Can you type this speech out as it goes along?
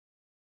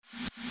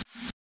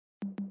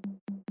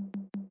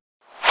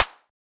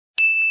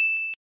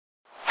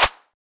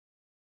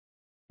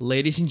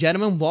Ladies and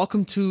gentlemen,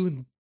 welcome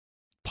to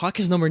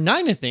podcast number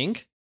 9, I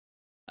think.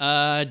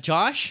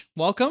 Josh,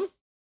 welcome.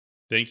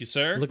 Thank you,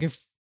 sir. Looking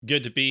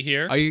Good to be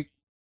here. are you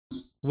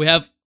We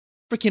have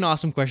freaking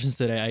awesome questions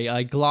today.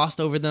 I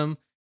glossed over them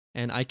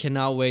and I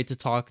cannot wait to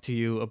talk to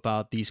you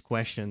about these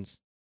questions.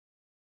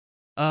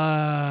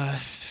 Uh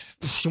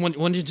you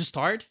want to just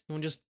start? You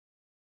want to just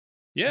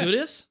Yeah. do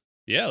this?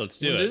 Yeah,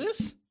 let's You do wanna it. do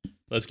this?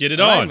 Let's get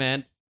it All on. right,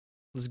 man.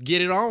 Let's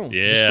get it on.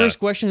 This Yeah. first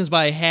question is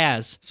by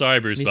Haz.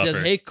 Sorry, Bruce And he Buffer.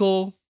 says, "Hey,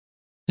 Cole."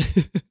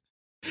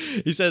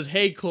 He says,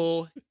 "Hey,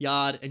 Cole,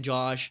 Yad, and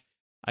Josh.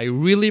 I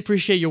really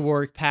appreciate your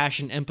work,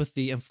 passion,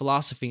 empathy, and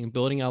philosophy in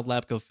building out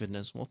LabCo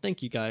Fitness." Well,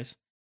 thank you, guys.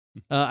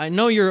 I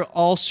know you're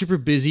all super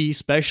busy,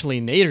 especially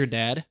Nader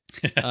Dad.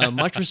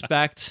 Much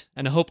respect,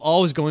 and I hope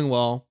all is going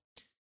well.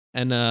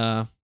 And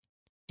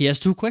he has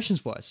 2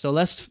 questions for us. So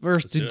let's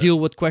first do it. deal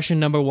with question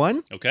number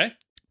 1. Okay.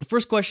 The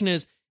first question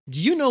is,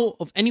 do you know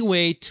of any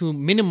way to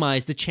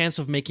minimize the chance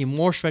of making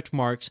more stretch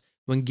marks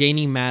when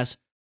gaining mass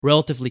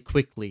relatively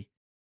quickly?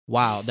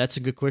 Wow, that's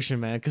a good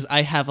question, man, because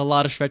I have a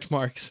lot of stretch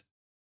marks.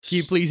 Can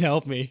you please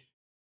help me?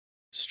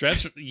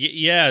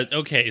 Yeah,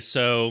 okay.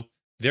 So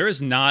there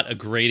is not a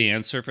great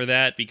answer for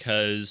that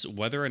because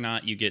whether or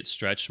not you get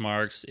stretch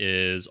marks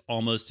is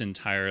almost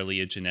entirely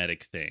a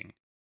genetic thing.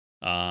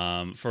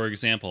 For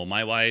example,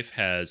 my wife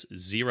has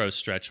 0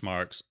 stretch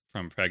marks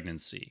from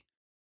pregnancy.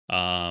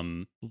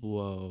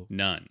 Whoa.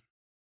 None.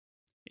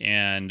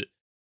 And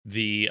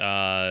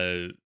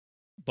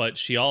but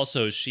she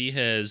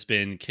has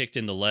been kicked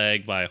in the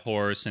leg by a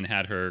horse and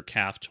had her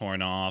calf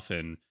torn off,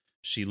 and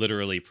she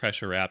literally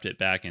pressure wrapped it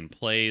back in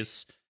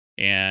place.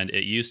 And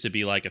it used to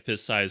be like a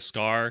fist-sized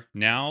scar.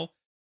 Now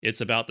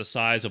it's about the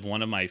size of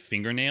one of my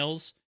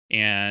fingernails,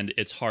 and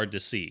it's hard to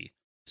see.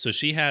 So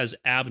she has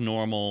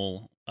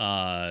abnormal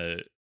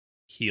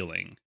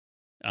healing.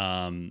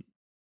 Like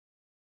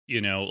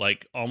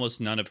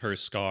almost none of her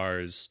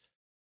scars,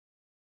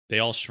 they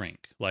all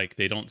shrink. Like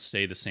they don't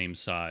stay the same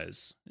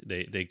size.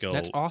 They go.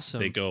 That's awesome.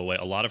 They go away.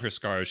 A lot of her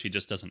scars she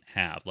just doesn't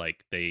have.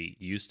 Like they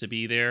used to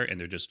be there and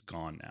they're just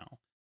gone now.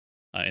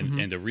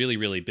 And the really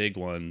really big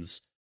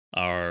ones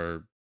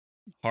are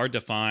hard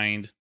to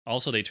find.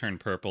 Also, they turn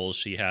purple.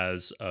 She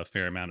has a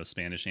fair amount of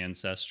Spanish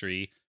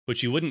ancestry,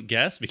 which you wouldn't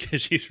guess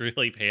because she's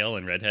really pale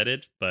and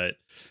redheaded. But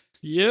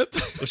Yep.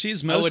 well,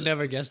 she's I would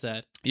never guess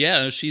that.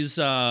 yeah, she's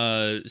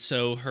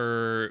so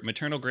her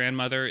maternal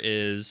grandmother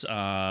is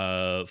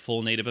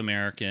full Native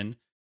American.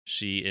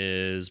 She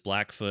is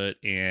Blackfoot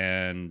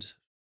and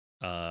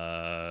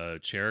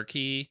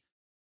Cherokee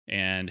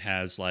and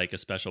has like a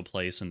special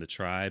place in the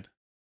tribe.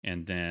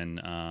 And then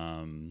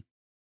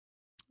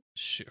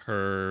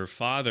her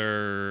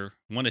father,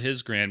 one of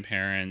his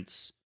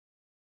grandparents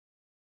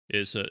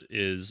is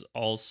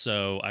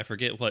also, I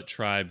forget what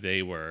tribe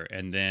they were.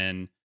 And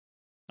then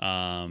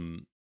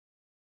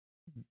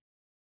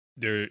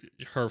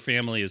her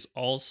family is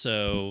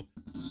also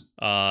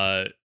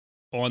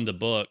on the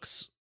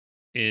books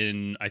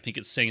in, I think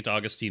it's St.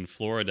 Augustine,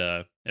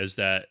 Florida, as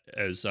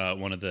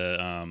one of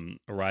the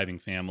arriving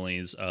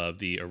families of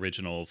the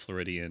original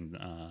Floridian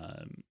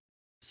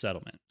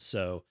settlement.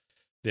 So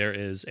there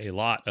is a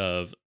lot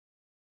of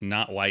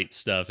not white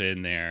stuff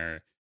in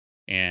there,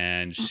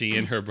 and she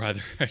and her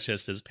brother are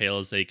just as pale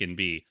as they can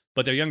be.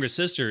 But their younger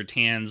sister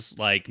tans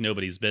like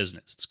nobody's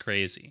business. It's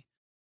crazy.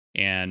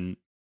 And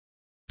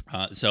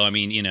so, I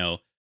mean,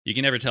 you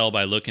can never tell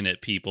by looking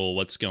at people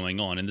what's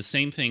going on. And the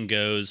same thing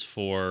goes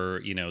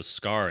for,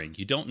 scarring.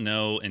 You don't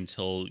know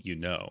until you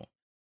know.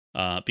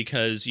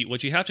 Because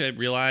what you have to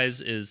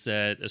realize is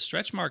that a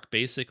stretch mark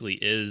basically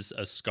is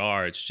a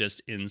scar. It's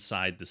just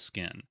inside the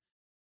skin.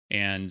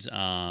 And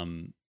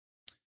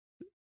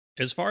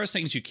as far as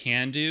things you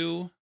can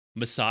do,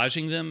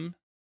 massaging them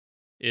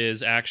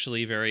is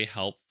actually very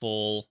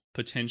helpful.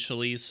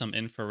 Potentially some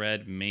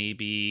infrared,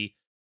 maybe.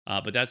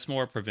 But that's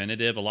more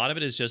preventative. A lot of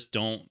it is just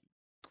don't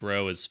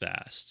grow as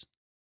fast,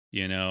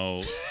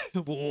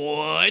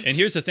 What? And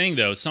here's the thing,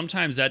 though.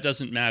 Sometimes that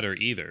doesn't matter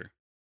either.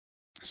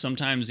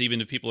 Sometimes even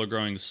if people are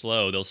growing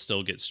slow, they'll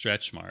still get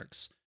stretch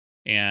marks.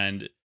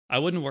 And I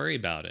wouldn't worry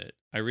about it.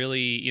 I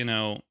really,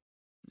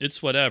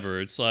 it's whatever.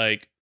 It's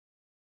like,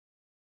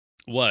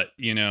 what,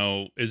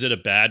 is it a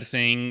bad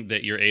thing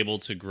that you're able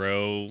to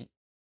grow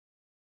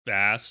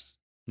fast?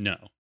 No.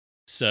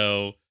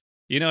 So,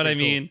 you know what I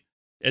mean? Cool.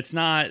 It's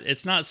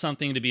not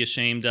something to be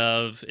ashamed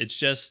of. It's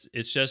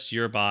just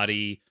your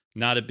body,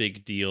 not a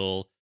big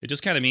deal. It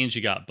just kind of means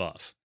you got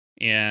buff.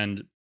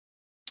 And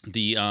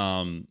the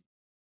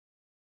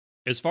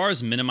as far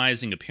as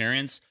minimizing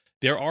appearance,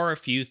 there are a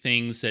few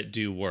things that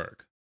do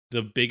work.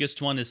 The biggest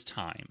one is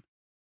time.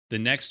 The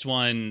next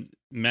one,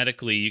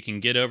 medically, you can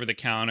get over the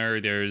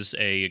counter. There's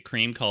a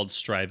cream called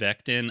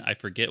Strivectin. I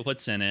forget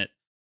what's in it.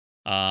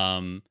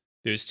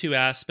 There's 2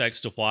 aspects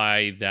to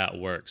why that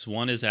works.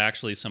 One is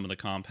actually some of the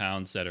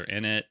compounds that are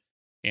in it,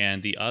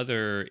 and the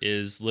other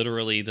is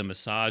literally the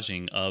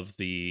massaging of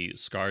the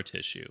scar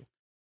tissue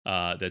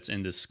that's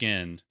in the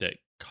skin that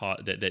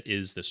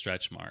is the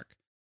stretch mark.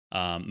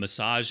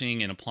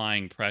 Massaging and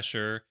applying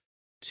pressure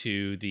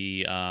to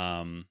the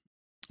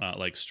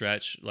like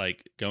stretch,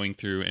 like going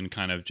through and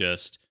kind of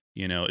just,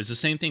 it's the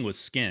same thing with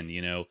skin.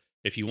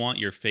 If you want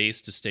your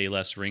face to stay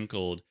less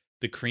wrinkled,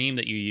 the cream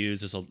that you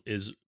use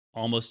is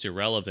almost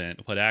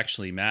irrelevant. What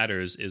actually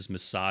matters is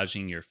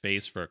massaging your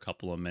face for a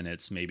couple of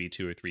minutes, maybe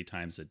 2 or 3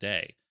 times a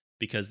day,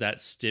 because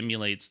that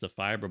stimulates the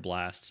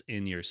fibroblasts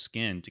in your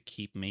skin to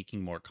keep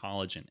making more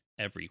collagen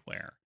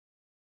everywhere.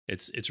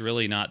 It's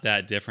really not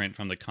that different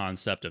from the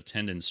concept of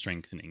tendon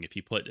strengthening. If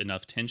you put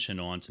enough tension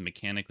on to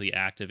mechanically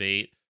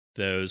activate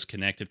those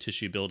connective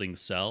tissue building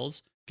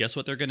cells, guess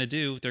what they're going to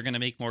do? They're going to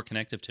make more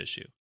connective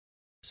tissue.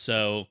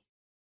 So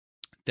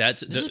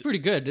this is pretty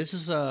good. This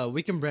is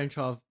we can branch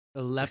off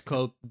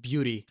Labco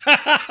beauty,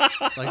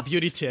 like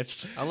beauty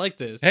tips. I like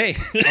this. Hey,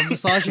 I'm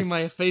massaging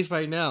my face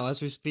right now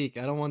as we speak.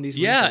 I don't want these.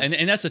 Yeah, wrinkles.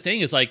 and that's the thing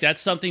is like that's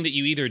something that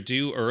you either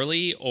do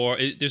early or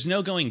there's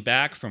no going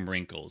back from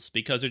wrinkles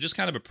because they're just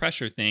kind of a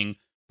pressure thing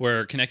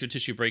where connective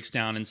tissue breaks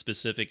down in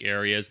specific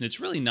areas and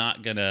it's really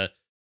not gonna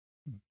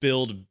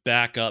build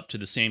back up to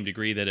the same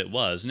degree that it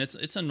was. And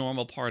it's a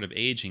normal part of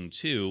aging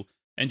too.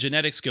 And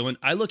genetics go in.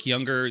 I look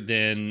younger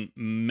than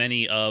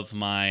many of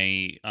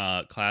my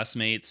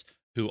classmates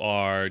who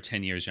are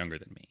 10 years younger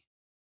than me.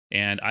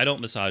 And I don't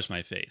massage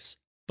my face.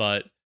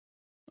 But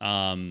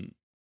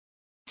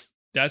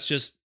that's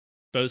just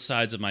both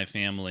sides of my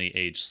family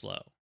age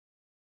slow.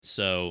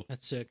 So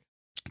that's sick.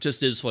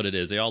 Just is what it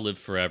is. They all live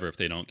forever if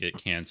they don't get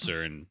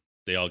cancer, and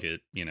they all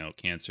get,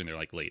 cancer in their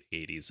like late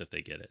 80s if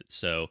they get it.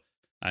 So,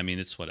 I mean,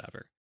 it's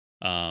whatever.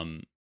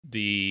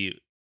 The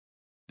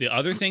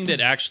other thing that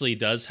actually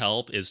does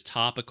help is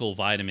topical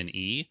vitamin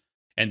E.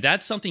 And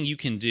that's something you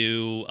can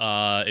do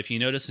if you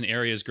notice an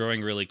area is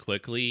growing really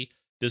quickly.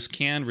 This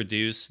can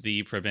reduce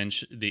the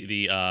prevention,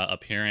 the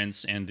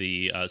appearance and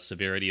the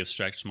severity of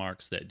stretch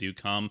marks that do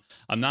come.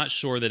 I'm not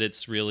sure that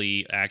it's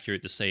really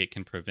accurate to say it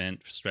can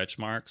prevent stretch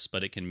marks,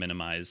 but it can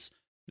minimize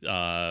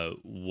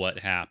what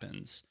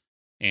happens.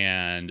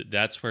 And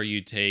that's where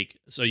you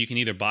so you can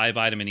either buy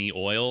vitamin E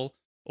oil,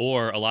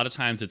 or a lot of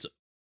times it's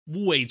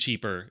way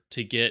cheaper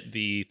to get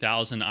the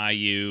 1,000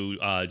 IU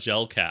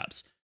gel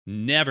caps.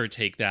 Never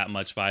take that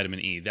much vitamin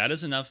E. That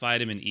is enough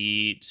vitamin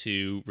E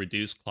to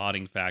reduce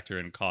clotting factor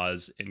and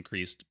cause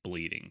increased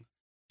bleeding.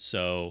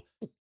 So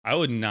I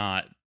would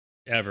not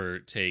ever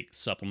take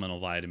supplemental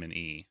vitamin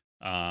E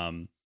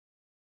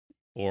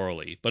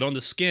orally. But on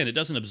the skin, it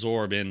doesn't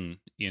absorb in,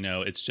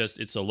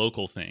 it's a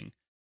local thing.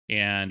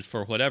 And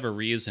for whatever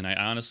reason, I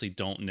honestly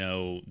don't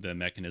know the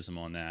mechanism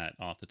on that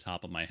off the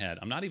top of my head.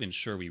 I'm not even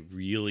sure we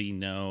really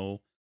know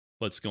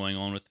what's going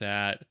on with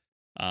that.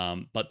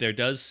 But there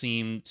does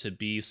seem to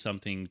be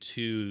something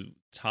to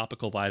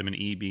topical vitamin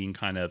E being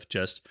kind of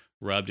just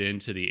rubbed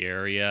into the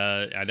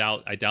area. I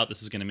doubt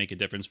this is going to make a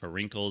difference for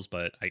wrinkles,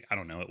 but I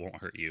don't know. It won't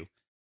hurt you.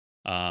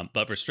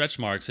 But for stretch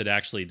marks, it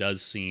actually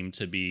does seem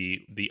to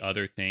be the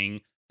other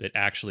thing that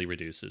actually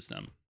reduces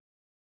them.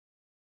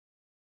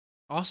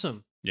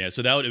 Awesome. Yeah,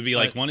 so that would be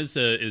like one is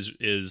give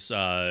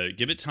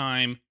it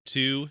time.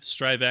 2,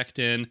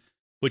 Strivectin,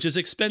 which is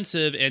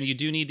expensive, and you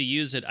do need to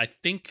use it.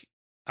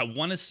 I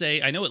want to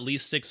say, I know at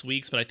least 6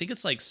 weeks, but I think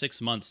it's like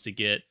 6 months to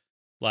get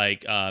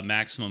like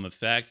maximum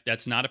effect.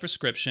 That's not a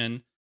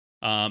prescription.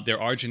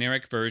 There are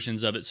generic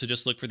versions of it, so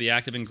just look for the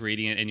active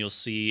ingredient and you'll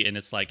see, and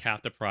it's like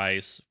half the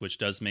price, which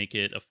does make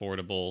it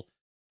affordable.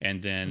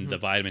 And then the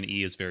vitamin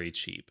E is very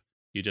cheap.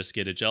 You just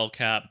get a gel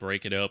cap,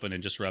 break it open,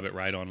 and just rub it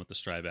right on with the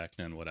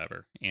Strivectin,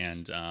 whatever.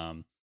 And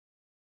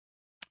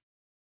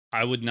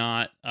I would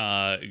not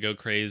go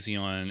crazy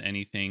on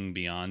anything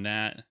beyond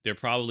that. There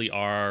probably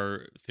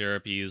are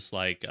therapies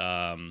like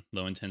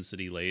low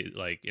intensity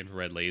like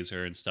infrared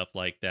laser and stuff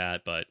like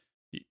that, but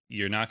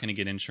you're not going to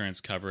get insurance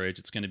coverage.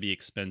 It's going to be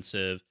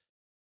expensive.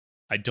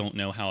 I don't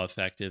know how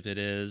effective it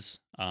is.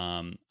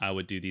 I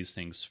would do these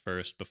things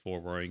first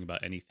before worrying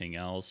about anything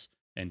else,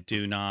 and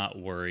do not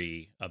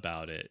worry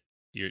about it.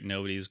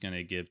 Nobody's going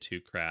to give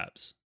 2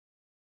 craps.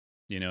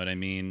 You know what I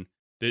mean?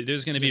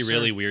 There's going to be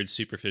really weird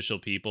superficial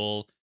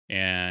people,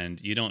 and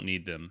you don't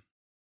need them.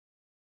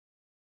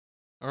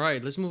 All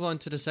right, let's move on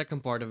to the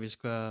second part of his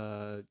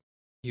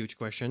huge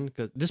question,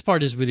 because this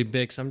part is really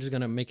big, so I'm just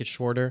going to make it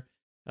shorter.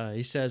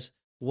 He says,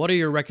 what are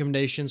your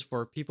recommendations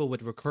for people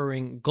with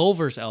recurring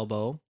Gulver's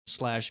elbow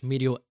 /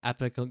 medial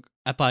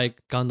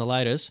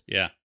epicondylitis?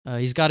 Yeah.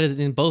 He's got it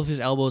in both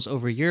his elbows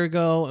over a year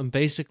ago, and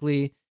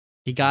basically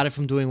he got it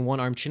from doing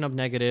one-arm chin-up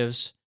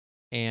negatives,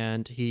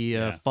 and he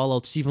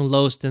followed Stephen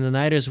Lowe's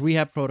tendonitis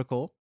rehab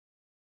protocol.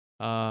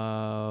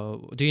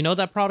 Do you know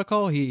that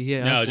protocol? He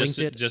has linked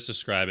it. Just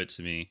describe it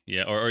to me.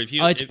 Yeah, or if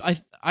you,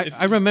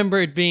 I remember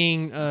it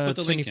being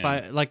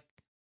 25. Like,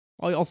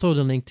 I'll throw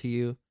the link to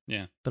you.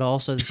 Yeah, but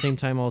also at the same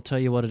time, I'll tell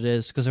you what it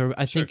is, because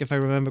I think if I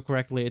remember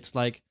correctly, it's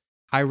like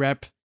high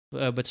rep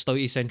but slow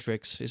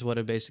eccentrics is what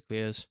it basically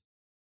is.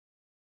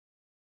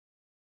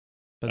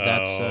 But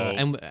that's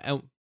and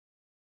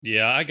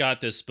yeah, I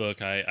got this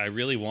book. I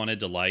really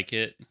wanted to like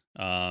it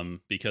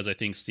because I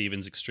think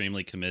Steven's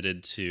extremely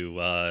committed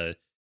to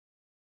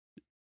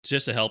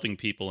just to helping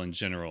people in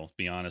general. To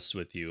be honest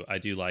with you, I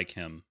do like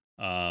him.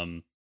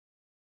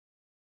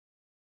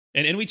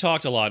 And we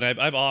talked a lot.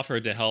 I've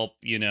offered to help,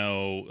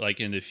 like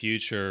in the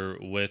future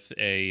with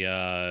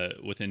a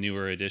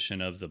newer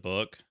edition of the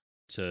book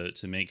to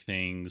make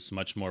things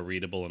much more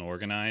readable and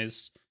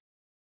organized.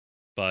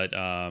 But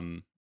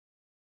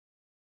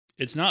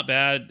it's not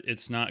bad.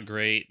 It's not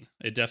great.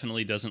 It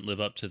definitely doesn't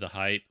live up to the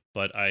hype.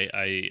 But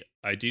I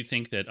do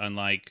think that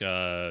unlike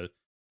the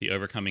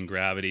Overcoming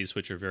Gravities,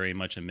 which are very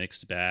much a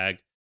mixed bag,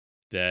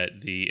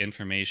 that the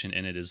information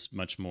in it is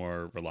much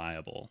more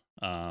reliable.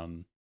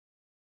 To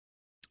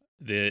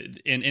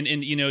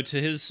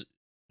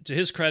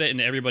his credit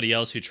and everybody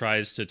else who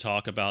tries to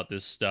talk about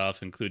this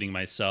stuff, including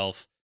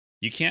myself,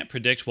 you can't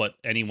predict what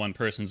any one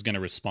person's going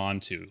to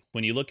respond to.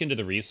 When you look into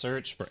the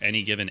research for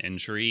any given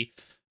injury,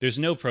 there's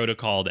no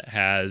protocol that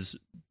has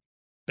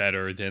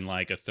better than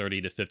like a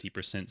 30 to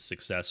 50%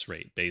 success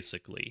rate,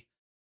 basically.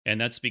 And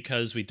that's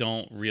because we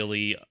don't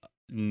really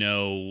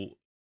know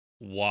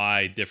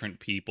why different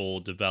people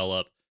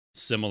develop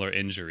similar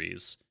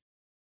injuries.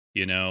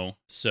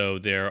 So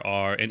there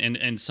are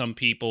and some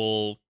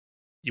people,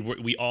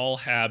 we all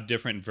have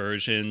different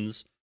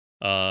versions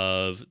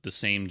of the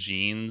same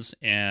genes,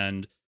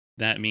 and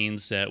that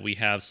means that we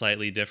have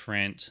slightly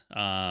different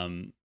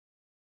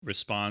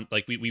respond,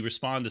 like we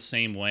respond the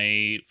same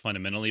way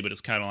fundamentally, but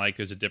it's kind of like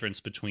there's a difference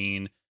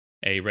between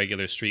a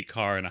regular street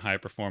car and a high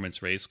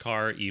performance race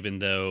car, even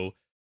though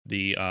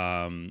they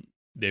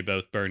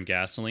both burn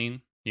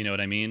gasoline, you know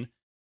what I mean?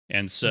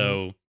 And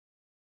so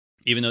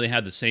even though they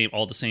had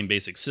all the same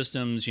basic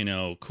systems,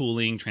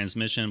 cooling,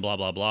 transmission, blah,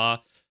 blah, blah,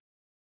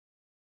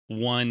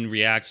 one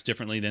reacts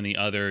differently than the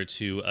other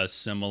to a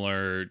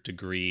similar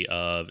degree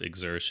of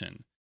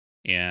exertion.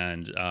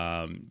 And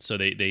so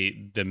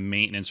the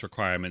maintenance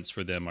requirements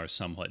for them are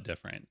somewhat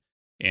different.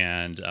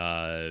 And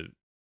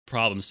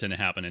problems tend to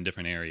happen in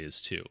different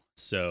areas too.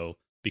 So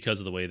because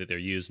of the way that they're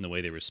used and the way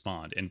they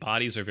respond. And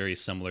bodies are very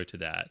similar to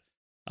that.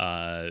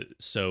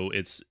 So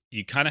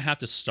you kind of have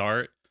to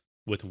start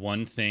with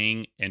one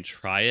thing and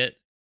try it,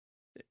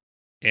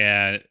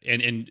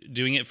 and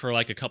doing it for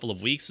like a couple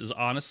of weeks is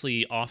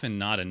honestly often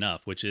not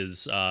enough, which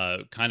is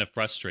kind of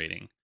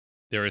frustrating.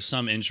 There are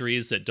some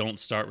injuries that don't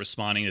start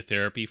responding to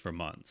therapy for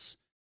months,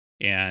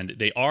 and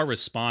they are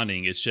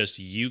responding. It's just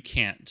you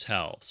can't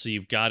tell, so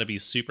you've got to be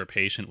super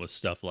patient with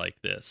stuff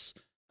like this.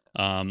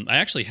 I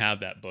actually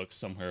have that book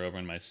somewhere over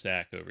in my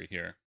stack over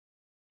here.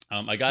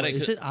 I got it.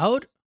 Is it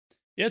out?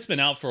 Yeah, it's been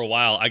out for a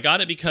while. I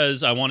got it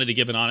because I wanted to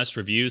give an honest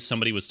review.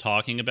 Somebody was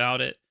talking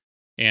about it,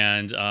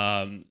 and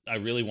I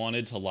really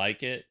wanted to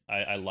like it.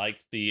 I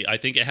liked I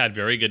think it had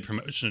very good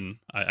promotion.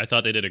 I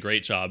thought they did a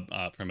great job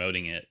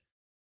promoting it.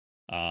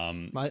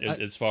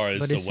 As far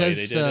as the way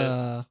they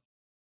did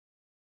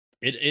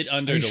it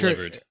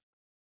under-delivered. Sure?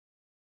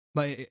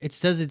 But it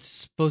says it's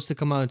supposed to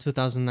come out in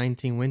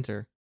 2019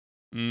 winter.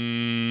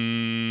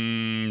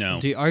 No.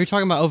 Are you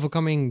talking about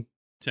Overcoming?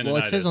 Tendinitis. Well,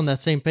 it says on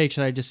that same page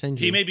that I just sent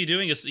you. He may be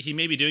doing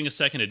a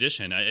second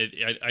edition.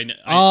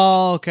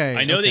 Okay.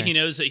 I know that he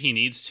knows that he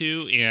needs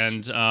to,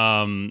 and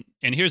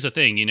here's the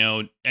thing,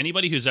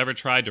 anybody who's ever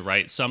tried to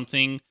write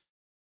something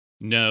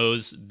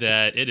knows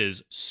that it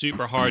is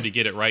super hard to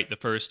get it right the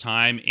first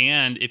time.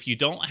 And if you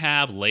don't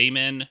have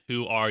laymen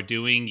who are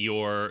doing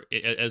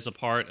as a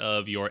part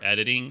of your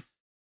editing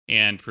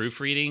and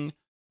proofreading,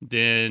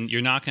 then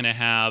you're not going to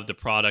have the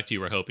product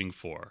you were hoping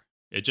for.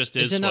 It just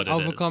is Isn't what that it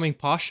Overcoming is.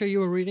 Posture you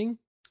were reading?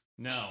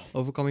 No.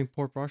 Overcoming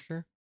Poor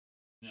Posture?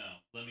 No.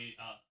 Let me,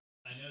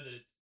 I know that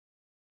it's,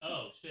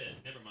 oh, shit,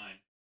 never mind.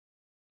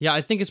 Yeah,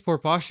 I think it's Poor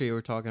Posture you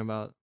were talking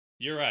about.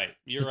 You're right.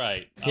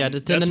 Yeah,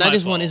 the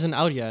tendinitis one isn't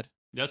out yet.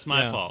 That's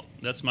my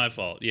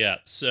fault. Yeah.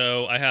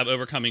 So I have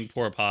Overcoming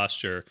Poor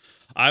Posture.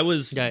 I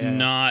was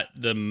not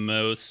the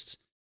most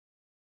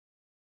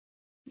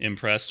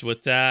impressed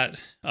with that.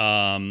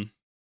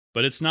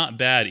 But it's not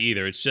bad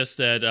either. It's just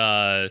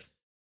that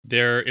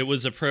it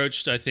was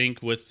approached, I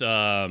think, with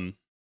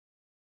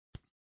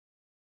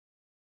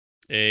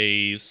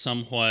a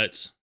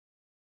somewhat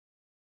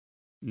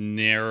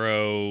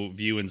narrow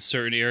view in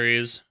certain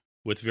areas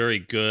with very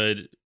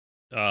good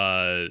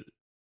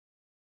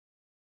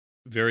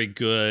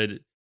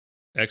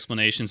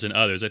explanations in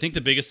others. I think the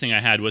biggest thing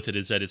I had with it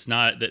is that it's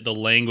not that the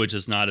language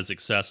is not as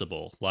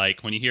accessible.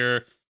 Like when you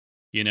hear,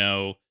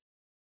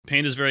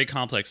 pain is a very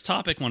complex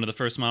topic. One of the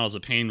first models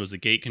of pain was the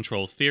gate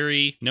control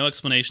theory. No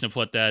explanation of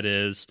what that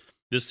is.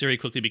 This theory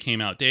quickly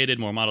became outdated.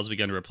 More models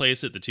began to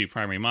replace it. The two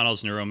primary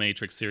models,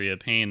 neuromatrix theory of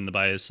pain and the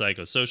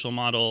biopsychosocial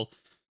model.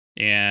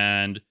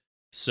 And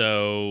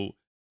so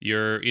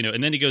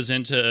and then he goes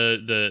into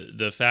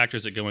the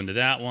factors that go into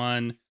that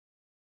one,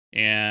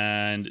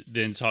 and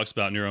then talks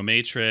about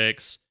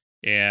neuromatrix,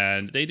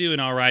 and they do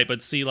an all right,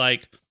 but see,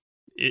 like,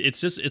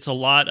 it's a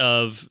lot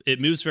of, it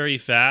moves very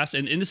fast,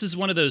 and this is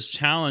one of those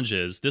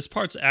challenges. This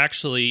part's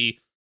actually,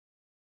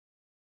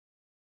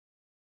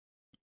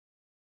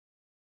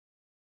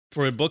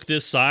 for a book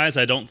this size,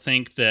 I don't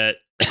think that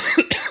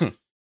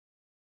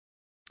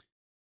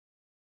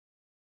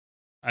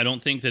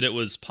it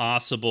was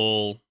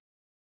possible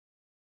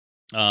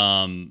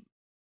to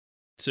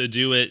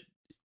do it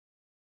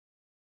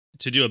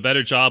to do a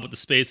better job with the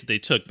space that they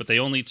took, but they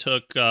only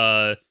took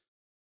 1,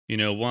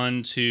 2,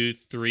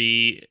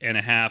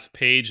 3.5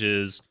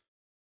 pages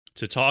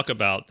to talk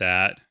about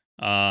that.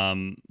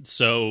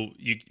 So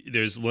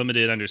there's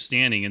limited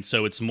understanding, and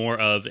so it's more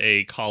of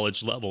a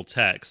college level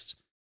text,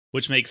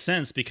 which makes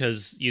sense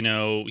because he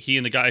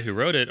and the guy who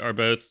wrote it are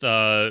both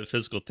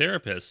physical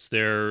therapists.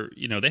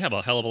 They have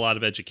a hell of a lot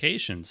of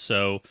education,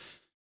 so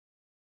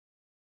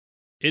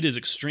it is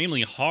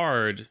extremely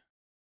hard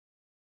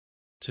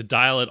to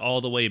dial it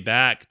all the way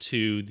back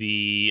to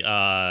the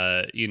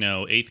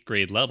 8th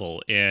grade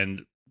level,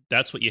 and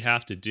that's what you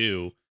have to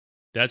do.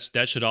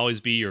 That should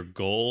always be your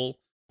goal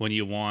when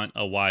you want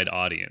a wide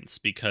audience,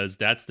 because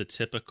that's the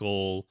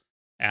typical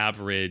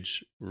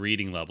average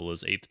reading level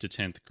is 8th to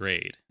 10th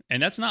grade.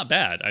 And that's not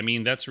bad. I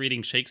mean, that's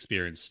reading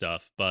Shakespeare and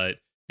stuff, but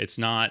it's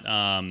not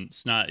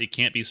it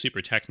can't be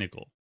super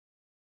technical.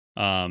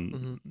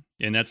 And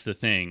that's the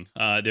thing.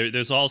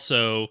 There's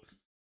also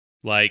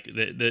like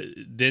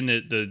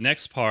the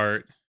next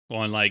part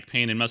on like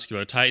pain and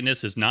muscular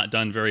tightness is not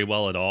done very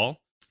well at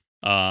all.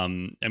 I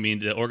mean,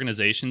 the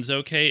organization's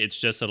okay. It's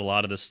just that a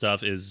lot of the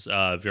stuff is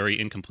very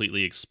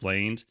incompletely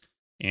explained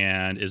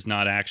and is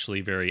not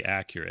actually very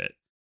accurate.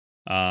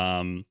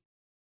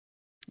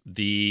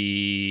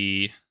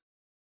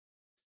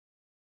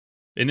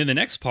 And then the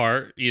next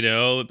part,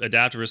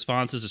 adaptive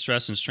responses to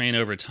stress and strain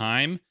over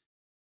time,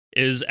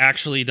 is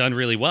actually done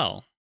really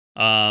well.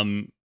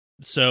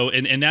 So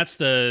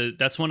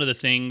that's one of the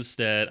things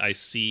that I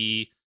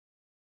see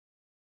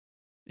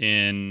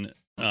in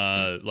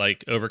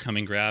like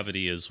Overcoming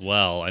Gravity as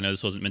well. I know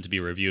this wasn't meant to be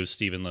a review of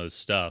Stephen Lowe's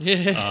stuff.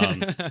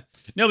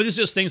 No, but it's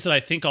just things that I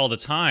think all the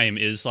time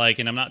is like,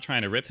 and I'm not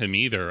trying to rip him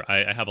either.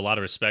 I have a lot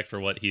of respect for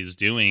what he's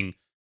doing,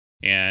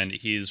 and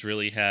he's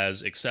really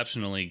has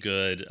exceptionally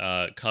good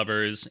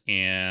covers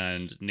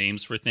and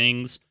names for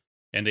things,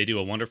 and they do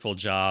a wonderful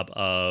job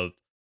of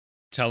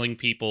telling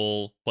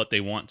people what they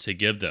want to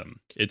give them.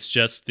 It's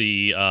just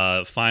the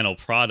final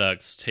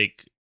products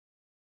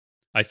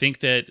I think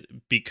that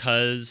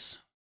because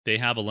they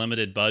have a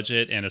limited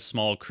budget and a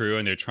small crew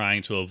and they're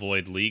trying to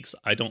avoid leaks,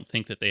 I don't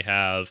think that they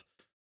have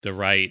the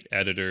right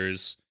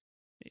editors,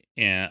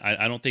 and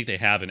I don't think they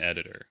have an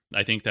editor.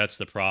 I think that's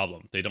the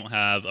problem. They don't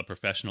have a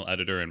professional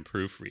editor and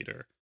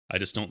proofreader. I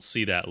just don't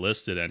see that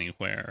listed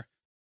anywhere,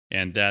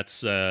 and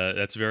that's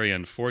very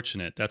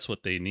unfortunate. That's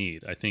what they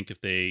need. I think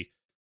if they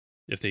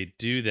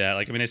do that,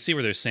 like, I mean, I see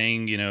where they're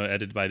saying,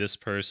 edited by this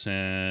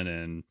person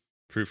and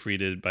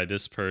proofreaded by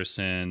this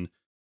person,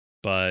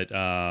 but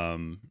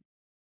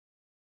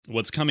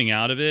what's coming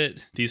out of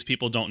it, these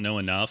people don't know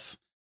enough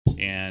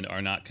and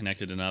are not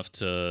connected enough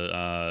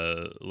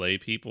to lay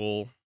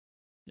people.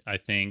 I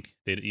think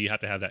you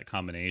have to have that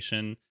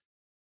combination.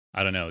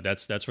 I don't know.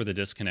 That's where the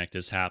disconnect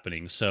is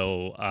happening.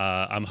 So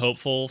I'm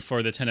hopeful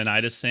for the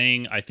tendonitis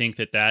thing. I think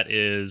that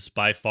is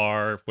by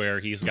far where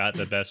he's got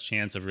the best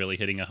chance of really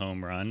hitting a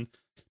home run,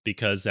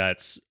 because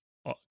that's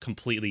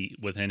completely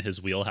within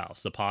his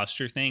wheelhouse. The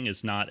posture thing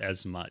is not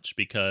as much,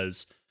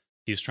 because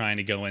he's trying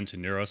to go into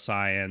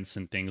neuroscience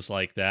and things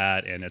like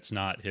that, and it's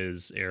not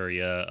his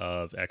area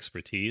of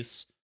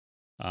expertise.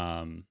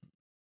 And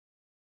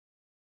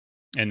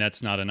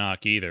that's not a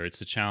knock either.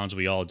 It's a challenge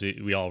we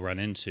all run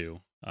into.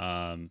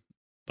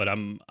 But I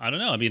don't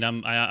know. I mean,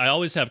 I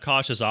always have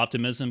cautious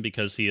optimism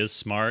because he is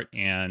smart,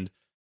 and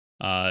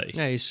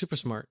yeah, he's super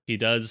smart. He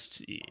does,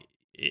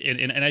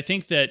 and I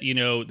think that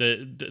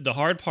the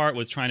hard part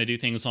with trying to do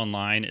things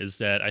online is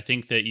that I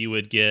think that you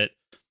would get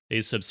a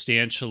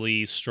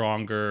substantially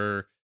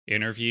stronger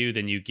interview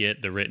than you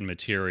get the written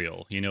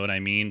material. You know what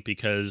I mean?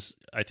 Because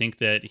I think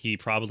that he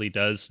probably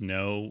does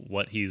know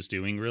what he's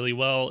doing really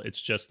well.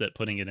 It's just that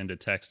putting it into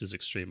text is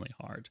extremely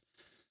hard.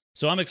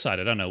 So I'm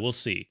excited. I don't know. We'll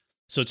see.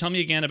 So tell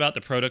me again about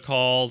the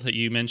protocol that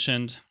you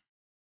mentioned.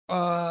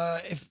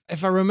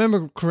 If I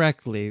remember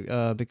correctly,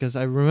 because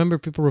I remember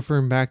people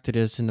referring back to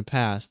this in the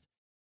past,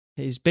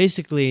 he's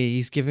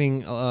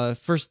giving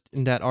first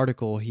in that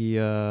article he's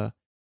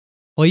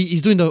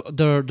doing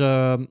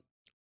the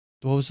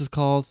what was it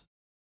called,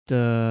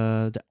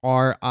 the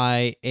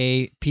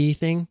RIAP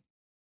thing.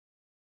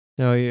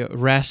 You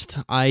rest,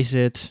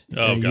 ISIT, use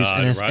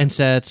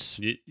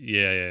NSAIDs.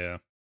 Yeah.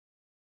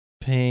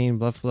 Pain,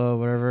 blood flow,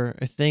 whatever.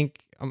 I think,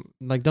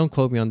 like, don't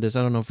quote me on this.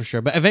 I don't know for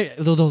sure. But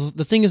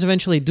the thing is,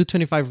 eventually do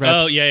 25 reps.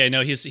 Oh yeah.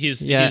 No, he's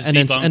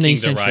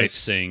debunking the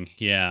Rice thing.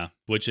 Yeah,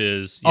 which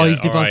is he's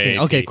debunking.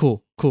 RIAP. Okay,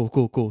 cool.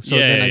 So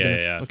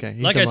yeah. Okay,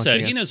 like I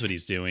said, he knows what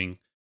he's doing.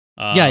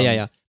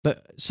 Yeah.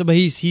 But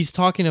he's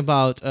talking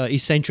about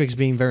eccentrics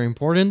being very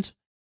important.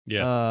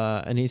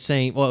 Yeah. And he's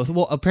saying,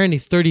 well, apparently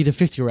 30 to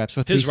 50 reps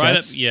for 3 his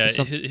write-up. sets. Yeah,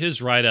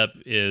 his write-up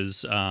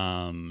is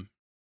from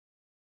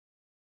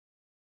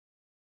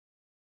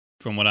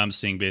what I'm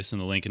seeing based on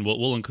the link, and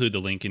we'll include the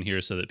link in here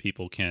so that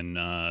people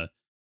can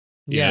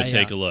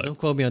take a look. Don't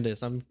quote me on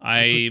this. I'm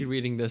quickly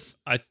reading this.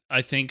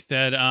 I think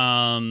that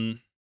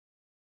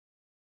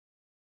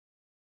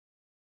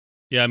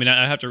yeah, I mean,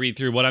 I have to read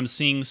through what I'm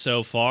seeing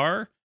so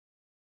far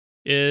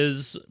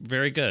is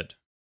very good.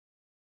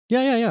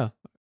 Yeah.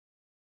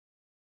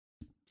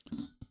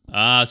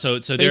 So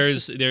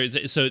this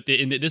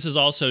is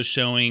also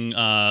showing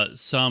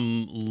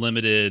some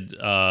limited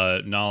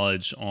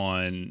knowledge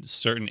on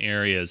certain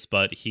areas,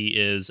 but he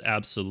is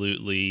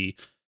absolutely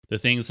the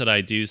things that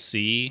I do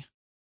see.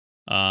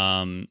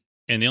 And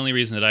the only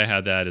reason that I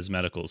had that is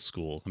medical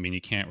school. I mean,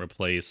 you can't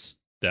replace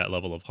that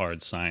level of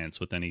hard science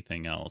with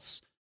anything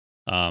else,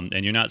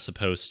 and you're not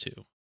supposed to.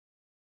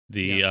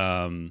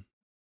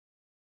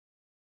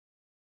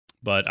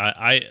 But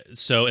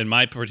so in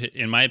my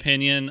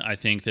opinion, I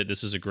think that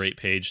this is a great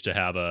page to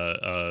have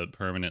a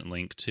permanent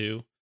link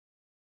to.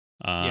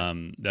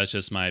 That's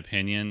just my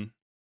opinion.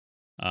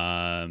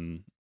 No,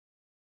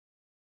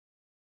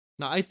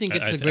 I think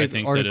it's a great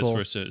article.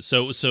 That it's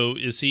so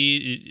is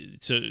he?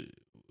 So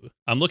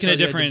I'm looking at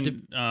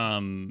different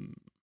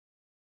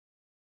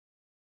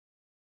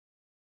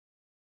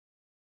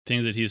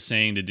things that he's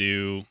saying to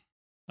do.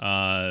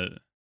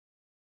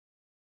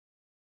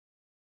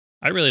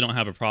 I really don't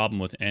have a problem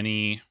with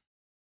any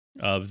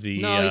of the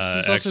he's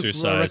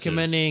exercises. Also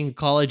recommending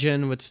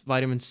collagen with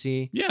vitamin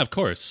C. Yeah, of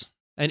course.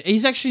 And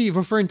he's actually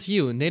referring to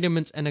you.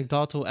 Naderman's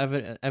anecdotal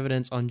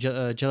evidence on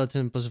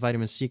gelatin plus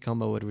vitamin C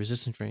combo with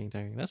resistance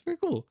training. That's pretty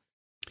cool.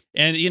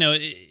 And,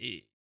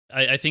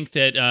 I think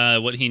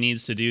that what he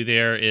needs to do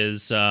there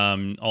is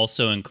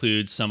also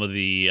include some of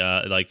the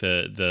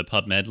the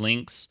PubMed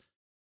links,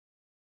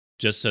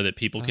 just so that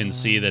people can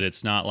see that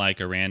it's not like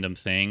a random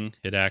thing.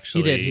 It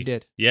actually... He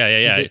did.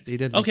 Yeah. He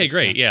did. Okay,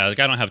 great. Yeah, like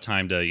I don't have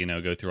time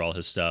to, go through all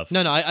his stuff.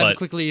 No, I'm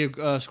quickly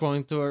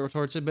scrolling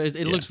towards it, but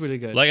it looks really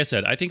good. Like I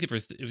said, I think that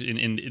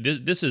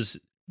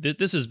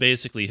this is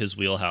basically his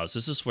wheelhouse.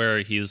 This is where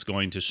he is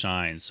going to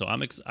shine. So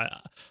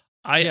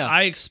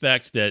I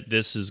expect that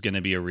this is going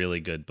to be a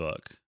really good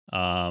book.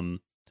 There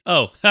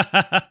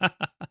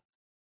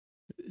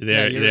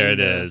it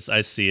is.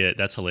 I see it.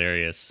 That's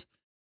hilarious.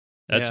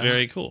 That's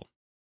very cool.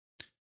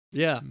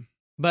 Yeah,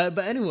 but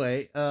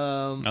anyway,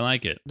 I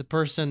like it. The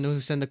person who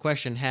sent the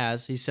question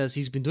he says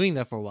he's been doing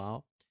that for a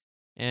while,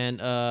 and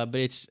but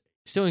it's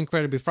still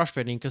incredibly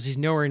frustrating because he's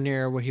nowhere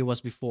near where he was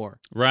before.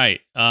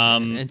 Right.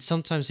 And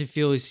sometimes he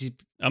feels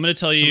I'm going to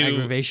tell you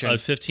aggravation. A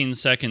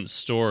 15-second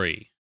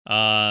story.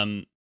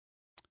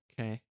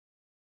 Okay.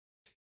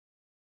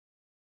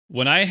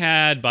 When I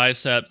had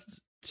bicep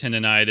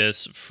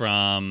tendonitis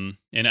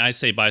and I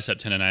say bicep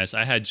tendonitis,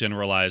 I had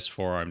generalized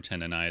forearm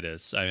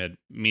tendonitis. I had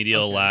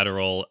medial,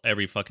 lateral,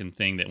 every fucking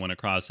thing that went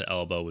across the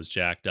elbow was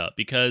jacked up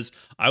because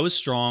I was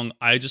strong.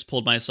 I just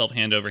pulled myself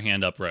hand over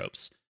hand up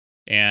ropes,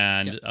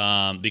 and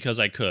because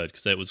I could,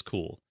 because it was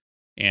cool.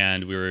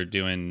 And we were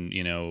doing,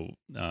 we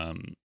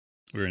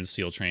were in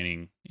SEAL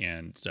training,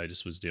 and I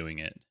just was doing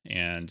it.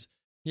 And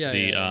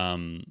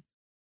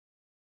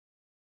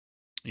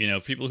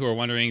people who are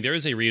wondering, there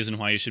is a reason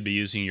why you should be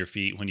using your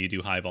feet when you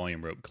do high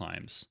volume rope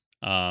climbs,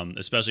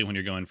 especially when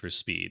you're going for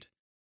speed.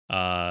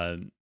 But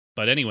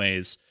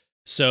anyways,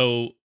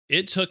 so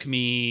it took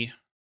me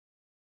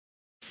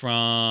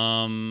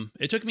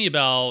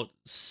about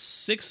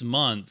 6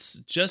 months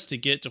just to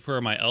get to where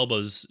my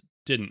elbows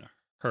didn't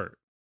hurt.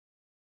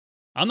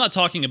 I'm not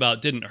talking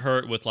about didn't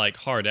hurt with like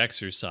hard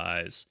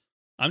exercise.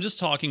 I'm just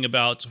talking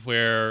about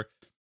where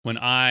when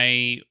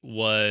I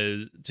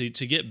was to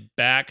get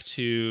back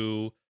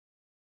to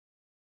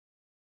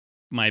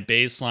my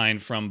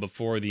baseline from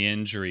before the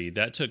injury,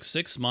 that took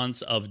 6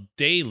 months of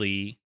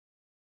daily,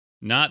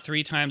 not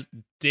 3 times,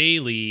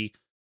 daily,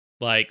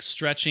 like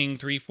stretching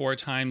 3-4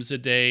 times a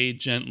day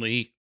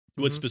gently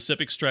with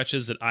specific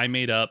stretches that I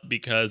made up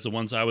because the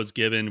ones I was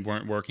given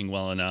weren't working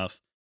well enough.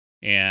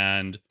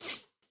 And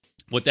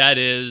what that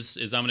is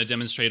I'm going to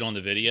demonstrate on the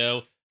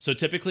video. So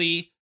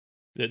typically,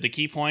 the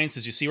key points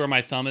is you see where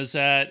my thumb is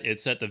at.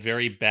 It's at the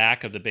very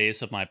back of the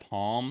base of my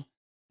palm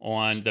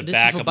on the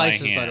back of my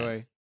hand. By the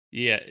way.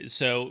 Yeah,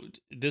 so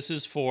this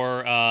is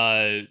for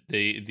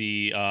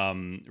the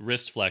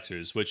wrist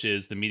flexors, which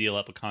is the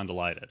medial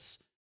epicondylitis.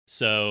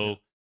 So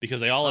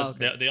because they all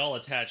they all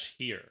attach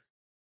here,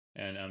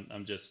 and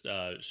I'm just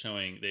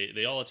showing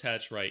they all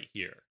attach right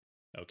here.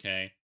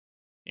 Okay,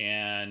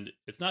 and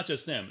it's not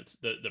just them; it's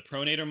the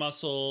pronator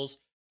muscles,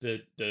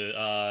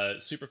 the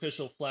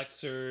superficial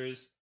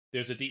flexors.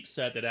 There's a deep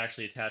set that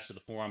actually attach to the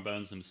forearm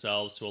bones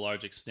themselves to a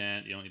large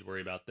extent. You don't need to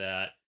worry about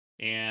that.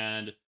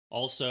 And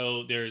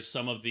also, there's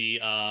some of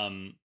the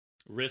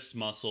wrist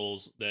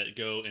muscles that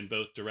go in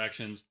both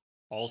directions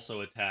also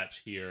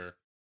attach here,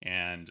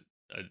 and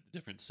a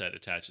different set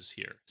attaches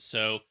here.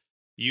 So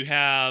you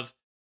have,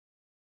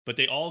 but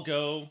they all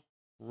go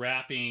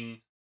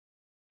wrapping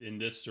in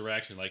this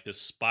direction, like this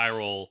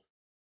spiral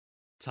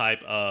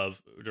type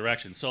of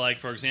direction. So like,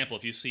 for example,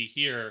 if you see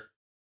here,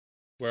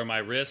 where my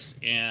wrist,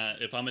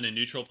 and if I'm in a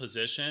neutral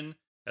position,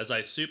 as I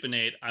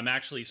supinate, I'm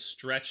actually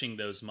stretching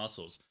those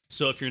muscles.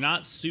 So if you're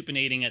not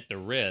supinating at the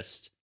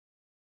wrist,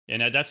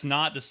 and that's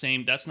not the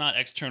same, that's not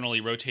externally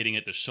rotating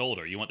at the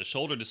shoulder. You want the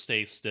shoulder to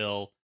stay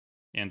still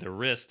and the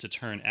wrist to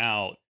turn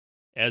out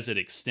as it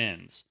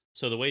extends.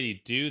 So the way you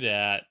do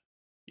that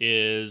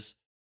is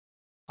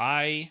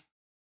I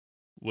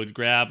would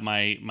grab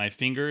my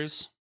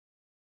fingers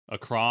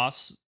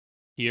across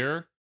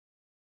here,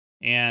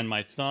 and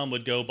my thumb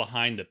would go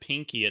behind the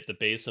pinky at the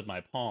base of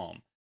my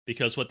palm.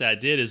 Because what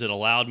that did is it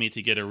allowed me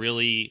to get a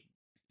really,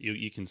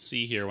 you can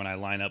see here when I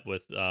line up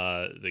with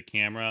the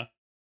camera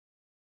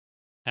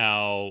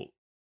how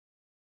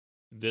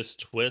this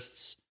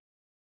twists,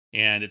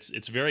 and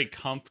it's very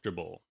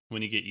comfortable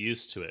when you get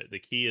used to it. The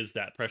key is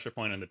that pressure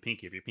point on the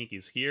pinky. If your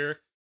pinky's here,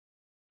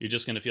 you're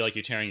just going to feel like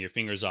you're tearing your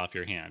fingers off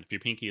your hand. If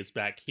your pinky is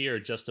back here,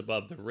 just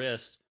above the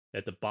wrist,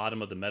 at the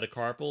bottom of the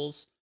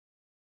metacarpals,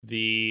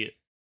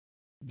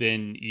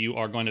 then you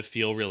are going to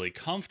feel really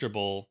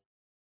comfortable,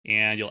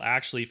 and you'll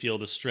actually feel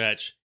the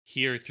stretch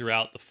here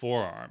throughout the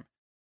forearm,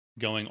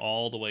 going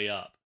all the way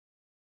up.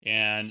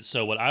 And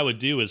so what I would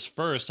do is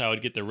first I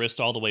would get the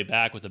wrist all the way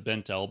back with a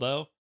bent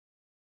elbow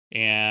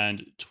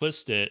and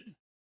twist it,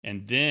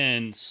 and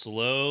then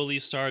slowly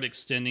start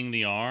extending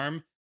the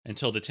arm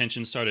until the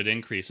tension started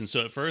increasing.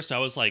 So at first I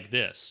was like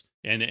this,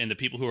 and the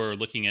people who are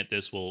looking at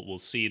this will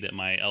see that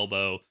my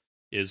elbow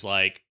is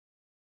like,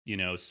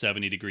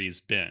 70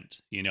 degrees bent.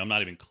 I'm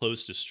not even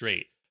close to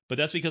straight. But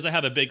that's because I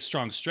have a big,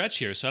 strong stretch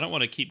here. So I don't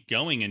want to keep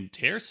going and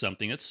tear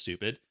something. That's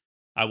stupid.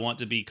 I want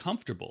to be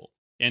comfortable.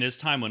 And as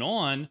time went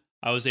on,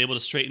 I was able to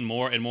straighten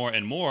more and more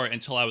and more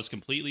until I was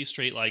completely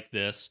straight like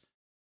this,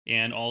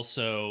 and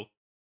also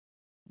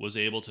was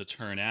able to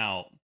turn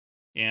out.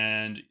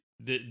 And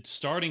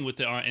starting with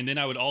the arm, and then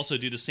I would also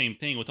do the same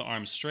thing with the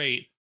arm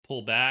straight,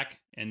 pull back,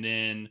 and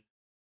then,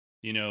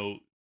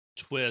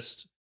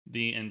 twist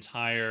the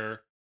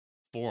entire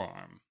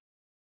forearm.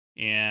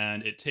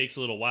 And it takes a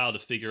little while to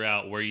figure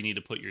out where you need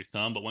to put your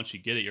thumb, but once you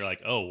get it, you're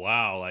like, oh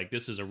wow, like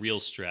this is a real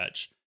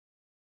stretch.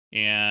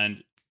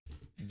 And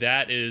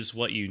that is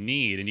what you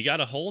need. And you got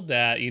to hold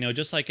that,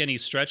 just like any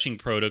stretching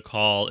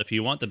protocol. If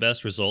you want the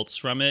best results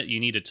from it, you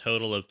need a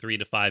total of 3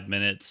 to 5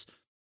 minutes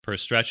per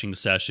stretching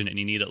session, and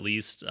you need at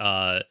least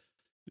 5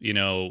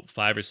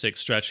 or 6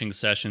 stretching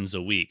sessions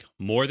a week.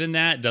 More than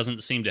that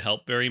doesn't seem to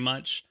help very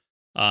much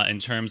in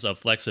terms of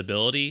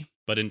flexibility,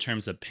 but in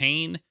terms of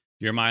pain,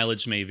 your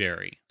mileage may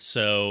vary.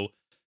 So,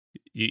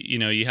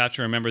 you have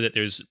to remember that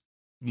there's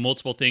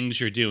multiple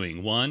things you're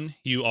doing. One,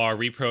 you are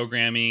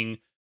reprogramming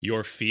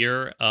your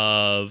fear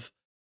of,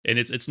 and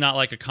it's not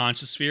like a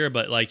conscious fear,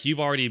 but like you've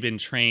already been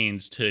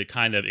trained to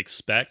kind of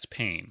expect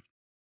pain.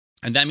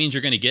 And that means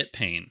you're going to get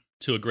pain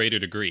to a greater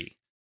degree,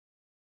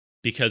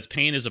 because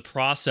pain is a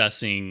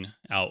processing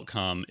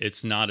outcome.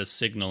 It's not a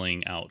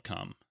signaling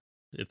outcome,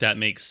 if that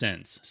makes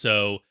sense.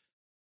 So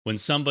when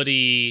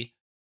somebody,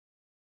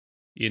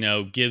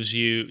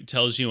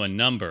 tells you a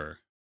number,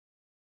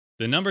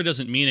 the number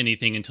doesn't mean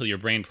anything until your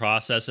brain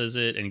processes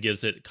it and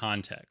gives it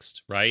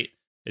context, right?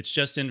 It's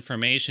just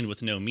information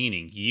with no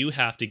meaning. You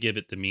have to give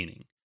it the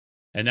meaning.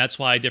 And that's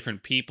why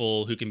different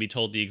people who can be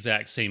told the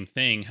exact same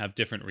thing have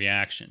different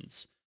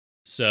reactions.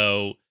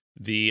 So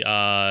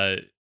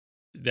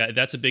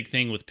that's a big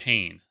thing with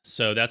pain.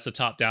 So that's the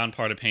top-down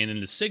part of pain.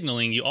 And the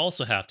signaling, you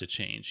also have to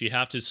change. You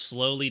have to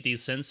slowly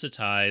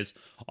desensitize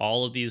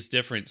all of these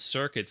different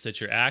circuits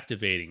that you're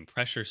activating,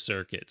 pressure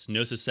circuits,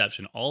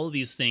 nociception. All of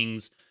these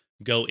things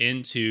go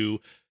into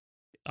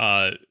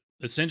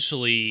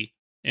essentially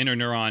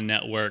interneuron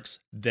networks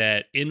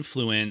that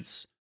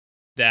influence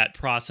that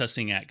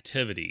processing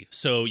activity.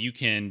 So you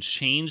can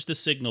change the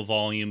signal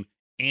volume,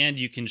 and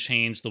you can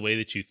change the way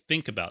that you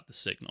think about the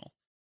signal.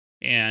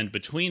 And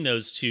between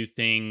those two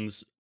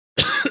things,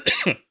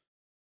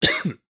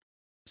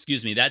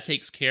 excuse me, that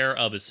takes care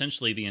of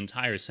essentially the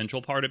entire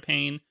central part of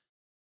pain.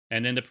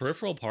 And then the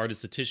peripheral part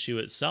is the tissue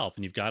itself.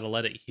 And you've got to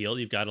let it heal.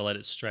 You've got to let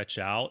it stretch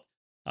out.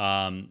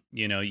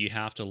 You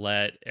have to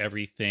let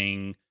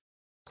everything,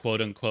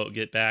 quote unquote,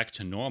 get back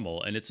to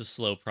normal. And it's a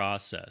slow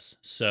process.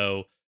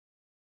 So,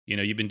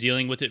 you've been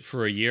dealing with it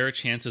for a year.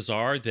 Chances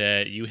are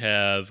that you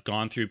have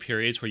gone through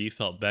periods where you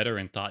felt better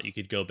and thought you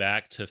could go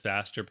back to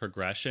faster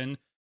progression.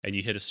 And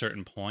you hit a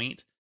certain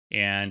point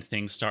and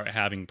things start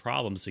having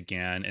problems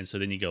again. And so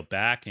then you go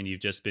back and you've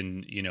just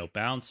been,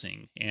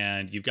 bouncing,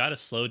 and you've got to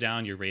slow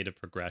down your rate of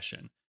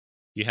progression.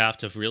 You have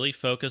to really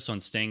focus on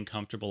staying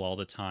comfortable all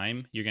the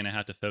time. You're going to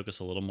have to focus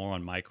a little more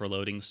on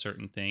microloading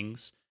certain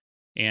things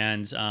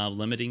and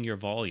limiting your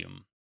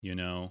volume.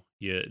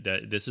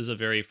 This is a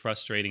very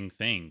frustrating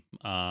thing.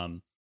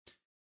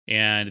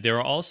 And there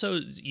are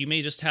also, you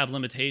may just have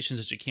limitations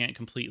that you can't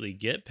completely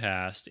get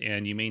past,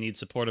 and you may need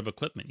supportive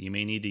equipment. You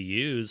may need to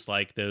use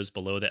like those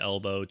below the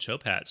elbow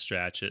Chopat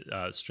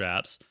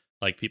straps,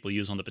 like people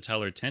use on the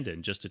patellar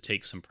tendon, just to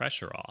take some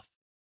pressure off.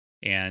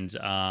 And,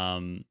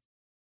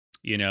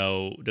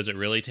 does it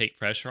really take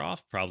pressure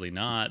off? Probably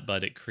not,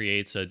 but it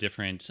creates a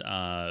different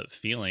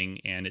feeling,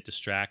 and it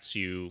distracts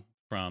you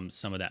from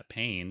some of that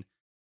pain,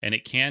 and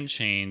it can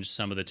change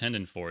some of the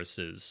tendon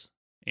forces.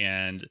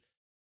 And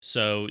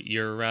so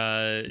you're,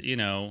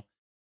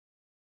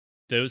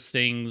 those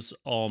things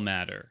all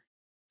matter.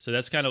 So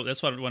that's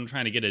what I'm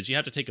trying to get is you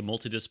have to take a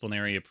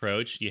multidisciplinary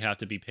approach. You have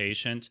to be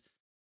patient,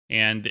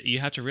 and you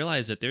have to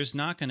realize that there's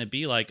not going to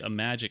be like a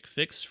magic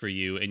fix for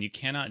you, and you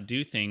cannot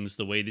do things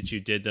the way that you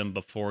did them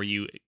before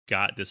you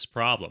got this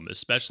problem,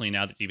 especially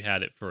now that you've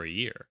had it for a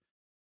year.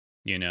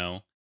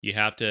 You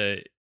have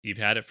to you've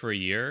had it for a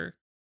year,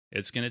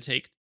 it's going to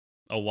take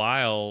a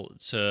while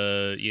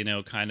to,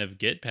 kind of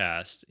get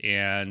past.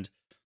 And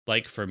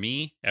like for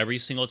me, every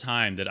single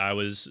time that I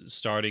was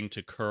starting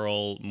to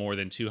curl more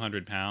than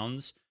 200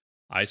 pounds,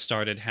 I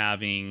started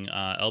having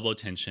elbow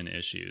tension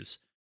issues.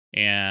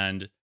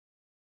 And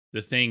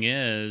the thing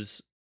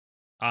is,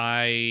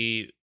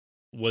 I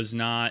was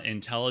not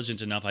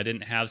intelligent enough. I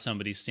didn't have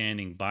somebody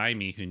standing by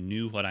me who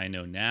knew what I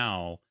know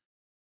now.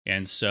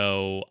 And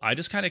so I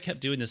just kind of kept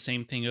doing the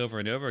same thing over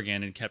and over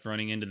again and kept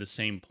running into the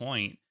same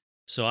point.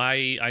 So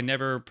I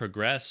never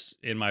progressed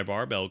in my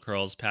barbell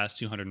curls past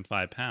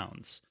 205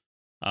 pounds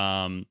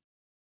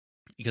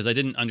because I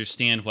didn't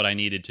understand what I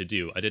needed to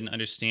do. I didn't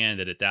understand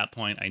that at that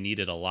point I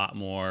needed a lot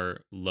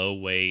more low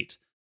weight,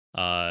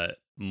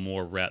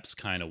 more reps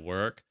kind of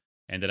work,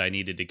 and that I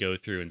needed to go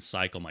through and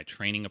cycle my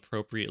training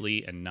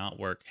appropriately and not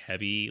work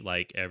heavy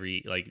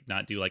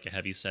not do like a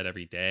heavy set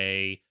every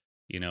day,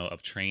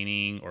 of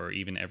training or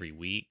even every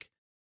week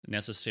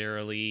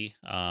necessarily.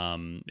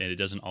 And it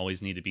doesn't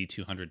always need to be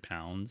 200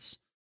 pounds,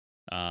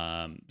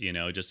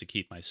 just to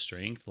keep my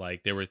strength.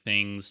 Like there were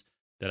things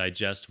that I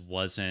just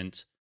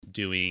wasn't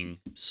doing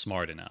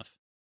smart enough.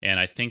 And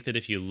I think that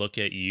if you look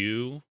at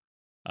you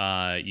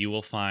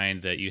will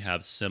find that you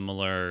have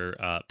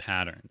similar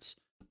patterns.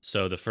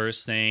 So the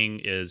first thing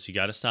is you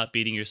got to stop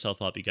beating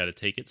yourself up. You got to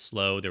take it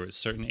slow. There were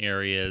certain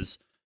areas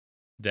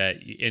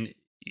that,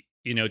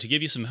 to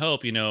give you some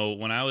hope,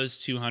 when I was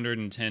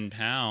 210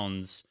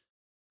 pounds,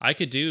 I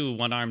could do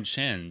one-arm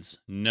chins,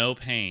 no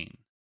pain.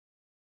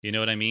 You know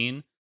what I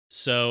mean?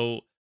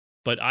 So,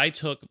 but I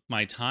took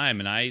my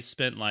time and I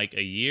spent like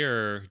a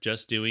year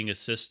just doing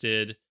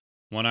assisted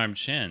one-arm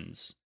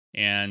chins,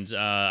 and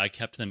I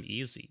kept them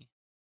easy.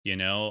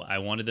 I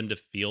wanted them to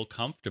feel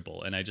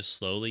comfortable, and I just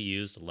slowly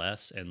used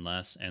less and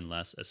less and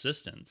less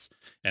assistance.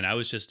 And I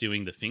was just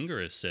doing the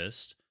finger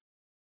assist,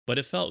 but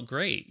it felt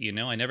great.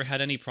 I never had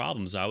any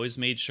problems. I always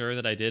made sure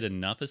that I did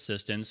enough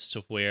assistance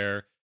to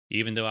where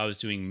even though I was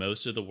doing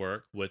most of the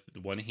work with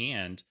one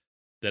hand,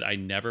 that I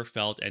never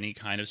felt any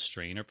kind of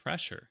strain or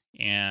pressure.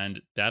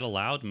 And that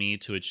allowed me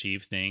to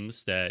achieve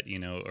things that,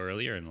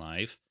 earlier in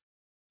life,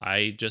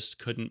 I just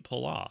couldn't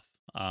pull off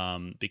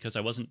because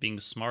I wasn't being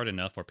smart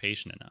enough or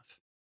patient enough.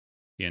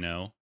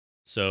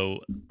 So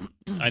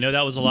I know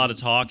that was a lot of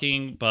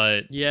talking,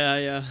 but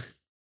yeah,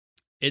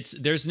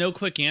 there's no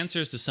quick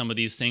answers to some of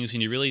these things,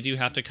 and you really do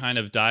have to kind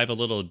of dive a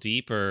little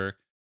deeper,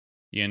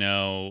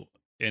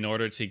 in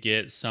order to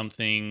get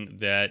something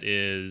that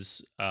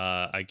is,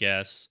 I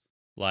guess,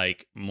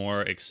 like more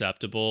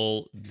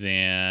acceptable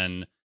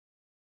than,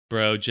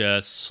 bro,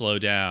 just slow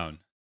down.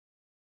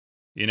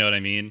 You know what I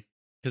mean?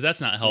 Because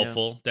that's not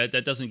helpful. Yeah.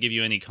 That doesn't give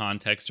you any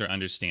context or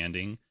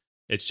understanding.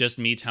 It's just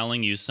me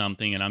telling you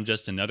something, and I'm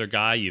just another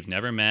guy you've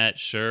never met.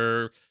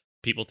 Sure,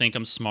 people think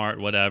I'm smart,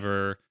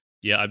 whatever.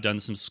 Yeah, I've done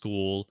some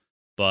school,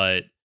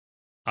 but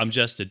I'm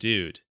just a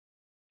dude.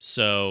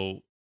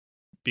 So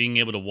being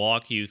able to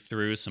walk you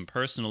through some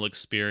personal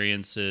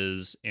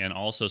experiences and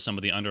also some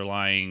of the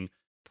underlying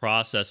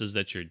processes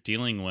that you're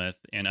dealing with,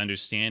 and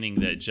understanding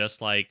that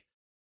just like,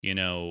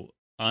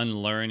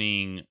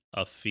 unlearning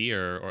a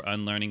fear or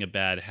unlearning a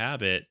bad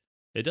habit,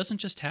 it doesn't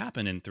just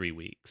happen in 3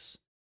 weeks.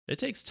 It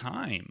takes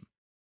time.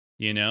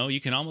 You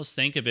can almost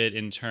think of it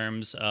in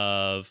terms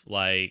of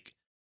like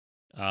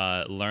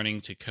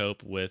learning to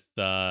cope with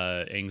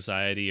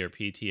anxiety or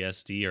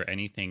PTSD or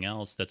anything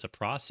else that's a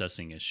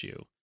processing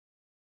issue.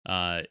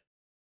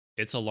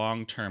 It's a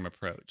long-term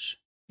approach.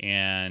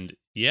 And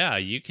yeah,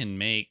 you can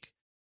make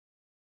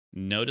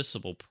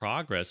noticeable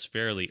progress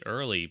fairly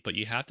early, but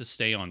you have to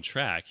stay on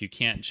track. You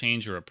can't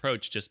change your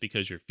approach just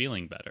because you're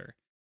feeling better.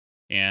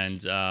 And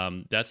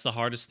that's the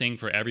hardest thing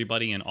for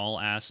everybody in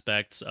all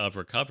aspects of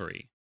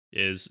recovery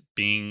is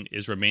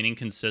remaining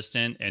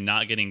consistent and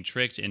not getting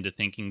tricked into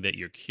thinking that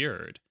you're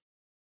cured.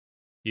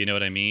 You know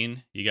what I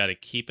mean? You got to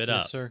keep it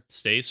up. Sir.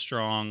 Stay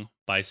strong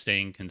by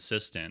staying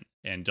consistent,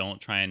 and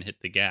don't try and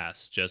hit the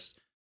gas. Just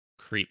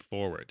creep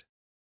forward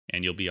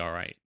and you'll be all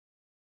right.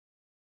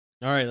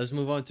 All right, let's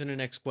move on to the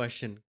next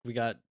question. We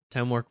got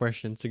 10 more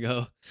questions to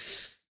go.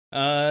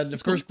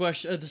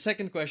 The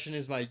second question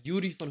is by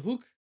Yuri van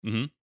Hoek.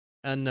 Mm-hmm.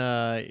 And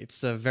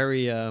it's a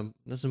very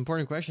that's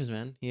important questions,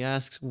 man. He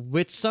asks,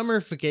 with summer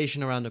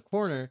vacation around the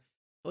corner,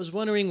 I was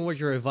wondering what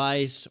your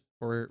advice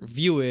or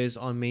view is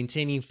on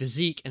maintaining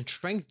physique and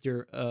strength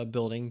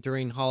building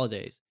during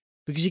holidays,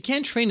 because you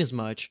can't train as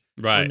much,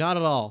 Right? or not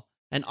at all,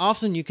 and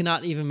often you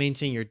cannot even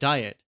maintain your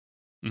diet.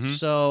 Mm-hmm.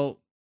 So,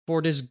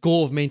 for this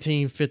goal of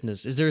maintaining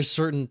fitness, is there a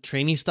certain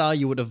training style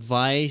you would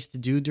advise to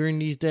do during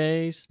these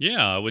days?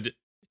 Yeah, I would.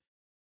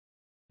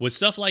 With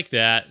stuff like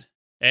that,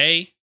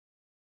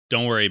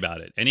 don't worry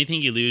about it.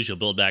 Anything you lose, you'll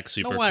build back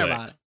super quick. Don't worry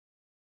about it.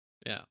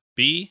 Yeah.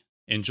 B,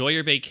 enjoy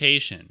your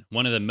vacation.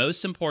 One of the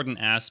most important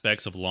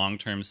aspects of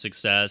long-term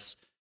success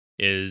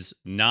is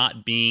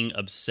not being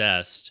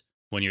obsessed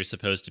when you're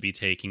supposed to be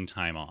taking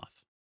time off.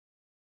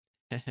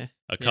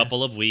 A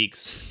couple of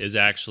weeks is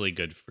actually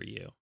good for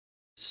you.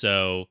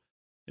 So,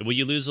 will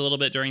you lose a little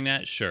bit during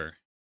that? Sure.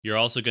 You're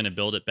also going to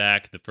build it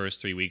back the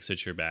first 3 weeks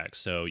that you're back,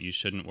 so you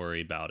shouldn't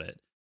worry about it.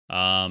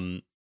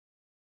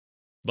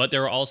 But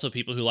there are also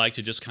people who like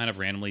to just kind of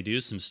randomly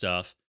do some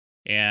stuff.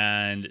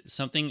 And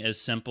something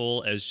as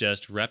simple as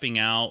just repping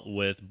out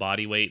with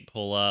body weight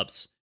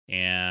pull-ups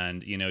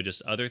and,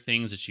 just other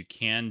things that you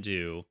can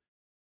do,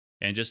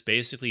 and just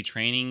basically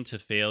training to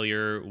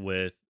failure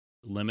with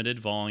limited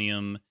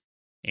volume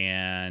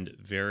and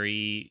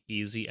very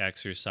easy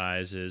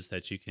exercises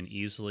that you can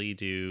easily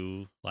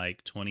do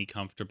like 20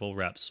 comfortable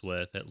reps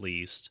with at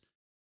least.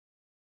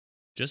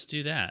 Just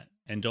do that.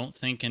 And don't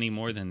think any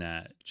more than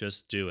that.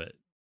 Just do it.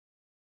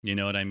 You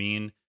know what I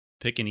mean?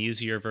 Pick an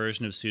easier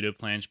version of pseudo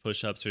planche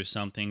push-ups or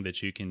something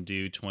that you can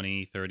do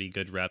 20, 30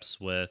 good reps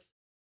with.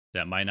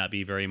 That might not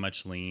be very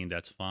much lean.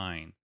 That's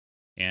fine.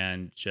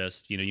 And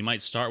just, you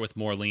might start with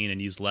more lean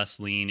and use less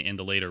lean in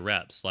the later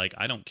reps. Like,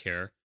 I don't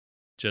care.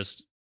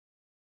 Just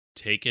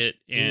take it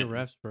Do your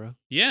reps, bro.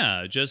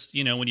 Yeah, just,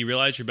 when you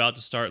realize you're about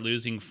to start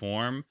losing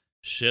form,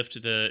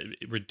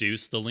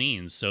 reduce the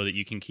lean so that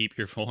you can keep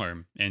your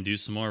form and do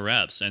some more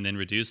reps, and then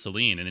reduce the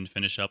lean and then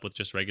finish up with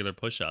just regular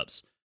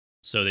push-ups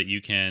so that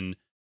you can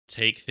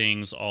take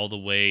things all the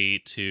way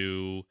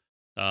to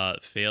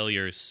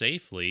failure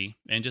safely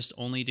and just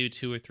only do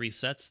 2 or 3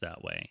 sets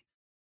that way.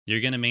 You're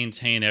going to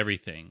maintain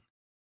everything,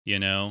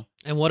 And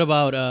what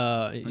about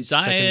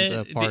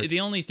diet? The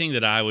only thing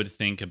that I would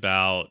think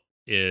about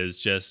is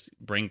just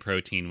bring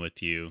protein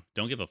with you.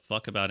 Don't give a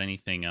fuck about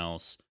anything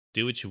else.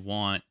 Do what you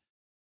want.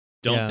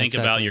 Don't think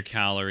about your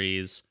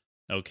calories.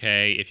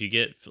 Okay, if you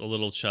get a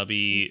little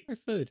chubby,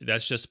 food.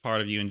 That's just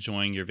part of you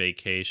enjoying your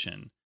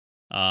vacation.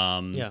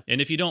 And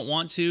if you don't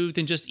want to,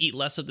 then just eat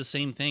less of the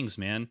same things,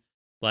 man.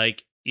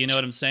 Like, you know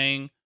what I'm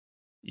saying?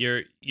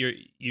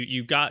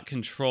 You got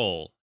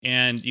control,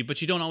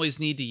 but you don't always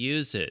need to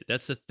use it.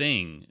 That's the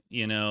thing,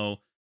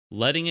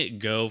 letting it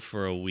go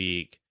for a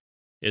week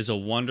is a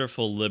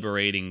wonderful,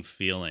 liberating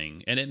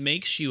feeling. And it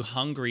makes you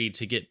hungry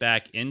to get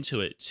back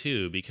into it,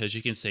 too, because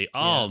you can say,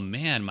 oh,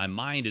 man, my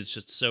mind is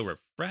just so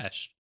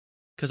refreshed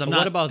because I'm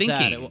not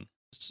thinking.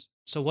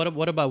 So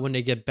what about when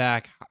they get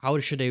back? How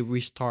should they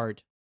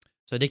restart?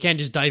 So they can't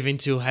just dive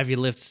into heavy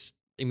lifts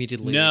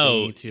immediately.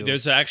 No,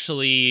 there's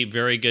actually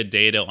very good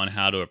data on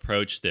how to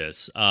approach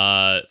this.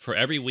 For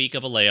every week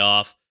of a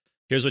layoff,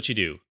 here's what you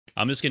do.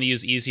 I'm just going to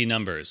use easy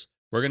numbers.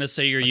 We're going to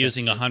say you're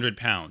using 100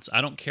 pounds.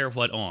 I don't care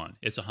what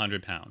it's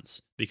 100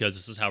 pounds because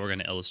this is how we're going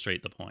to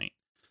illustrate the point.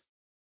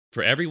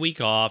 For every week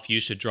off,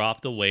 you should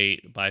drop the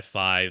weight by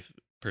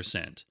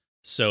 5%.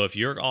 So if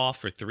you're off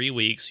for 3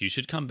 weeks, you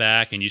should come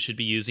back and you should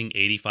be using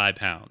 85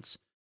 pounds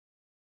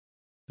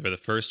for the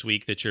first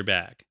week that you're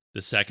back.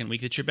 The second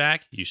week that you're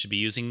back, you should be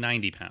using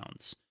 90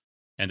 pounds.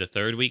 And the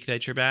third week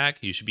that you're back,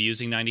 you should be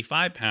using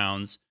 95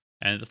 pounds.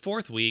 And the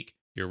fourth week,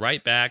 you're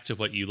right back to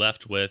what you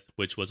left with,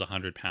 which was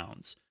 100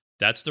 pounds.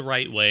 That's the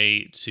right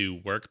way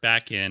to work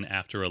back in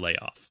after a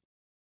layoff.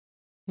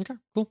 Okay,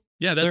 cool.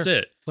 Yeah, that's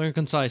it. Clear and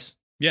concise.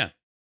 Yeah.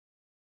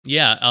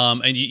 Yeah,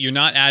 and you're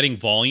not adding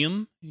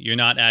volume. You're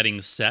not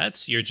adding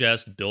sets. You're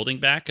just building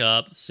back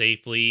up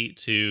safely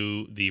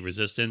to the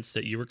resistance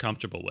that you were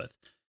comfortable with.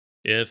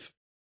 If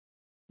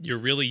you're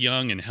really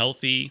young and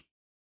healthy,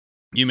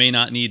 you may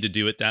not need to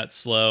do it that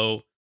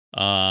slow.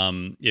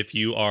 If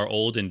you are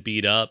old and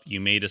beat up,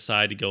 you may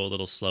decide to go a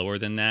little slower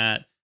than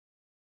that.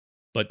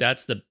 But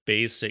that's the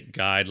basic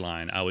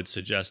guideline I would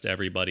suggest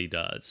everybody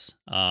does.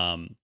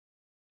 And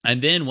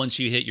then once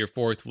you hit your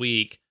 4th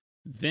week,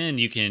 then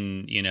you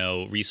can,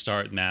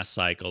 restart mass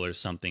cycle or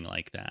something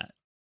like that.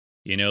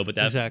 But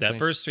that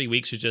first 3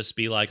 weeks should just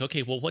be like,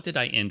 okay, well, what did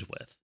I end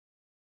with?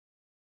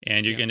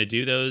 And you're going to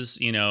do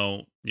those, you're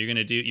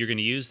going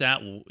to use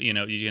that, you're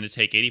going to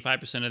take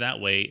 85% of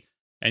that weight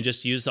and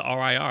just use the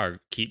RIR.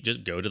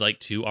 Just go to like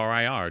 2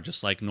 RIR,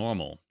 just like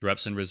normal,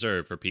 reps in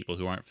reserve for people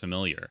who aren't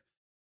familiar.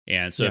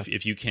 And so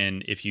if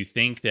you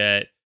think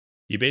that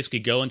you basically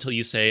go until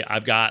you say,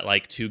 I've got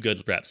like 2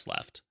 good reps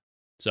left,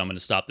 so I'm going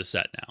to stop the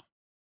set now.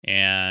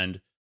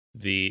 And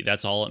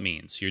that's all it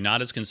means. You're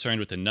not as concerned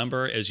with the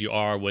number as you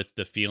are with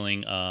the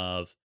feeling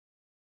of,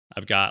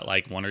 I've got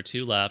like 1 or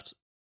 2 left,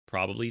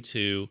 probably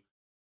 2.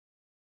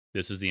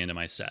 This is the end of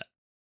my set.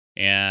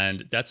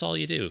 And that's all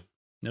you do.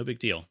 No big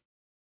deal.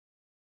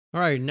 All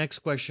right, next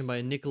question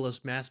by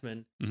Nicholas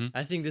Massman. Mm-hmm.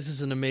 I think this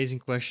is an amazing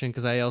question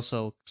because I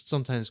also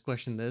sometimes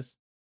question this.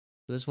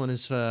 This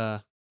one's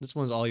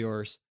all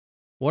yours.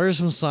 What are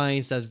some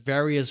signs that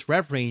various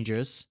rep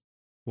ranges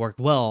work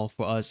well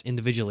for us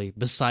individually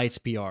besides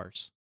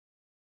PRs?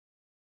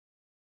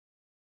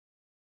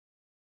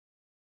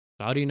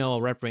 How do you know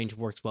a rep range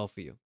works well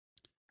for you?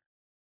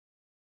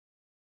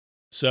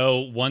 So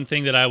one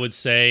thing that I would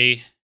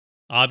say,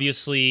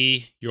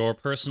 obviously, your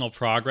personal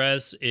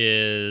progress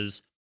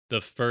is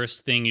the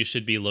first thing you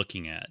should be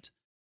looking at.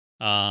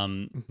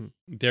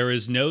 There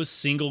is no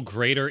single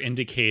greater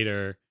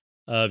indicator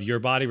of your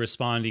body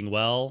responding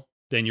well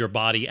than your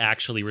body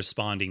actually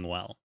responding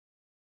well.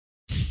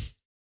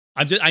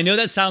 I know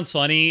that sounds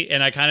funny,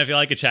 and I kind of feel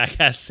like a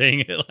jackass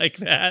saying it like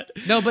that.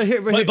 No, but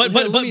here, but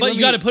you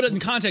got to put it in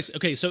context.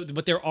 Okay,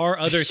 but there are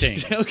other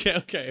things.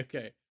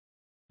 Okay.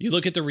 You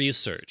look at the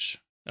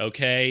research,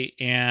 okay?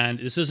 And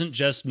this isn't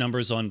just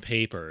numbers on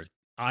paper.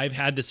 I've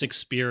had this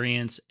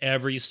experience.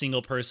 Every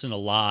single person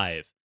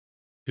alive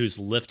who's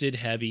lifted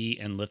heavy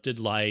and lifted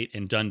light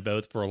and done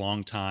both for a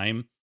long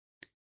time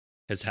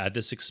has had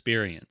this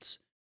experience.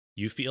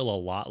 You feel a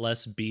lot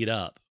less beat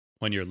up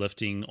when you're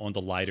lifting on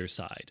the lighter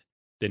side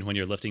than when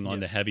you're lifting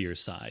on the heavier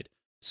side.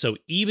 So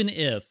even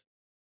if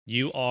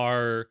you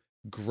are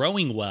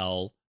growing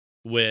well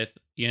with,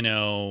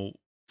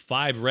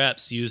 5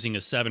 reps using a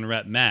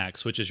 7-rep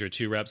max, which is your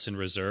 2 reps in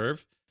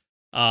reserve,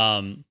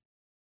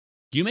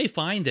 you may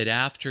find that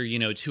after,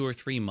 2 or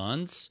 3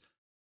 months,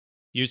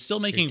 you're still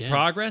making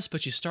progress,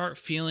 but you start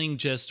feeling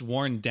just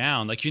worn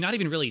down. Like you're not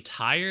even really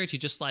tired. You're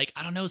just like,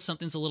 I don't know,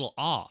 something's a little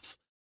off.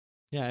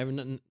 Yeah,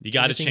 you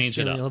got to change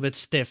it up. A little bit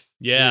stiff.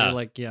 Yeah. You're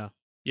like, yeah,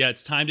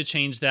 it's time to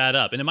change that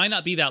up. And it might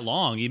not be that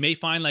long. You may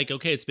find like,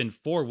 okay, it's been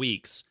 4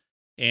 weeks,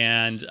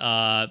 and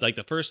like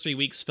the first 3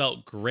 weeks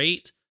felt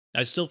great.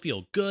 I still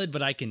feel good,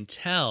 but I can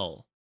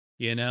tell.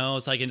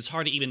 It's like it's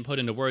hard to even put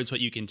into words what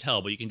you can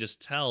tell, but you can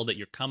just tell that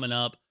you're coming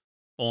up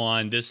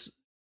on this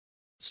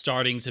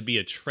starting to be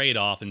a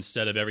trade-off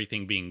instead of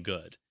everything being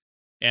good.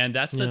 And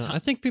that's the time. I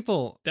think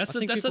people. That's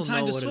the people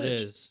time know to what switch. it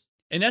is.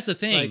 And that's the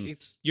thing.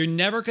 It's you're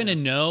never going to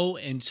know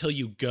until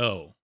you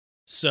go.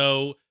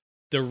 So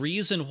the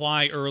reason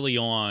why early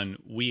on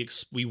we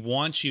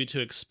want you to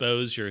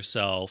expose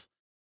yourself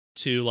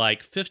to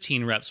like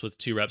 15 reps with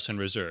 2 reps in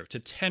reserve, to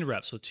 10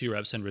 reps with 2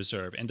 reps in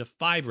reserve, and to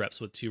 5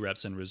 reps with 2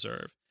 reps in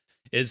reserve,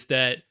 is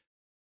that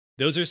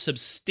those are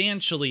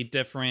substantially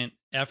different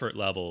effort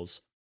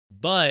levels.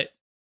 But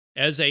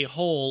as a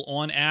whole,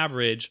 on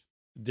average,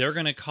 they're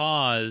going to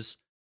cause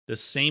the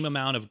same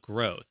amount of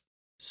growth.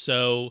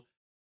 So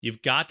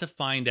you've got to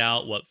find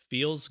out what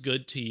feels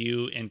good to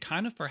you and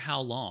kind of for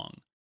how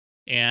long.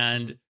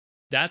 And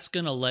that's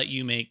going to let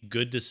you make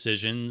good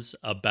decisions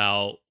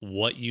about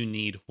what you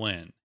need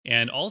when.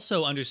 And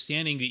also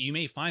understanding that you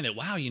may find that,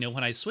 wow,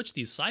 when I switch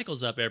these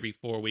cycles up every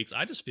 4 weeks,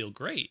 I just feel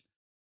great.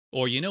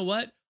 Or you know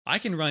what? I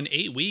can run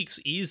 8 weeks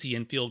easy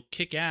and feel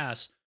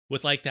kick-ass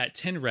with like that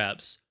 10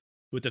 reps.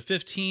 With the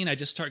 15, I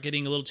just start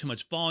getting a little too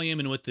much volume.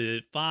 And with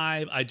the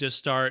 5, I just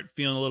start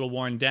feeling a little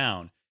worn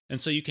down. And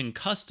so you can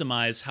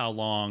customize how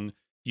long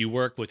you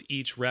work with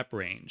each rep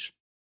range.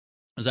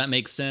 Does that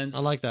make sense?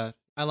 I like that.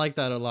 I like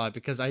that a lot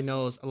because I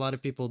know a lot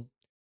of people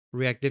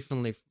react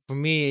differently. For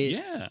me,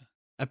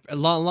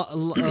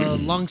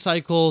 long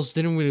cycles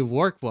didn't really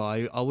work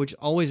well. I would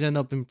always end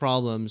up in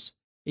problems,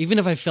 even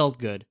if I felt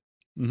good.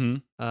 Mm-hmm.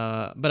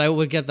 But I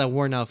would get that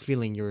worn out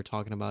feeling you were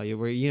talking about.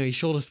 Where your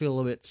shoulders feel a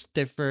little bit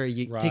stiffer.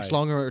 It takes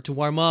longer to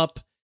warm up.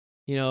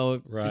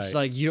 It's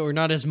like you're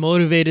not as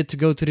motivated to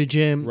go to the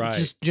gym. Right.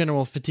 Just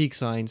general fatigue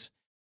signs.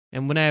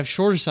 And when I have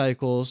shorter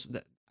cycles,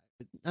 I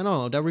don't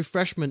know, that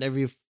refreshment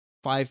every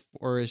 5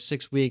 or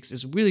 6 weeks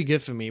is really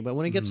good for me. But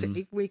when it gets to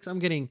 8 weeks,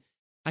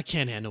 I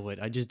can't handle it.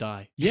 I just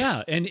die.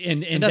 Yeah,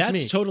 and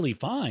that's totally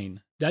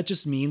fine. That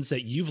just means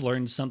that you've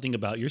learned something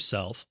about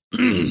yourself.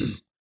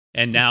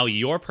 And now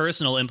your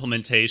personal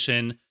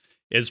implementation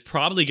is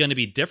probably going to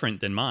be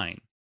different than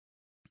mine.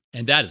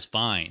 And that is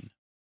fine.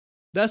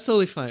 That's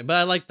totally fine. But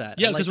I like that.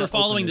 Yeah, because we're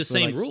following the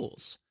same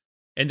rules.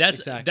 And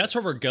that's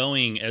where we're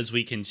going as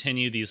we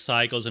continue these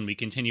cycles and we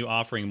continue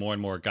offering more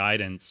and more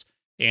guidance.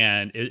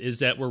 And is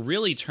that we're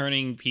really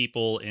turning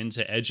people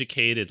into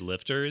educated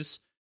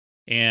lifters.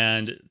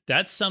 And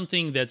that's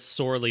something that's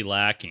sorely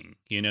lacking.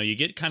 You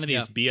get kind of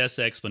these BS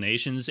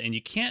explanations and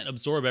you can't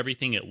absorb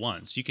everything at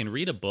once. You can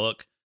read a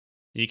book,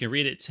 you can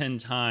read it 10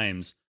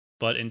 times,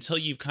 but until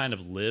you've kind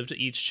of lived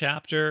each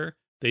chapter,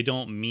 they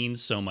don't mean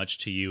so much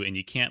to you and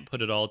you can't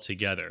put it all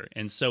together.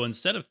 And so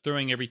instead of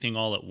throwing everything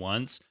all at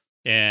once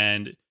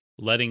and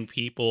letting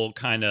people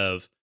kind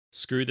of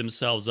screw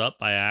themselves up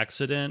by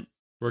accident,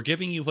 we're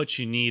giving you what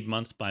you need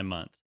month by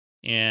month.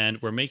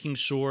 And we're making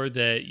sure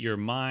that your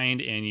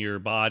mind and your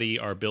body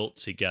are built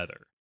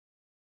together.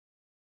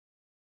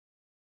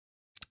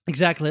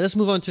 Exactly. Let's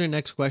move on to the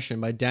next question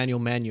by Daniel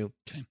Manu.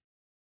 Okay.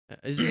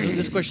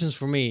 This question is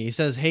for me. He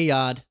says, "Hey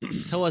Yod,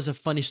 tell us a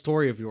funny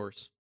story of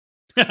yours."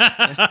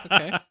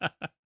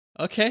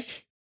 Okay.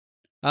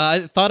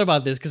 I thought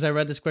about this because I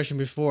read this question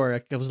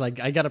before. I was like,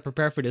 I gotta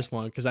prepare for this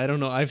one because I don't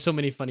know. I have so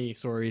many funny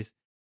stories,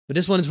 but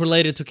this one is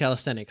related to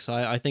calisthenics, so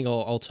I think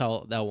I'll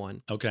tell that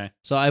one. Okay.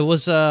 So I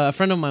was a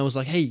friend of mine was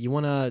like, "Hey, you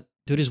wanna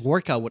do this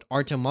workout with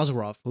Artem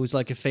Mazarov, who's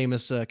like a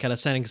famous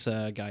calisthenics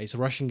guy. He's a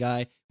Russian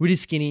guy, really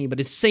skinny but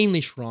insanely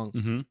strong."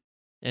 Mm-hmm.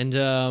 And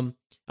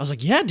I was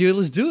like, "Yeah, dude,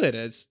 let's do it.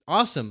 It's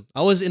awesome."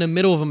 I was in the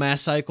middle of a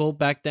mass cycle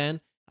back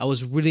then. I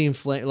was really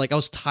inflamed. Like I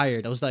was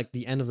tired. I was like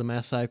the end of the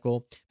mass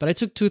cycle, but I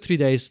took 2-3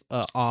 days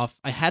off.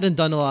 I hadn't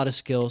done a lot of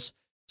skills,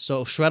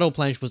 so shreddle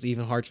planche was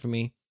even hard for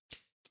me.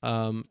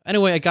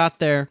 Anyway, I got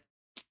there.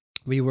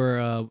 We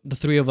were the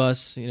 3 of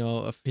us,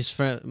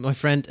 my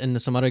friend,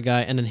 and some other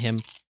guy, and then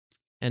him,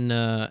 and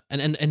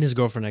his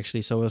girlfriend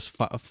actually. So it was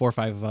 4 or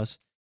 5 of us,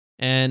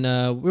 and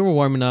we were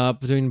warming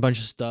up, doing a bunch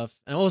of stuff,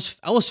 and I was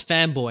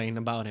fanboying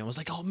about him. I was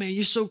like, "Oh man,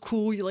 you're so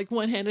cool! You like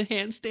one-handed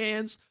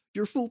handstands.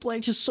 Your full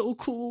planche is so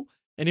cool."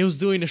 and he was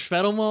doing the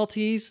shreddle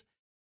Maltese,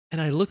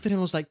 and I looked at him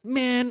and was like,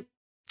 man,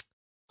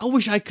 I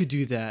wish I could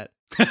do that.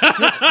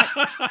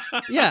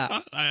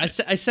 Yeah, I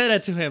said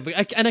that to him, but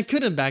I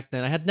couldn't back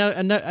then. I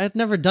had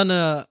never done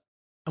a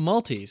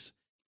Maltese,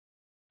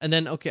 and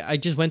then I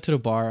just went to the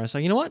bar. I was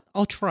like, you know what,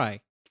 I'll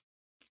try.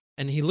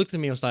 And he looked at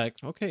me. I was like,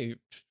 okay,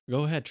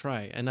 go ahead,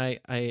 try. And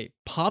I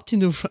popped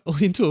into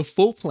a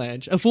full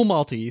planche, a full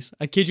Maltese.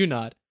 I kid you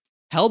not.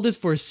 Held it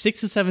for 6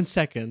 to 7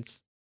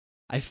 seconds.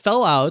 I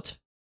fell out,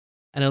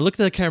 and I looked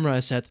at the camera. And I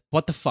said,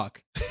 "What the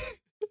fuck?"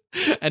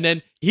 And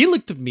then he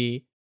looked at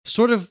me,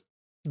 sort of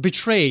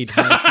betrayed.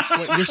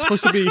 Like, you're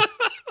supposed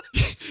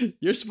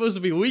to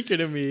be weaker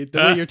than me the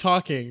way you're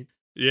talking.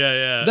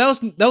 Yeah.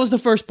 That was the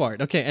first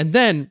part. Okay, and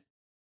then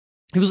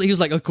he was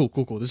like, "Oh,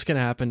 cool. This is gonna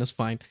happen. That's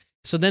fine."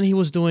 So then he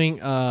was doing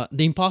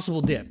the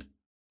impossible dip.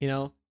 You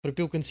know, but if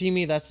people can see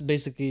me, that's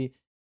basically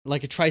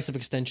like a tricep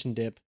extension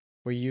dip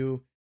where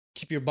you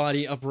keep your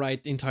body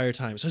upright the entire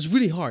time. So it's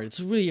really hard. It's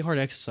a really hard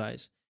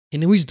exercise.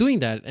 And he was doing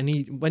that, and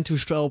he went to a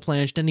straddle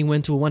planche, then he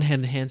went to a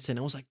one-handed handstand.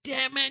 I was like,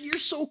 damn, man, you're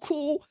so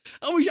cool.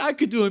 I wish I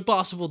could do an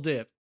impossible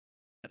dip.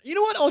 You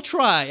know what? I'll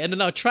try. And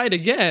then I'll try it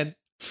again.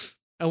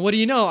 And what do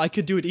you know? I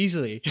could do it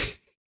easily.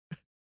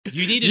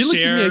 You need to He share.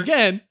 looked at me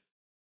again.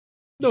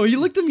 No, he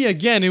looked at me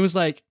again. And was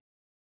like,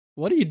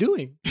 what are you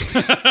doing?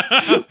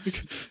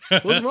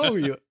 What's wrong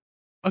with you?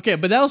 Okay,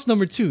 but that was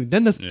number 2.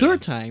 Then the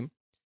third time,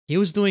 he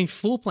was doing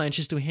full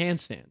planches to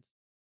handstands.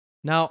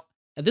 Now,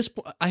 at this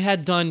point, I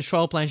had done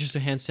straddle planches to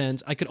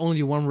handstands. I could only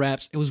do 1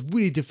 reps. It was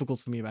really difficult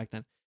for me back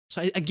then.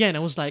 So I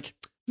was like,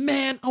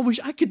 man, I wish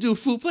I could do a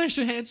full planche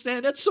to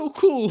handstand. That's so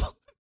cool.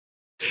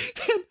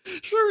 And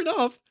sure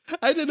enough,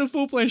 I did a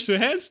full planche to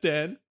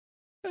handstand.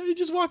 And he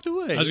just walked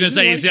away. I was going to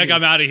say, you see, like,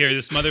 I'm out of here.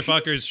 This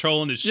motherfucker is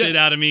trolling the shit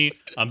out of me.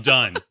 I'm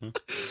done.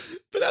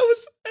 But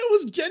that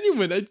was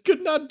genuine. I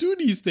could not do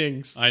these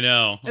things. I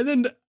know. And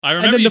then I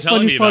remember you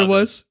telling me about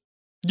was,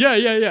 yeah.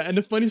 And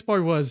the funniest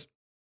part was,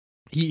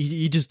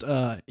 he just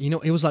he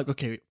was like,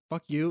 okay,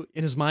 fuck you,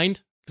 in his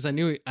mind, because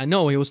I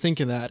know he was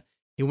thinking that.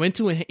 He went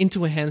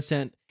into a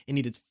handstand and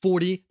he did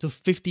 40 to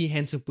 50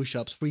 handstand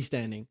push-ups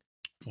freestanding.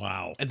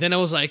 Wow. And then I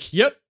was like,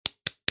 yep.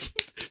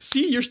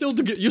 See, you're still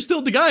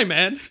the guy,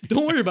 man.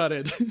 Don't worry about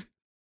it.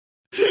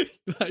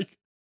 Like,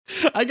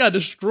 I got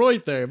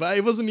destroyed there, but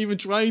I wasn't even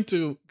trying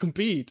to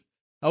compete.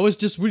 I was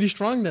just really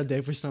strong that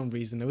day for some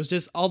reason. It was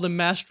just all the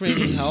mass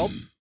training helped,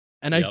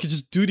 and I could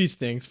just do these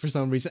things for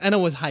some reason. And I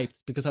was hyped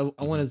because I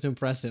wanted to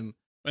impress him.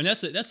 And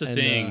that's the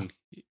thing.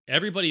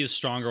 Everybody is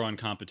stronger on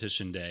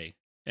competition day.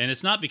 And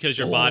it's not because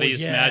your body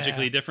is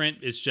magically different.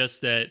 It's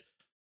just that,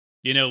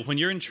 when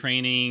you're in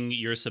training,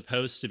 you're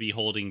supposed to be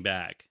holding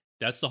back.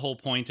 That's the whole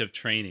point of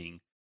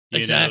training.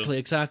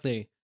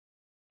 Exactly.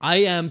 I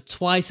am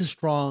twice as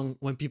strong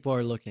when people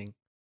are looking.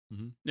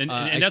 Mm-hmm.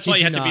 And that's why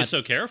you have to be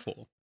so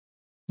careful.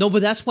 No,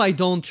 but that's why I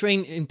don't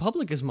train in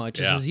public as much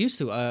as I used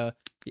to.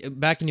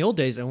 Back in the old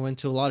days, I went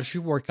to a lot of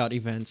street workout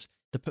events.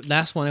 The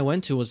last one I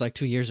went to was like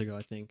 2 years ago,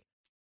 I think.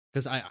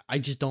 Because I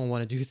just don't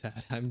want to do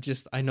that.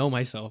 I know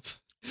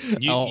myself.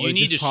 You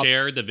need to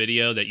share the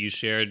video that you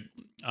shared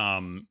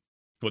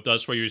with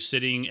us where you're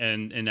sitting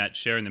in that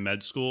chair in the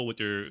med school with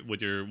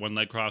your one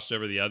leg crossed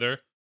over the other,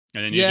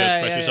 and then you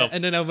just press yourself.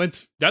 And then I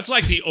went. That's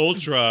like the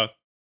ultra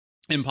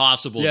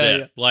impossible dip.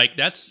 Yeah. Like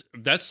that's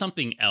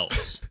something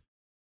else.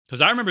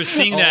 Because I remember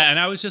seeing that and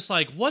I was just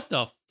like, what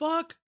the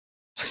fuck?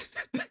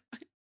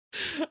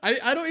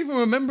 I don't even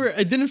remember.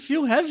 It didn't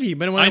feel heavy,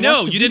 but when I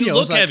know you didn't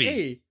look heavy. Like,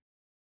 hey.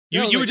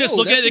 You were just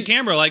looking at the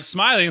camera, like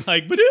smiling,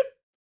 like.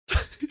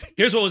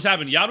 Here's what was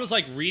happening. Yad was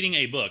like reading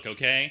a book,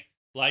 okay,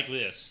 like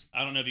this.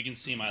 I don't know if you can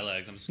see my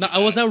legs. I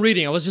was not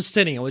reading. I was just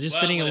sitting. I was just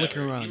sitting and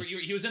looking around.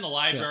 He was in the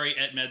library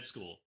at med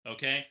school,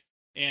 okay,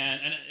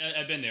 and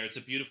I've been there. It's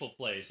a beautiful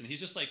place, and he's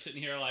just like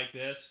sitting here like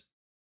this.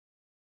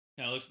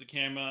 Kind of looks at the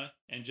camera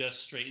and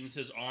just straightens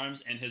his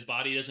arms, and his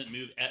body doesn't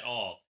move at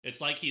all. It's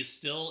like he's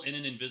still in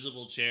an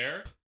invisible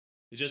chair.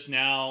 Just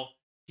now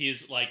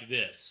he's like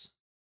this.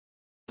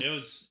 It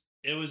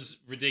was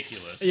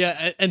ridiculous.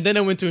 Yeah, and then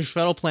I went to a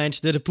straddle planche,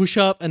 did a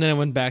push-up, and then I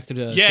went back to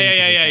the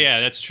Yeah.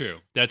 That's true.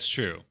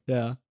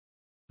 Yeah,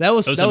 that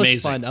was amazing.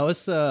 Fun. That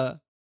was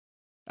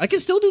I can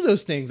still do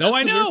those things. That's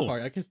I know. Weird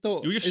part. I can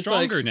still. You're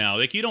stronger now.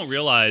 Like you don't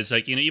realize,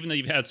 like even though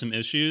you've had some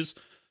issues,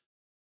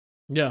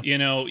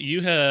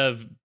 you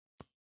have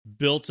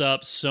built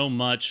up so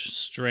much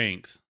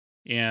strength,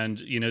 and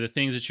the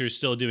things that you're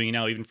still doing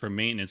now, even for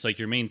maintenance, like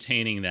you're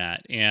maintaining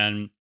that,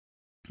 and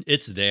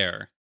it's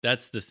there.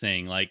 That's the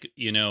thing. Like,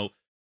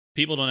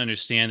 people don't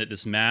understand that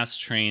this mass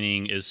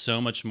training is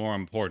so much more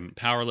important.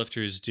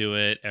 Powerlifters do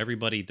it.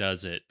 Everybody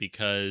does it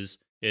because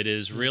it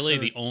is really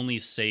the only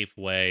safe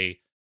way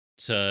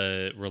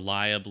to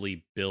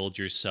reliably build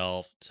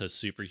yourself to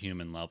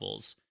superhuman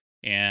levels.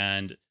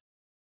 And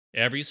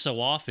every so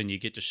often you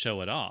get to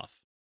show it off,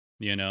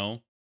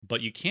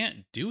 but you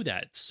can't do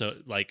that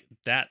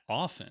that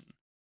often.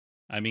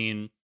 I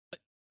mean,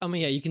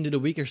 yeah, you can do the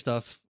weaker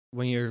stuff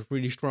when you're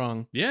really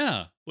strong.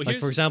 Yeah. Well, Like,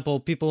 for example,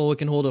 people who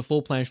can hold a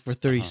full planche for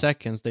 30 Uh-huh.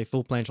 seconds, they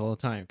full planche all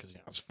the time because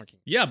it's fucking.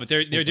 yeah, but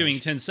they're full doing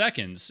planche. 10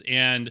 seconds,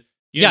 and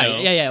you Yeah, know,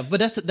 yeah. But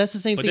that's the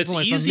same but thing that's for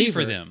my front easy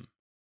lever. for them.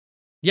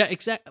 Yeah,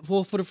 exactly.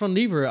 Well, for the front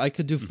lever, I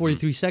could do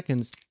 43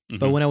 seconds,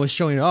 but Mhm. when I was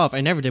showing it off,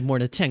 I never did more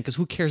than 10 because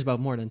who cares about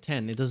more than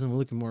 10? It doesn't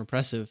look more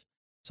impressive.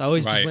 So I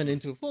always Right. just went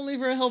into full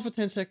lever, held for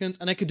 10 seconds,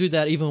 and I could do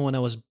that even when I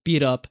was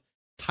beat up,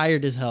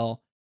 tired as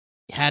hell,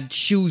 had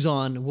shoes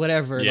on,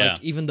 whatever. Yeah.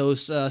 Like even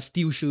those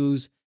steel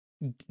shoes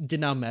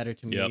did not matter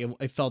to me. Yep.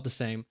 It felt the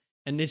same.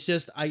 And it's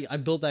just, I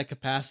built that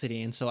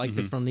capacity, and so I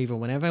could Mhm. front lever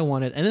whenever I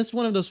wanted. And it's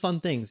one of those fun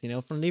things,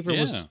 front lever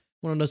was Yeah.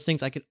 one of those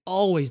things I could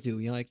always do.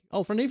 Like,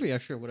 oh, front lever, yeah,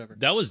 sure, whatever.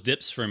 That was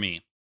dips for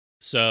me.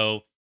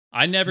 So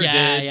I never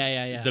Yeah, did.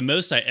 yeah. The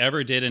most I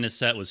ever did in a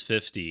set was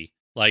 50,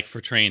 like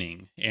for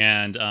training.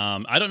 And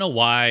I don't know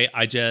why.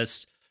 I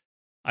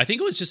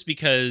think it was just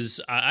because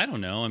I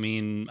don't know. I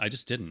mean, I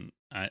just didn't.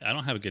 I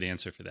don't have a good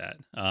answer for that.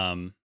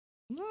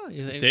 No,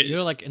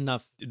 you're like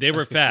enough. They were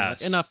That's good for me, like,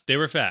 fast. enough. They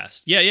were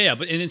fast. Yeah.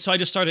 But and then, so I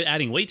just started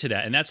adding weight to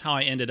that, and that's how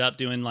I ended up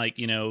doing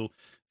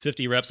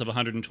 50 reps of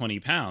 120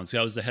 pounds.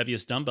 That was the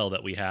heaviest dumbbell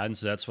that we had, and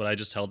so that's what I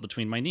just held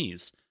between my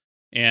knees.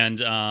 And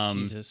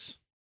Jesus.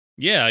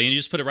 yeah, you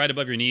just put it right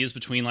above your knees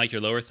between like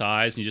your lower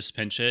thighs, and you just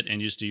pinch it,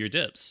 and you just do your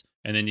dips,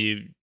 and then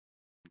you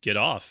get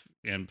off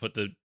and put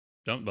the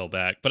dumbbell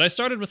back. But I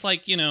started with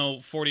 40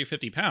 or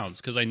 50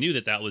 pounds because I knew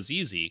that was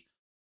easy,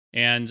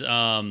 and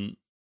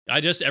I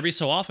just every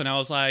so often I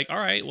was like, all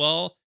right,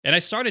 well, and I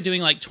started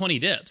doing like 20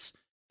 dips,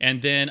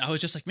 and then I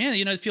was just like,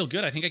 man, I feel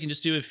good. I think I can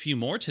just do a few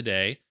more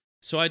today.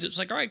 So I just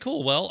like, all right,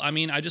 cool. Well, I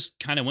mean, I just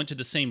kind of went to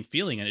the same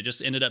feeling, and it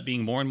just ended up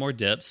being more and more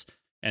dips.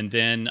 And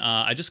then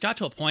I just got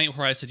to a point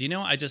where I said,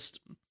 this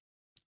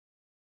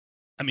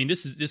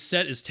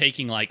set is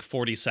taking like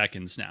 40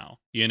 seconds now,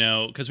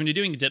 because when you're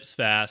doing dips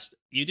fast,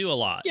 you do a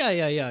lot.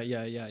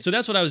 Yeah. So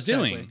that's what I was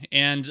Exactly. doing.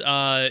 And,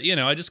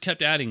 I just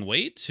kept adding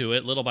weight to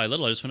it little by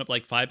little. I just went up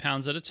like 5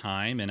 pounds at a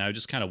time, and I would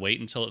just kind of wait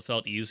until it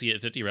felt easy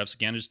at 50 reps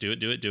again. Just do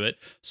it.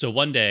 So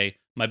one day,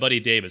 my buddy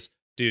Davis,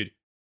 dude,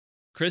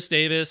 Chris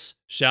Davis,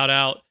 shout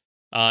out.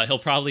 He'll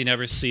probably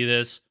never see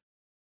this.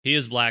 He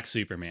is Black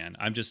Superman.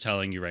 I'm just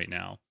telling you right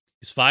now.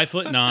 He's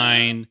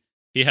 5'9".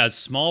 He has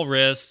small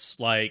wrists,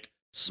 like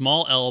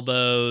small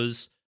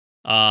elbows.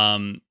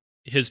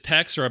 His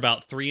pecs are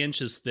about 3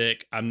 inches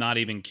thick. I'm not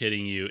even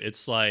kidding you.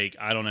 It's like,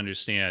 I don't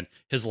understand.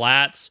 His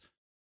lats,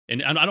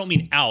 and I don't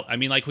mean out. I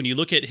mean, like when you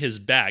look at his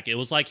back, it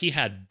was like he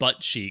had butt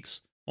cheeks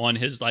on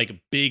his like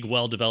big,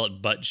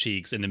 well-developed butt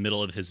cheeks in the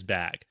middle of his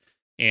back.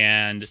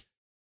 And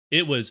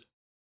it was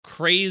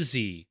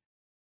crazy.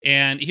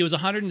 And he was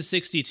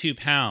 162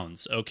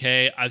 pounds,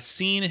 okay? I've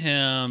seen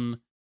him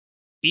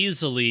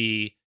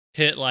easily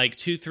hit like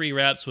 2-3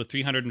 reps with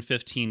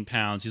 315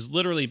 pounds. He's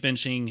literally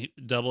benching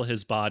double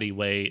his body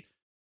weight.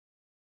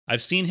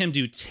 I've seen him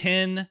do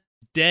 10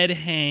 dead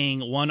hang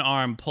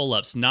one-arm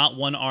pull-ups, not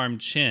one-arm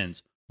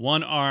chins,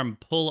 one-arm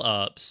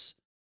pull-ups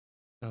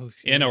Oh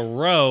shit. in a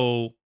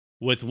row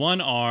with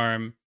one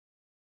arm,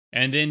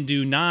 and then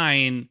do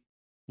 9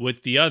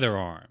 with the other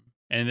arm,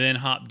 and then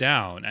hop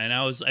down.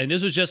 And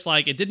this was just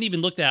like, it didn't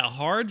even look that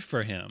hard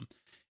for him.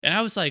 And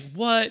I was like,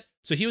 what?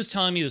 So he was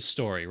telling me the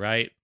story,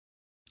 right?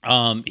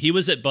 He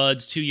was at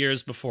Bud's 2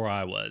 years before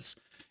I was.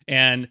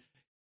 And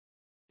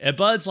at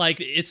Bud's, like,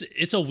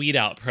 it's a weed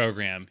out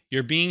program.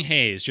 You're being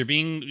hazed. You're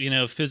being,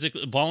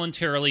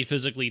 voluntarily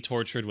physically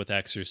tortured with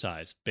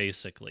exercise,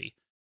 basically.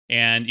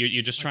 And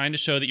you're just trying to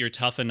show that you're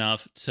tough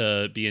enough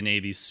to be a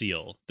Navy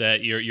SEAL,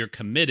 that you're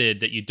committed,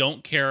 that you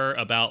don't care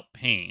about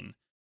pain.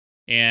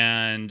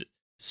 And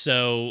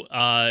so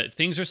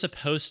things are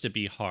supposed to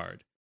be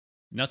hard.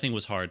 Nothing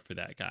was hard for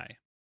that guy.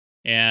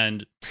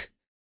 And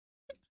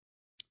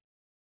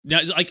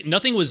now, like,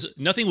 nothing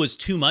was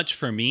too much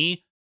for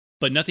me,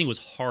 but nothing was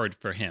hard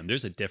for him.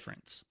 There's a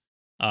difference.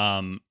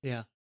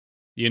 Yeah.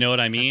 You know what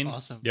I mean? That's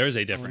awesome. There's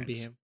a I wanna be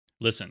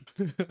difference. him.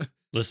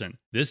 Listen,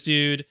 this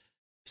dude.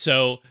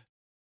 So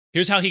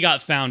here's how he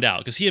got found out,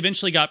 because he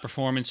eventually got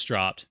performance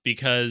dropped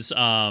because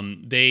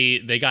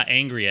they got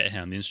angry at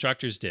him. The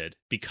instructors did,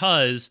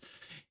 because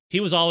he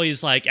was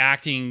always like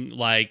acting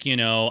like,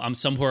 I'm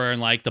somewhere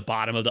in like the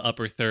bottom of the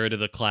upper third of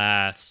the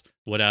class,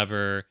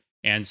 whatever.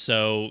 And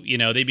so,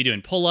 they'd be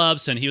doing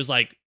pull-ups, and he was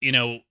like,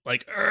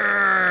 like,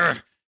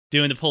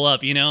 doing the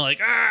pull-up, like,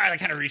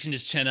 kind of reaching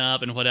his chin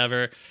up and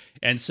whatever.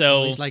 And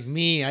so He's like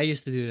me. I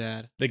used to do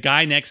that. the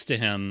guy next to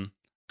him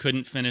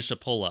couldn't finish a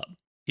pull-up.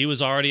 He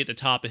was already at the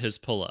top of his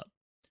pull-up.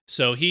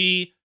 So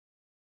he,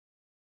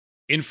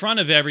 in front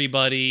of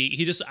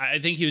everybody, I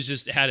think he was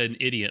just had an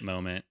idiot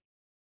moment.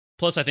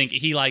 Plus, I think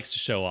he likes to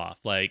show off.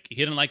 Like, he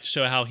didn't like to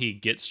show how he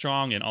gets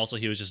strong, and also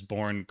he was just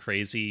born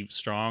crazy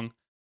strong.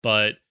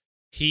 But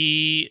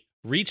he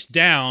reached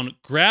down,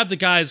 grabbed the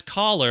guy's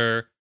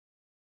collar,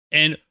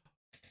 and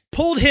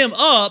pulled him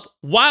up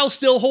while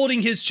still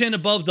holding his chin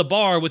above the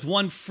bar with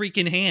one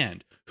freaking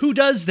hand. Who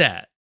does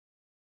that?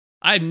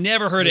 I've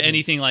never heard of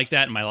anything like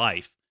that in my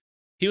life.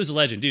 He was a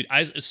legend, dude.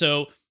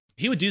 So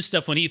he would do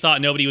stuff when he thought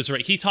nobody was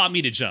right. He taught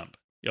me to jump,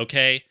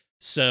 okay?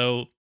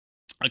 So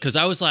because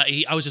I was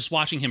like, I was just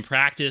watching him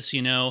practice,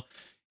 you know,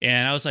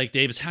 and I was like,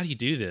 Davis, how do you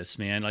do this,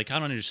 man? Like, I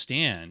don't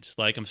understand.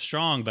 Like, I'm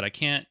strong, but I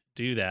can't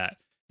do that.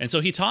 And so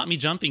he taught me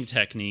jumping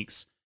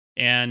techniques,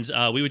 and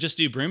we would just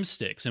do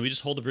broomsticks, and we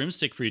just hold the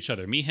broomstick for each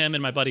other. Me, him,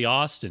 and my buddy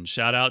Austin.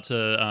 Shout out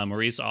to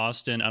Maurice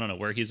Austin. I don't know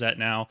where he's at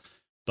now,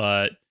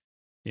 but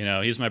you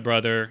know, he's my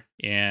brother,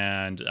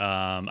 and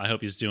I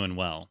hope he's doing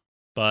well.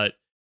 But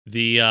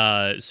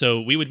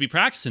so we would be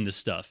practicing this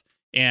stuff,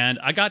 and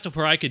I got to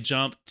where I could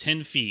jump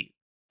 10 feet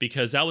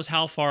because that was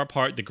how far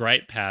apart the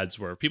gripe pads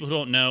were. People who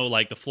don't know,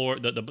 like the floor,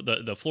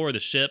 the floor of the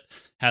ship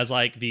has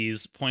like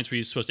these points where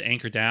you're supposed to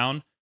anchor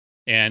down,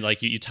 and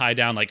like you tie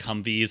down like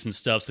Humvees and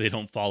stuff so they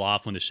don't fall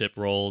off when the ship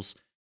rolls.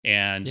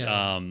 And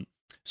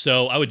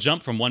so I would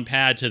jump from one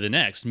pad to the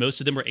next.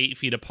 Most of them were 8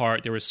 feet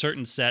apart. There were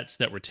certain sets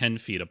that were 10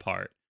 feet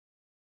apart.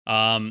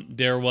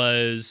 There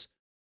was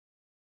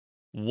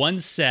one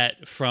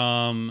set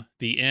from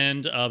the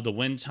end of the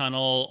wind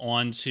tunnel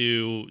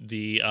onto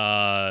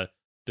the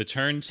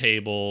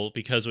turntable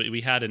because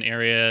we had an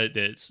area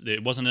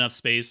that wasn't enough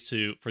space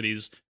for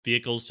these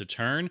vehicles to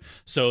turn.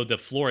 So the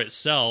floor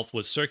itself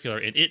was circular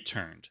and it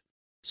turned.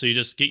 So you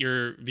just get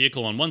your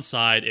vehicle on one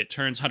side, it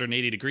turns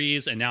 180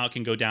 degrees, and now it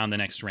can go down the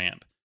next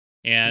ramp.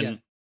 And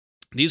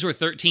these were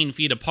 13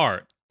 feet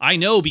apart. I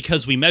know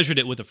because we measured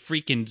it with a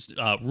freaking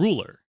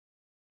ruler.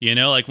 You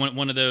know, like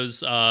one of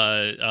those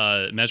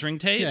measuring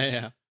tapes.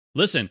 Yeah.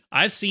 Listen,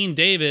 I've seen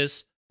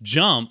Davis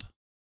jump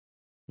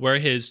where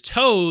his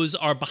toes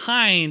are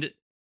behind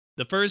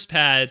the first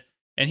pad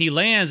and he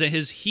lands and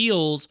his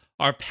heels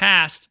are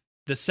past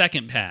the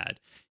second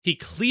pad. He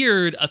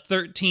cleared a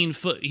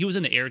 13-foot. He was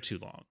in the air too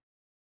long.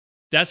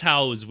 That's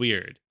how it was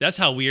weird. That's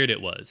how weird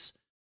it was.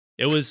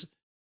 He was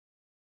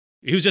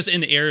just in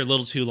the air a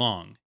little too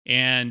long.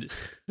 And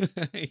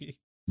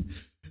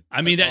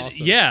I mean,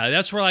 awesome.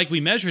 That's where like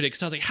we measured it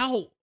because I was like,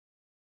 how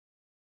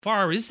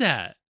far is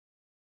that?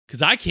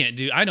 Because I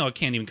know I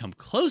can't even come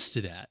close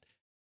to that.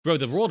 Bro,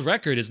 the world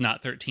record is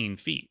not 13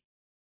 feet.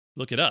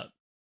 Look it up.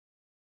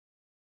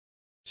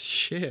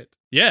 Shit.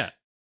 Yeah.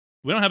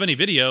 We don't have any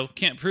video,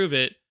 can't prove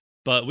it,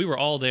 but we were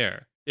all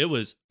there. It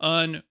was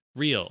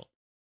unreal.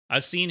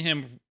 I've seen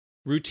him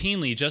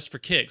routinely just for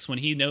kicks when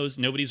he knows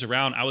nobody's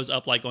around. I was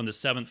up like on the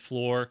 7th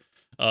floor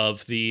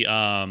of the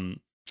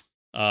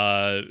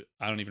I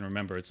don't even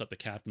remember. It's up the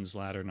captain's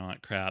ladder,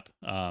 not crap.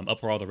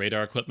 Up where all the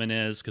radar equipment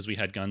is, because we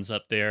had guns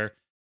up there.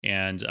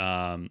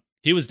 And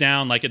he was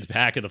down like at the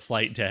back of the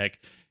flight deck,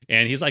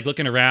 and he's like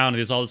looking around. And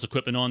there's all this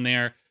equipment on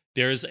there.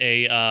 There's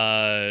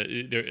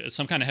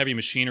some kind of heavy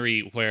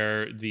machinery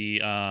where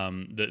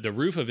the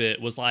roof of it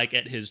was like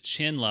at his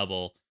chin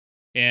level,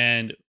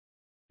 and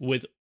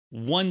with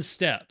one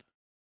step,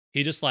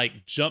 he just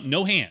like jumped,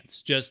 no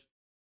hands,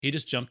 he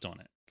just jumped on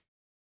it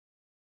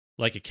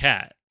like a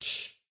cat.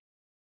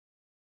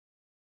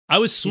 I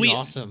was sweet,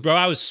 awesome. Bro.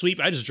 I was sweet.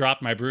 I just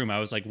dropped my broom. I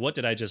was like, "What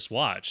did I just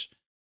watch?"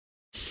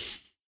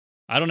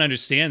 I don't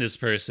understand this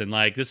person.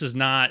 Like, this is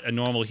not a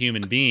normal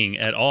human being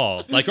at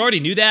all. Like, I already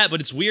knew that, but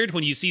it's weird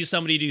when you see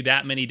somebody do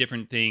that many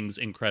different things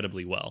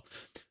incredibly well.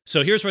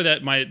 So here's where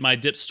my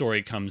dip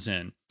story comes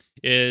in.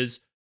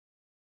 Is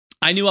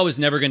I knew I was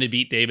never going to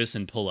beat Davis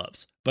in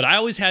pull-ups, but I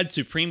always had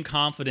supreme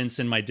confidence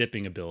in my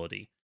dipping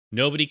ability.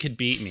 Nobody could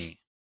beat me.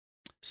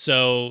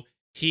 So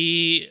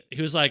he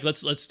was like,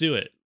 "Let's do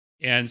it."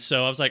 And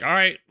so I was like, all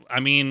right,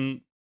 I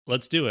mean,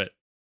 let's do it.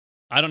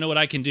 I don't know what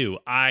I can do.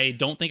 I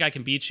don't think I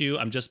can beat you.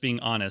 I'm just being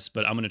honest,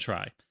 but I'm going to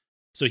try.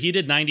 So he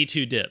did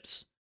 92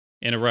 dips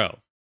in a row.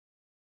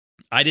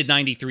 I did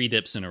 93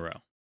 dips in a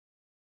row.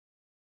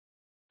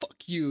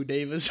 Fuck you,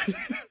 Davis.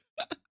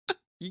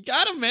 You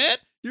got him, man.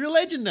 You're a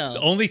legend now. It's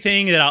the only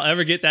thing that I'll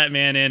ever get that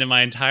man in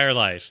my entire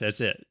life.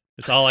 That's it.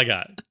 That's all I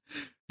got.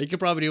 He could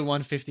probably do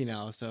 150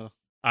 now, so.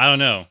 I don't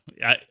know.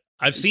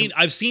 I've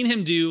seen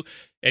him do,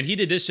 and he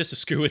did this just to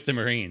screw with the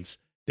Marines.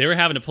 They were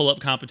having a pull-up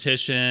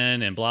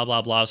competition and blah,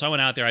 blah, blah. So I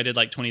went out there. I did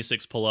like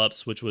 26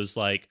 pull-ups, which was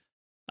like,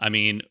 I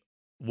mean,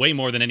 way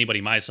more than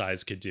anybody my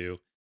size could do.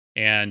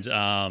 And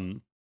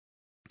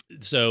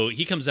so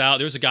he comes out.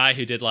 There's a guy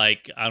who did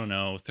like, I don't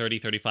know, 30,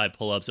 35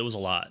 pull-ups. It was a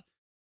lot.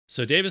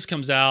 So Davis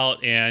comes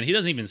out, and he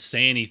doesn't even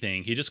say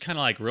anything. He just kind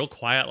of like real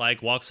quiet,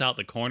 like walks out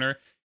the corner.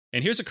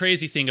 And here's a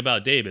crazy thing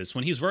about Davis.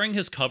 When he's wearing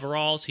his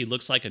coveralls, he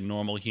looks like a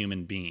normal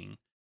human being.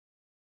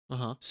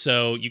 Uh-huh.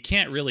 So you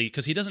can't really,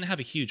 because he doesn't have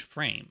a huge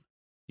frame,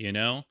 you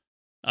know?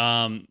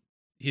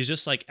 He's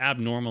just like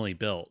abnormally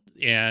built.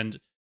 And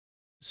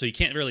so you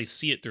can't really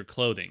see it through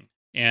clothing.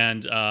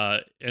 And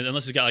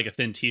unless he's got like a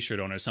thin t-shirt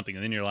on or something.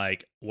 And then you're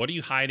like, what are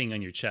you hiding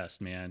on your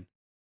chest, man?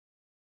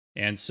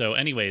 And so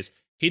anyways,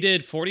 he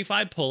did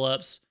 45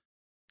 pull-ups.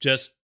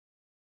 Just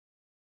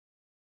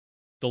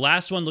the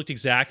last one looked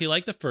exactly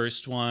like the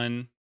first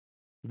one.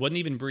 Wasn't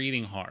even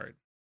breathing hard.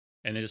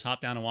 And then just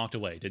hopped down and walked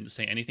away. Didn't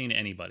say anything to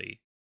anybody.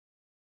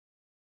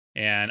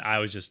 And I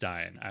was just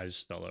dying. I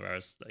just fell over. I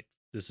was like,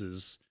 this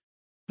is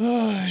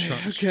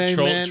Okay,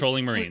 man.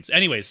 trolling Marines.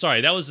 Anyway,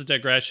 sorry, that was a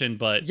digression,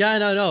 but Yeah,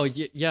 no.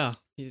 Yeah.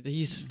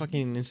 He's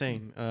fucking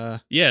insane.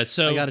 Yeah,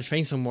 so I gotta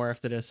train some more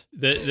after this.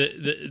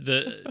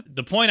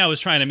 the point I was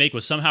trying to make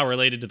was somehow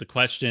related to the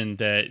question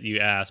that you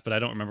asked, but I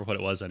don't remember what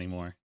it was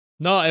anymore.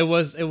 No, it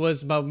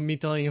was about me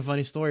telling a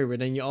funny story, but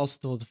then you also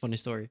told a funny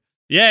story.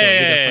 Yeah, So yeah, we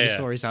got yeah, funny yeah.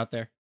 stories out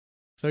there.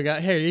 So we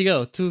got here you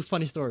go, 2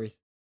 funny stories.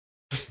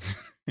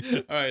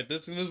 All right,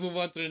 let's move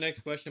on to the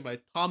next question by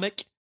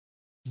Tomek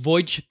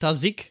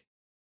Wojtazik.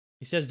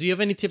 He says, "Do you have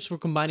any tips for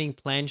combining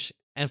planche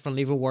and front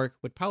lever work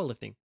with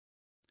powerlifting?"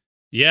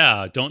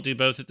 Yeah, don't do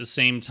both at the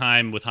same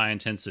time with high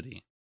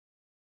intensity.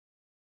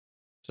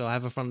 So I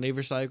have a front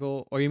lever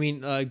cycle, or you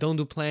mean don't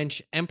do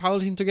planche and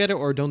powerlifting together,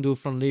 or don't do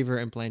front lever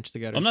and planche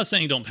together? I'm not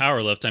saying don't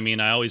power lift. I mean,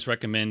 I always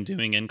recommend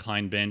doing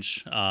incline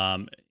bench,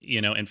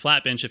 and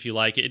flat bench if you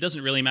like it. It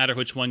doesn't really matter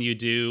which one you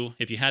do.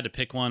 If you had to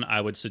pick one, I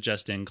would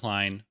suggest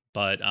incline.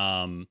 But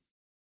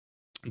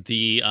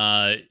you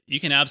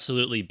can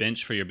absolutely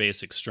bench for your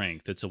basic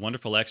strength. It's a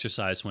wonderful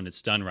exercise when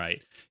it's done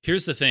right.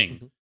 Here's the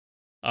thing.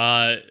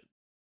 Powerlifting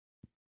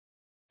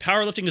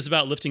is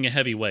about lifting a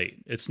heavy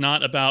weight. It's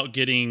not about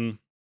getting...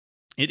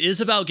 It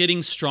is about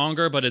getting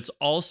stronger, but it's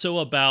also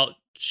about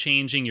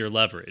changing your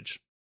leverage.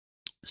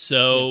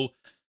 So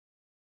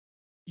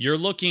you're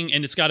looking,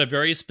 and it's got a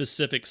very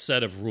specific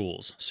set of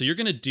rules. So you're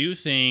going to do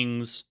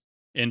things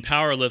in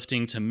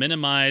powerlifting to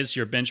minimize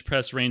your bench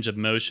press range of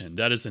motion.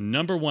 That is the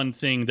number one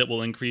thing that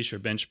will increase your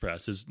bench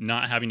press, is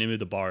not having to move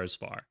the bar as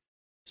far.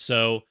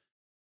 So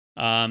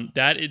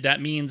that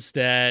means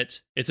that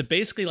it's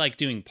basically like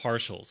doing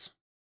partials,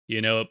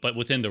 but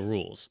within the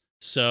rules.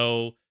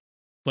 So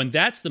when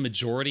that's the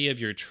majority of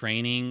your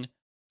training,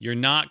 you're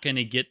not going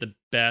to get the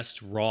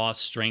best raw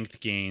strength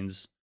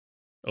gains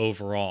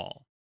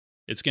overall.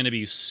 It's going to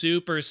be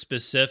super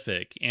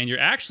specific, and you're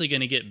actually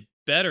going to get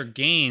better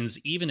gains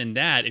even in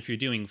that if you're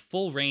doing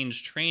full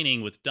range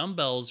training with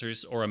dumbbells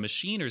or a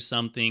machine or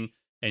something,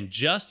 and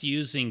just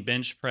using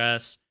bench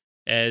press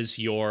as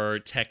your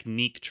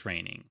technique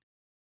training.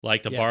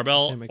 Like the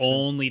barbell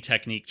only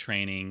technique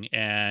training,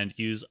 and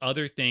use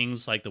other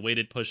things like the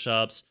weighted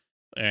push-ups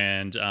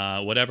and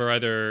whatever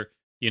other,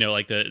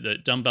 like the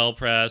dumbbell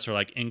press or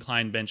like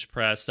incline bench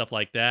press, stuff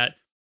like that.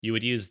 You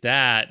would use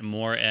that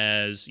more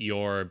as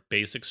your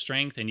basic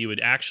strength, and you would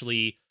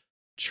actually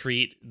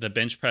treat the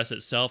bench press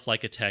itself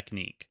like a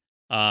technique.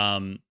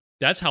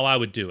 That's how I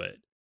would do it.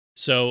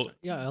 So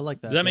yeah, I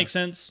like that. Does that make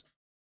sense?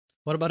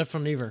 What about a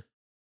front lever?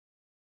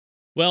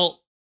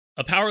 Well,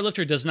 a power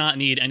lifter does not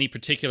need any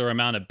particular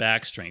amount of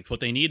back strength. What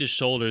they need is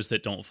shoulders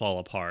that don't fall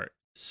apart.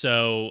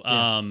 So,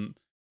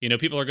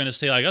 people are going to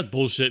say, like, that's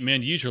bullshit,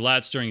 man. You use your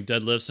lats during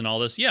deadlifts and all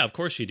this. Yeah, of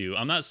course you do.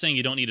 I'm not saying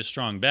you don't need a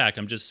strong back.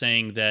 I'm just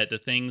saying that the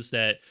things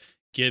that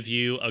give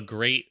you a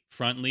great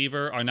front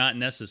lever are not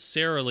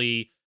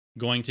necessarily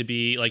going to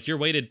be, like, your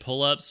weighted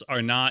pull-ups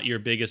are not your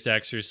biggest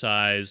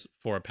exercise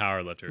for a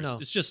power lifter. No,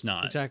 it's just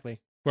not. Exactly.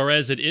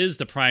 Whereas it is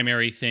the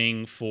primary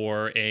thing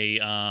for a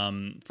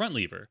front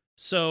lever.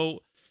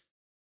 So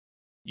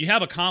you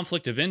have a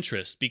conflict of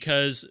interest,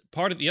 because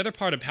the other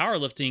part of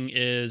powerlifting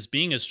is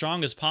being as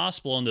strong as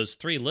possible in those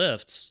 3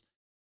 lifts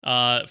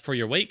for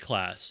your weight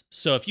class.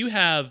 So if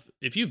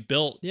you've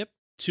built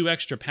 2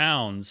 extra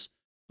pounds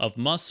of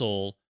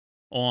muscle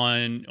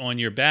on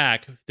your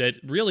back that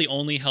really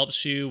only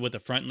helps you with a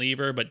front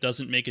lever but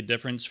doesn't make a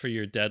difference for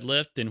your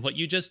deadlift, then what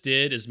you just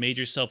did is made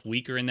yourself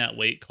weaker in that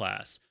weight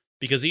class.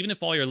 Because even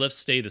if all your lifts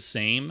stay the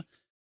same,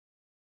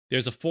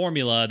 there's a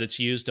formula that's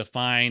used to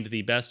find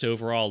the best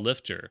overall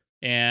lifter.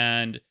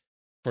 And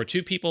for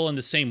 2 people in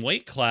the same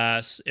weight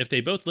class, if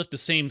they both lift the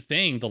same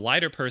thing, the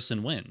lighter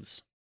person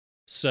wins.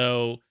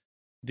 So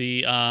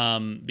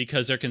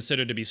because they're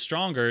considered to be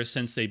stronger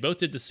since they both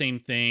did the same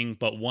thing,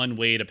 but one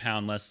weighed a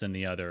pound less than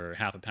the other, or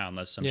half a pound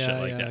less, some shit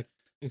like that.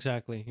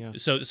 Exactly. Yeah.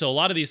 So a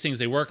lot of these things,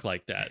 they work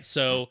like that.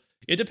 So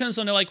it depends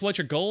on like what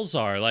your goals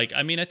are. Like,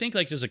 I mean, I think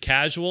like there's a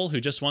casual who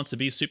just wants to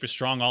be super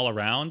strong all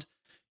around.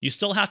 You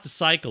still have to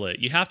cycle it.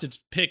 You have to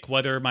pick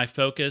whether my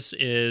focus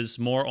is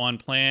more on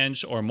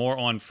planche or more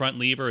on front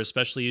lever,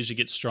 especially as you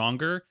get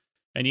stronger.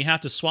 And you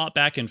have to swap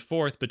back and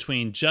forth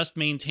between just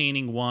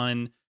maintaining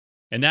one,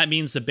 and that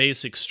means the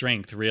basic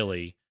strength,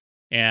 really,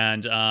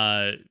 and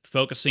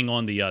focusing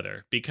on the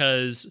other.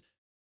 Because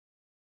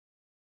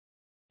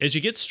as you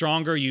get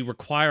stronger, you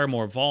require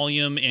more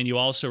volume, and you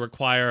also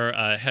require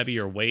a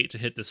heavier weight to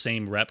hit the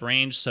same rep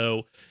range.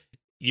 So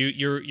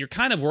you're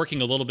kind of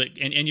working a little bit,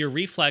 and your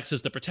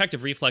reflexes, the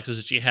protective reflexes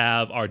that you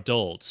have, are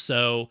dulled.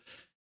 So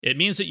it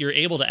means that you're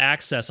able to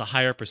access a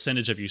higher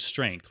percentage of your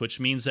strength, which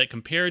means that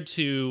compared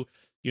to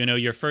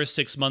your first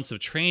 6 months of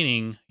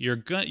training, you're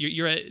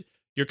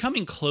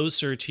coming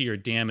closer to your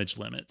damage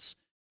limits,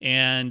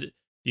 and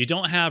you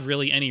don't have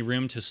really any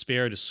room to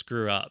spare to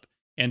screw up.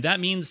 And that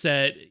means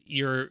that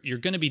you're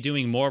going to be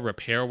doing more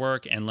repair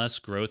work and less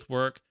growth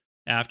work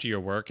after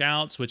your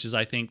workouts, which is,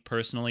 I think,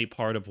 personally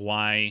part of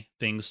why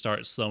things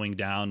start slowing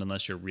down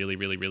unless you're really,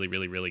 really, really,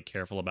 really, really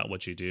careful about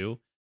what you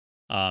do.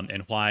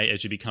 And why,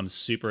 as you become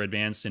super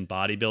advanced in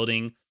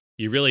bodybuilding,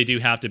 you really do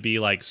have to be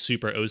like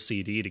super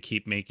OCD to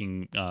keep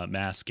making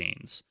mass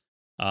gains.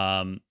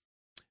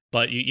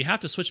 but you have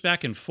to switch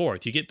back and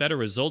forth. You get better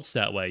results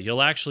that way.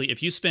 You'll actually,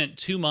 if you spent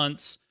 2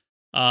 months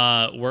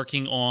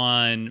working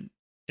on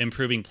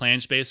improving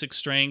planche basic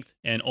strength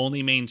and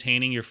only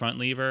maintaining your front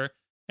lever,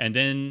 and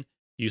then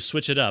you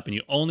switch it up and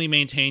you only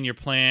maintain your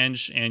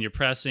planche and your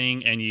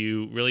pressing, and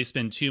you really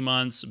spend 2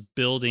 months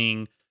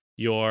building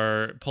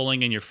your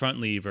pulling and your front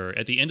lever,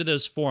 at the end of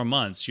those 4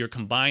 months, your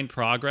combined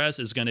progress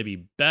is going to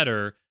be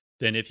better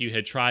than if you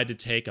had tried to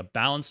take a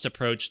balanced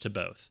approach to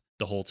both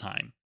the whole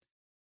time.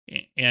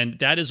 And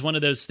that is one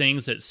of those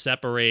things that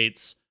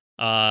separates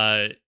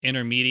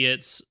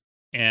intermediates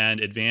and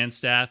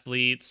advanced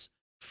athletes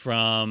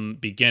from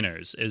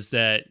beginners, is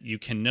that you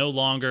can no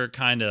longer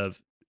kind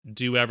of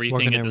do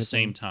everything at the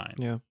same time.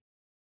 Yeah.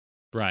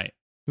 Right.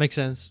 Makes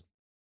sense.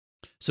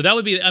 So that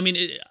would be, I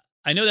mean,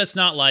 I know that's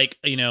not like,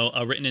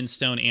 a written in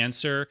stone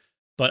answer,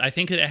 but I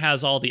think that it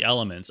has all the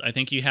elements. I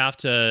think you have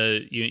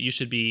to, you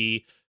should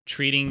be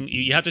treating,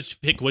 you have to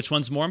pick which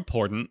one's more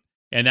important,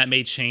 and that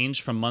may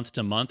change from month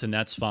to month, and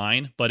that's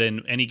fine. But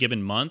in any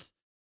given month,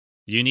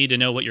 you need to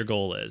know what your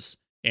goal is.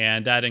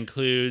 And that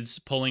includes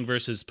pulling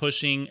versus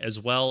pushing, as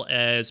well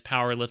as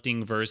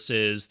powerlifting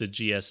versus the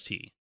GST.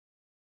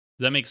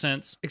 Does that make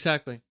sense?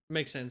 Exactly.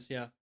 Makes sense,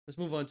 yeah. Let's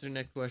move on to the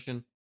next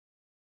question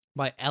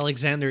by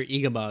Alexander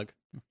Igabog.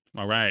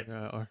 All right.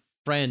 Our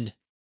friend.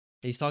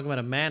 He's talking about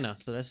a mana,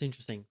 so that's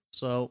interesting.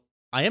 So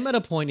I am at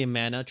a point in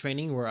mana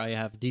training where I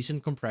have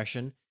decent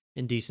compression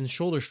and decent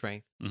shoulder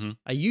strength. Mm-hmm.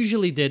 I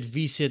usually did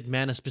VSIT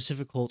mana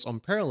specific holds on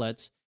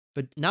parallettes,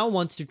 but now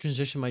want to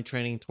transition my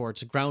training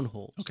towards ground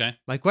holds. Okay.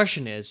 My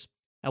question is,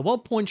 at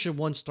what point should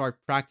one start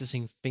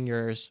practicing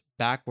fingers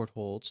backward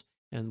holds,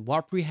 and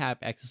what prehab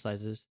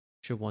exercises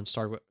should one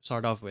start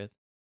off with?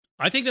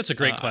 I think that's a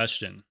great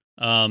question.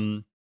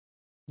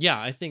 Yeah,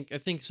 I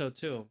think so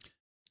too.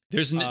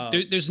 There's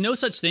no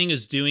such thing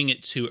as doing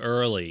it too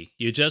early.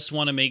 You just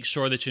want to make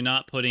sure that you're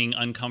not putting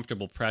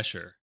uncomfortable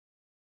pressure.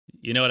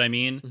 You know what I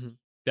mean? Mm-hmm.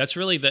 That's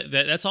really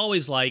that's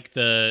always like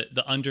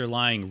the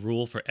underlying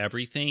rule for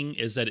everything,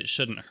 is that it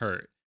shouldn't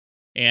hurt.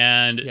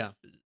 And yeah.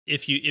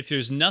 if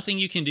there's nothing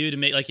you can do to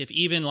make, like, if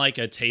even like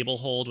a table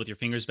hold with your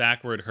fingers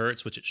backward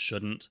hurts, which it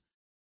shouldn't,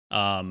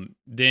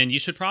 then you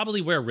should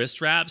probably wear wrist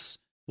wraps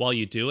while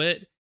you do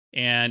it.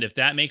 And if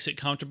that makes it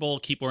comfortable,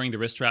 keep wearing the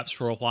wrist wraps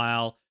for a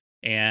while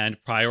and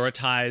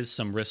prioritize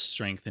some wrist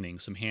strengthening,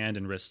 some hand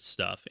and wrist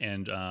stuff.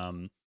 And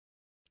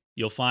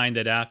you'll find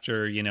that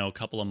after, a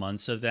couple of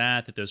months of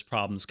that those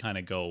problems kind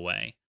of go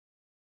away.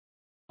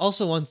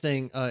 Also, one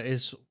thing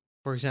is,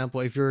 for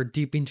example, if you're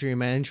deep into your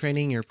man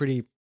training, you're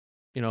pretty,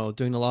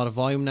 doing a lot of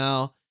volume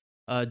now,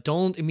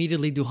 don't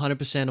immediately do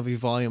 100% of your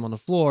volume on the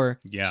floor.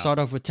 Yeah. Start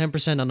off with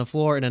 10% on the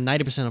floor and then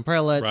 90% on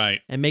parallettes.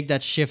 Right. And make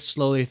that shift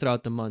slowly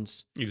throughout the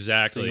months.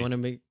 Exactly. So you want to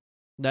make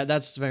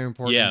that's very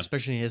important,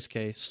 especially in his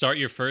case. Start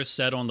your first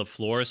set on the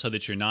floor so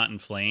that you're not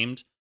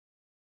inflamed.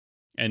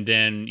 And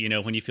then,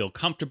 when you feel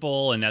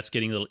comfortable and that's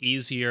getting a little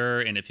easier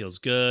and it feels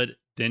good,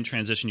 then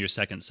transition your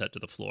second set to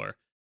the floor,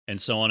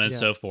 and so on and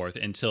so forth,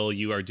 until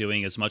you are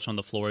doing as much on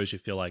the floor as you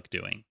feel like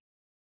doing.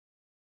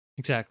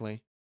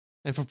 Exactly.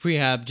 And for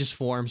prehab, just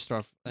forearm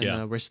stuff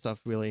and wrist stuff,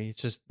 really.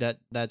 It's just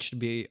that should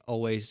be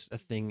always a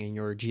thing in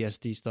your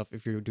GSD stuff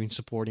if you're doing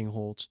supporting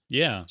holds.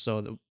 Yeah. So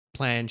the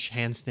planche,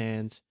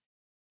 handstands,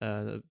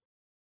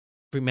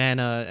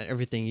 pre-mana,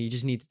 everything. You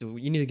need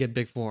to get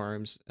big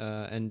forearms,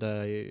 and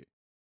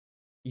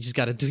you just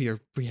got to do your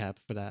prehab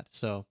for that.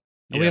 So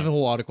we have a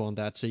whole article on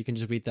that, so you can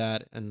just read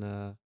that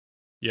and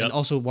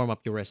also warm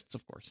up your wrists,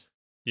 of course.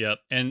 Yep.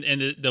 And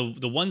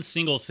the one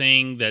single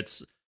thing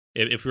that's,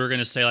 if we were going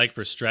to say, like,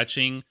 for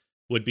stretching,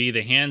 would be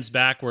the hands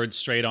backwards,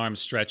 straight arm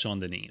stretch on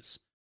the knees.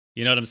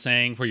 You know what I'm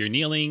saying? Where you're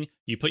kneeling,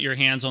 you put your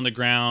hands on the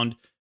ground.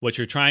 What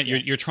you're trying,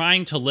 you're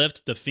trying to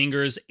lift the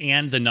fingers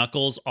and the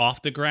knuckles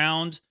off the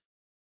ground,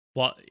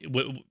 while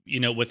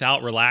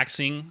without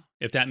relaxing,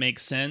 if that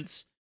makes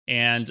sense.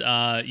 And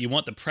you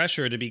want the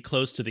pressure to be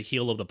close to the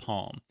heel of the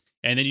palm,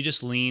 and then you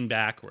just lean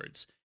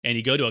backwards and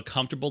you go to a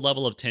comfortable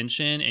level of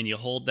tension, and you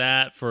hold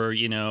that for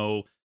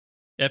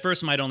at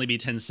first it might only be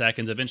 10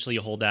 seconds. Eventually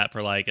you hold that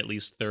for like at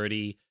least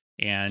 30.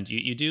 And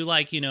you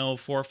do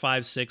 4,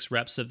 5, 6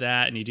 reps of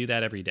that, and you do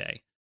that every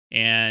day.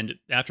 And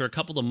after a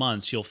couple of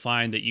months, you'll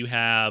find that you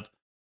have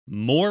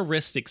more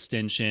wrist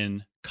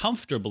extension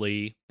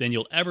comfortably than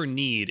you'll ever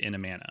need in a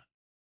mana.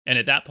 And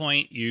at that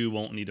point, you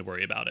won't need to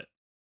worry about it.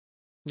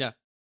 Yeah.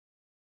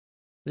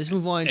 Let's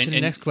move on to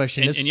the next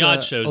question. And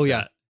Yad shows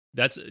that.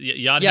 That's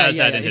Yad has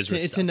that in his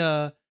wrist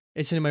stuff.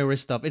 It's in my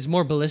wrist stuff. It's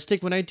more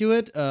ballistic when I do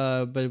it,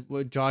 but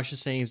what Josh is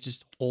saying is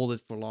just hold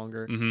it for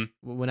longer.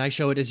 Mm-hmm. When I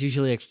show it, it's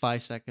usually like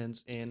 5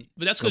 seconds.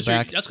 But that's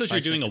because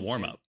you're doing a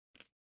warm-up.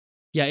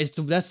 Yeah,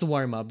 that's the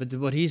warm-up. But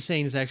what he's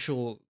saying is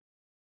actual,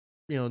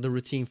 the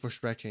routine for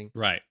stretching.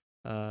 Right.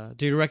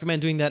 Do you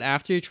recommend doing that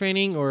after your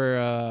training, or?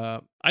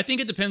 I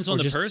think it depends on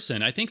the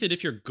person. I think that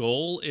if your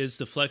goal is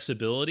the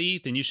flexibility,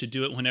 then you should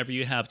do it whenever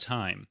you have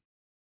time.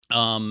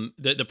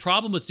 The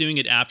problem with doing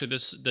it after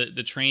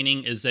the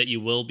training is that you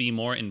will be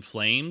more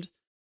inflamed.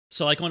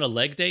 So like on a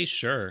leg day,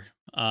 sure.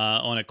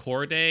 On a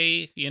core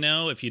day,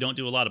 if you don't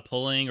do a lot of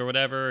pulling or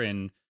whatever,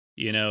 and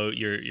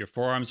your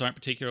forearms aren't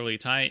particularly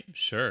tight,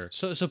 sure.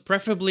 So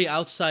preferably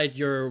outside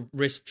your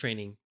wrist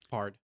training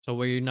part. So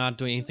where you're not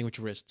doing anything with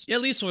your wrists. Yeah,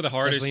 at least for the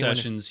harder what you wanna-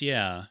 sessions,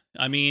 yeah.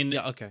 I mean,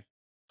 Yeah. Okay.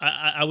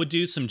 I would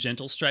do some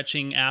gentle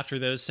stretching after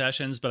those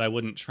sessions, but I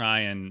wouldn't try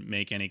and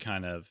make any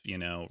kind of,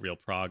 real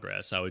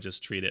progress. I would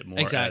just treat it more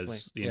Exactly,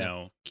 as,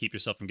 yeah. keep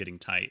yourself from getting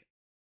tight.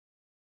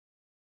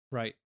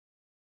 Right.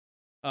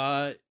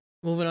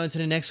 Moving on to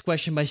the next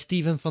question by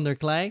Steven van der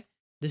Klei.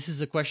 This is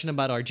a question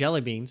about our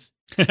jelly beans.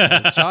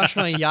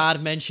 Joshua and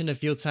Yad mentioned a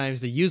few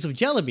times the use of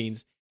jelly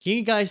beans. Can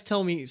you guys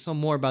tell me some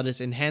more about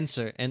this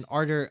enhancer and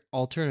are there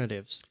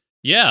alternatives?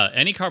 Yeah,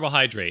 any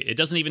carbohydrate. It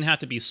doesn't even have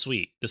to be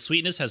sweet. The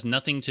sweetness has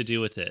nothing to do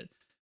with it.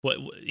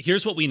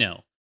 Here's what we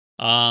know.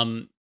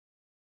 Well,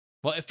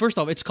 first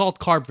off, it's called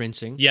carb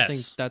rinsing. I Yes.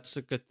 think that's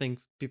a good thing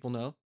people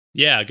know.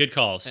 Yeah, good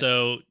call.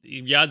 So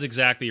Yad's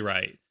exactly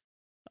right.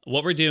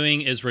 What we're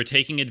doing is we're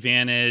taking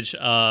advantage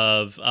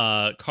of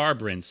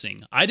carb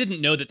rinsing. I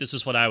didn't know that this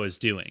is what I was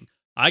doing.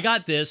 I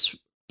got this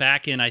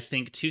back in, I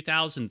think,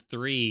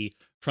 2003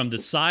 from the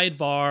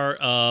sidebar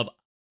of,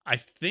 I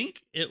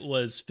think it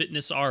was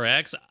Fitness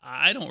RX.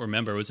 I don't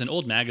remember. It was an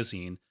old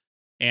magazine.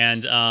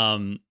 And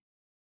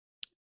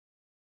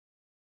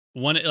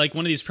one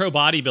of these pro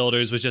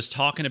bodybuilders was just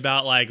talking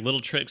about like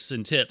little tricks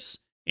and tips.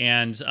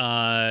 And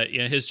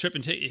his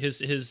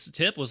his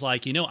tip was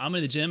like, I'm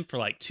in the gym for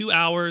like 2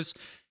 hours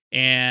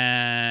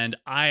and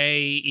I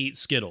eat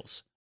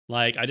Skittles.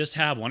 Like I just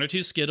have 1 or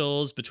 2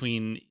 Skittles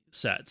between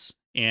sets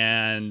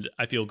and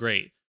I feel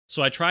great.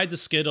 So I tried the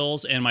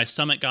Skittles and my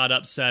stomach got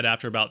upset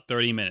after about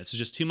 30 minutes. It's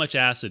just too much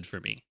acid for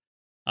me.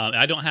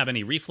 I don't have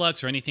any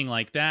reflux or anything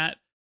like that.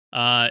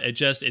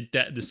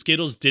 The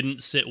Skittles didn't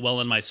sit well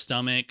in my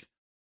stomach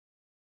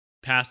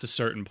past a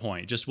certain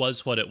point. It just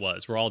was what it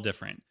was. We're all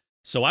different.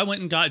 So I went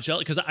and got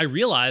jelly because I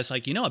realized,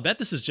 like, I bet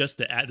this is just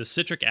the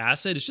citric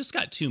acid. It's just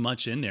got too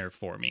much in there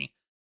for me.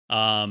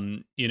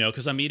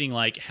 Because I'm eating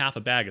like half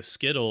a bag of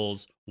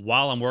Skittles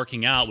while I'm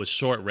working out with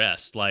short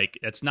rest. Like,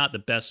 that's not the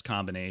best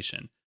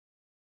combination.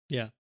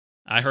 Yeah.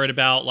 I heard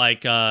about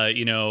like, I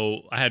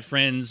had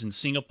friends in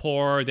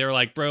Singapore. They were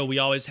like, bro, we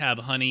always have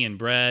honey and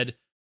bread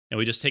and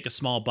we just take a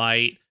small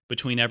bite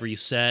between every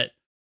set.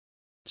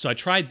 So I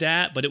tried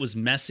that, but it was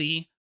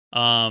messy.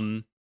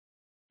 So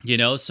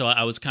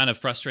I was kind of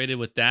frustrated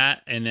with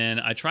that. And then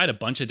I tried a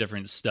bunch of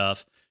different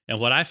stuff. And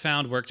what I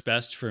found worked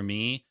best for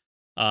me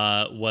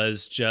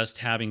was just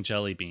having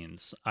jelly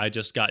beans. I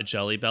just got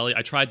Jelly Belly.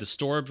 I tried the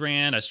store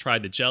brand. I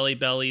tried the Jelly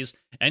Bellies.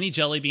 Any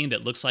jelly bean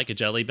that looks like a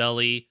Jelly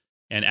Belly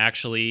and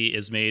actually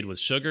is made with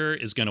sugar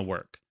is going to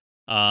work.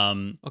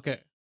 Okay.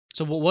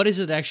 So what is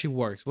it that actually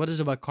works? What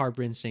is it about carb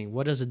rinsing?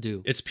 What does it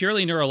do? It's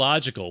purely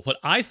neurological. What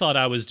I thought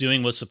I was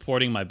doing was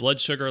supporting my blood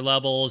sugar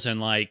levels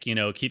and like,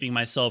 keeping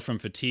myself from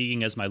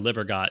fatiguing as my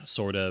liver got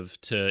sort of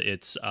to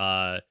its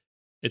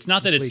it's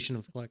not that it's Depletion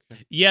of collection.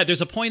 Yeah, there's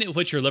a point at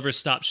which your liver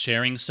stops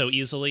sharing so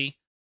easily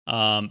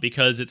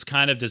because it's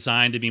kind of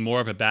designed to be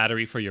more of a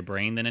battery for your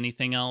brain than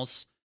anything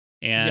else.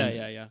 And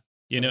Yeah.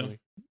 Totally.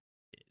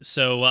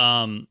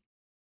 So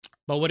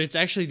but what it's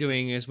actually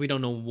doing is we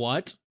don't know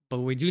what, but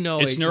we do know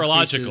it's it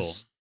neurological.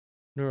 increases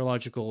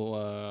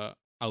neurological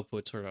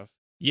output sort of.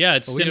 Yeah,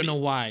 it's but we don't know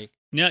why.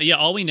 No, yeah,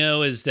 all we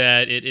know is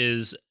that it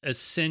is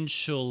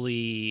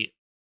essentially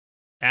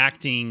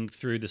acting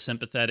through the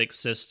sympathetic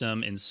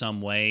system in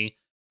some way.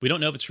 We don't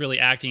know if it's really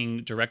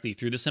acting directly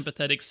through the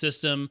sympathetic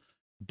system,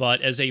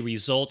 but as a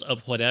result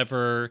of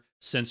whatever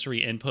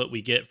sensory input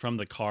we get from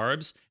the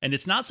carbs. And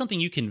it's not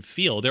something you can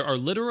feel. There are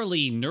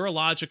literally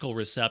neurological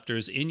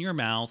receptors in your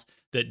mouth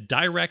that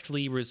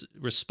directly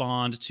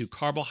respond to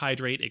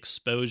carbohydrate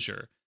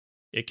exposure.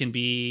 It can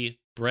be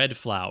bread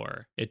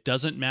flour. It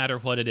doesn't matter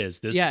what it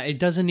is. It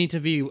doesn't need to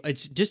be,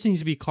 it just needs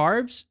to be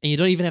carbs, and you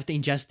don't even have to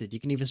ingest it.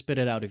 You can even spit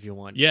it out if you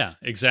want. Yeah,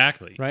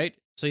 exactly. Right?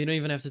 So you don't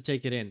even have to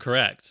take it in.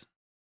 Correct.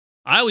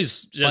 I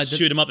always just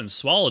shoot them up and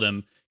swallow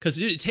them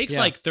because it takes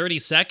like 30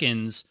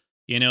 seconds,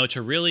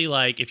 to really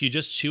like, if you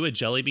just chew a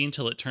jelly bean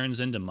till it turns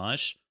into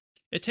mush,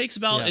 it takes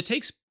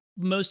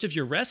most of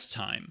your rest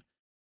time.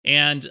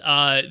 And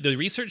the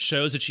research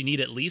shows that you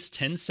need at least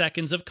 10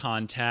 seconds of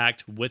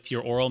contact with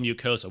your oral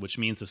mucosa, which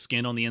means the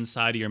skin on the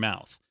inside of your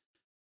mouth.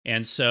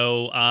 And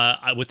so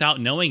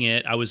without knowing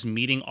it, I was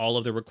meeting all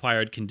of the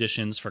required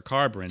conditions for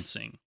carb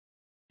rinsing.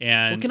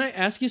 And well, can I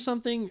ask you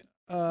something?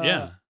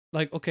 Yeah.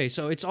 Like, okay,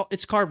 so it's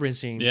carb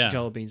rinsing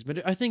jelly beans,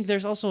 but I think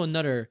there's also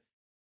another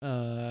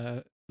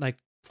like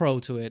pro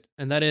to it,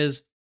 and that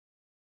is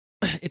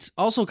it's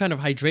also kind of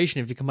hydration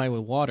if you combine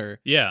with water.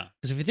 Yeah.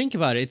 Because if you think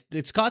about it,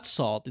 it's got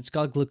salt, it's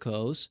got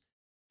glucose,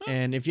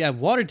 and if you add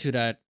water to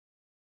that,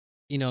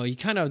 you're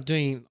kind of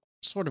doing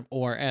sort of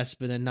ORS,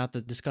 but then not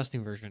the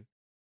disgusting version.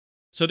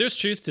 So there's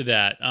truth to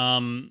that.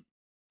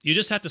 You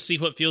just have to see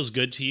what feels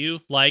good to you.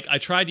 Like, I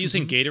tried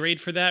using Gatorade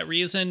for that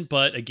reason,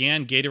 but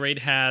again, Gatorade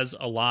has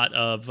a lot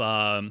of,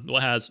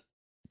 has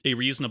a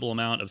reasonable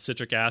amount of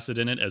citric acid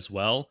in it as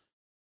well.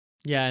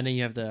 Yeah, and then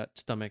you have the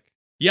stomach.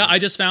 Yeah, I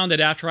just found that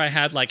after I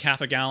had like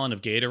half a gallon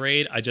of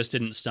Gatorade, I just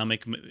didn't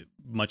stomach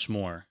much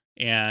more.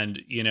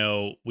 and we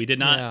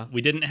Yeah.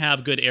 didn't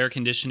have good air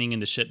conditioning in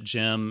the ship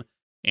gym,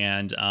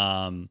 and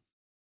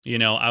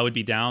I would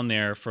be down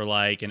there for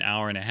like an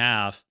hour and a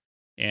half,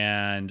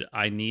 and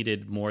I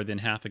needed more than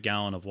half a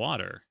gallon of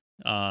water,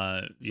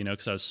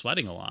 because I was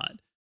sweating a lot.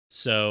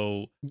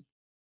 So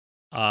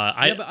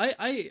Yeah, but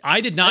I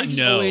I did I not just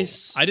know.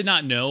 always I did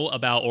not know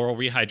about oral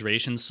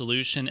rehydration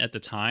solution at the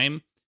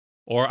time,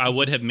 or I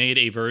would have made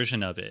a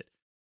version of it.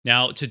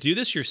 Now, to do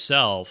this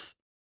yourself,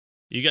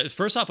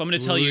 first off, I'm going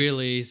to tell you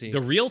really easy.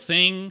 the real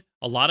thing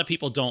a lot of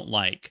people don't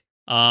like.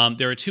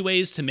 There are two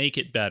ways to make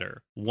it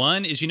better.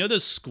 One is,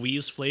 those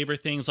squeeze flavor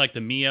things like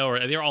the Mio,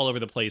 or they're all over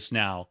the place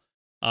now.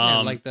 Yeah,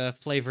 like the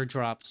flavor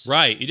drops.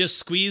 Right. You just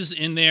squeeze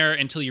in there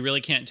until you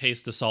really can't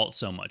taste the salt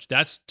so much.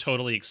 That's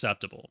totally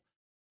acceptable.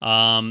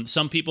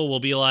 Some people will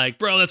be like,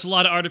 bro, that's a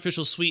lot of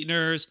artificial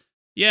sweeteners.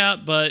 Yeah,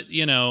 but,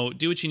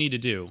 do what you need to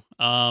do.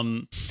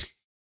 I'm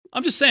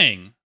just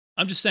saying.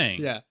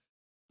 Yeah.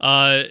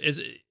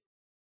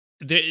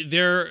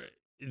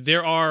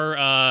 There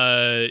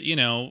are,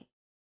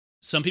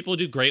 some people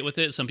do great with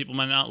it. Some people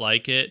might not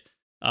like it.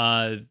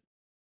 I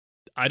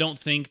don't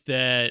think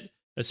that,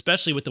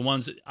 especially with the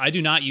ones, I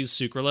do not use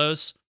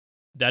sucralose.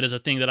 That is a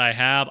thing that I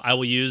have. I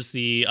will use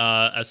the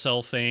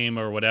acesulfame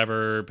or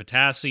whatever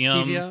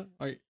potassium. Stevia?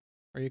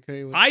 Are you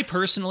okay with? I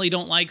personally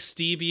don't like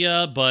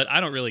stevia, but I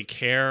don't really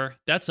care.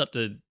 That's up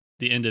to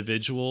the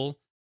individual.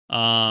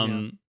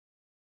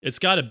 It's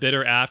got a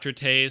bitter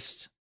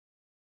aftertaste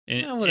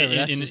in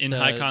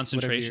high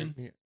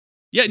concentration.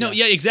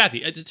 Yeah,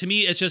 exactly. To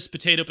me, it's just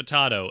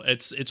potato.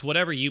 It's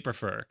whatever you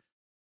prefer.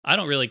 I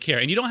don't really care.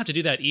 And you don't have to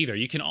do that either.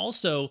 You can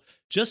also,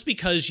 just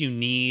because you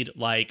need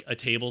like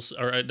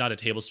not a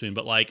tablespoon,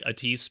 but like a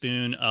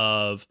teaspoon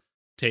of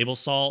table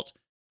salt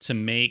to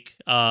make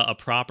a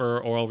proper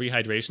oral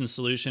rehydration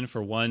solution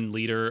for 1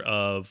 liter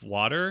of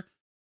water,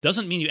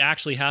 doesn't mean you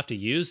actually have to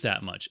use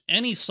that much.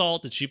 Any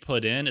salt that you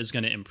put in is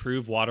going to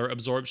improve water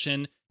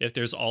absorption if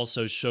there's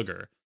also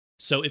sugar.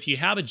 So if you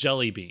have a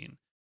jelly bean,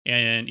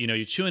 and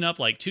you're chewing up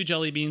like 2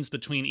 jelly beans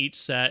between each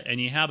set,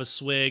 and you have a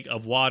swig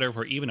of water,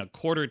 or even a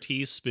quarter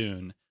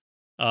teaspoon,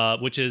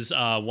 which is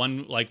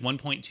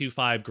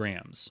 1.25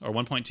 grams or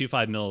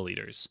 1.25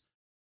 milliliters.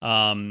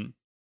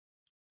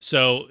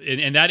 So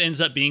and that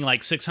ends up being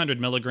like 600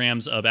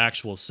 milligrams of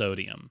actual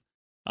sodium.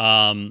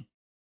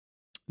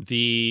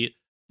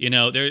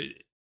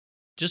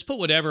 Just put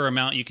whatever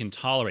amount you can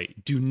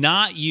tolerate. Do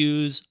not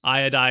use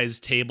iodized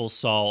table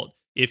salt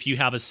if you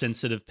have a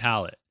sensitive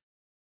palate.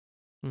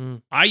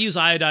 I use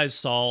iodized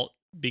salt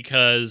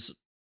because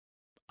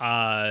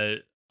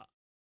I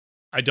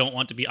don't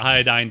want to be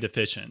iodine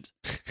deficient.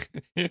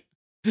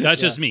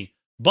 That's just me.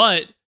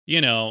 But,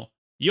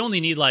 you only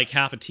need like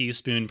half a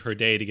teaspoon per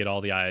day to get all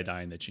the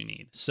iodine that you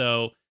need.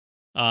 So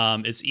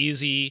it's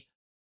easy,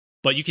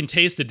 but you can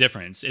taste the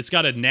difference. It's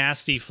got a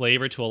nasty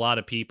flavor to a lot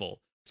of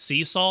people.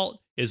 Sea salt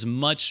is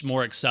much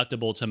more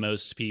acceptable to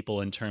most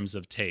people in terms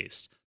of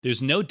taste.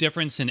 There's no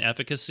difference in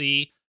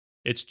efficacy.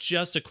 It's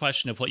just a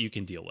question of what you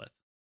can deal with.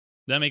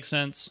 That makes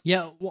sense?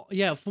 Yeah, well,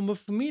 yeah.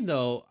 For me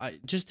though, I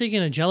just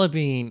taking a jelly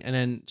bean and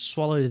then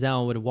swallow it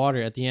down with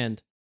water at the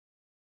end.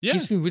 Yeah,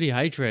 keeps me really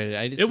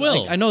hydrated. It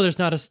will. I know there's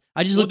not a.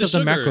 I just looked up the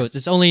macros.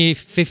 It's only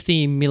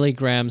 50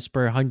 milligrams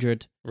per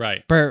 100.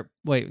 Right. Per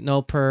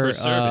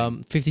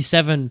serving.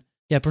 57.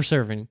 Yeah, per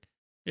serving.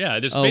 Yeah,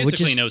 there's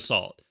basically no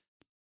salt.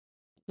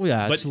 Well,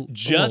 yeah, but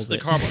just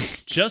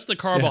the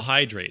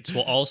carbohydrates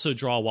will also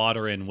draw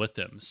water in with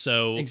them.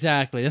 So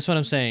exactly, that's what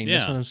I'm saying. Yeah.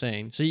 That's what I'm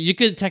saying. So you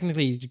could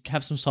technically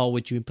have some salt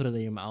with you and put it in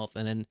your mouth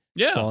and then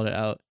swallow it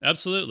out.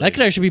 Absolutely, that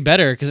could actually be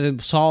better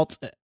because salt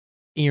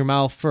in your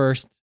mouth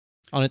first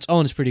on its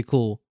own is pretty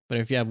cool. But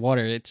if you have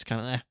water, it's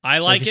kind of. I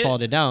like if you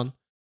swallowed it down.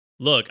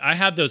 Look, I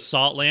have those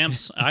salt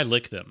lamps. I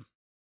lick them.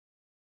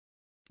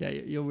 Yeah,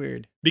 you're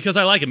weird. Because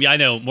I like them. Yeah, I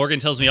know. Morgan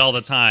tells me all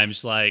the time.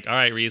 She's like, "All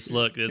right, Reese,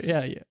 look,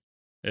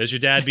 there's your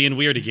dad being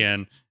weird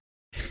again."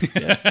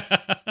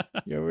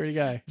 You're a weird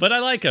guy. But I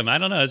like him. I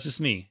don't know. It's just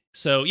me.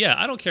 So yeah,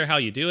 I don't care how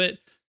you do it.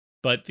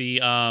 But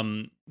the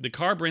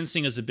carb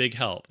rinsing is a big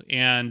help.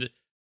 And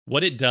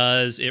what it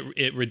does,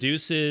 it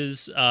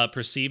reduces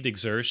perceived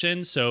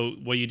exertion. So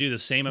when you do the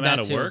same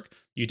amount of work,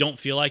 you don't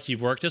feel like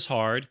you've worked as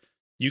hard.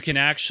 You can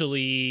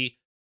actually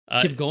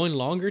keep going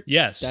longer.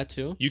 Yes, that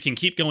too. You can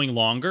keep going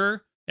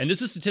longer. And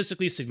this is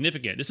statistically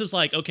significant. This is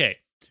like, okay,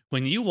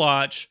 when you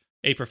watch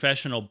a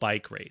professional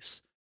bike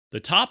race, the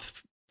top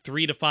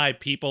 3 to 5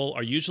 people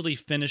are usually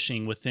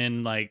finishing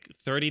within like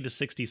 30 to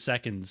 60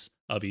 seconds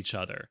of each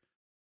other.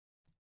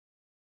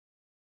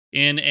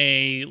 In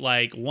a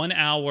like 1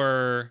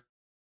 hour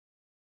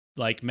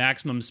like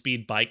maximum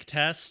speed bike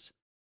test,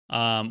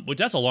 which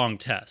that's a long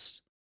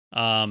test.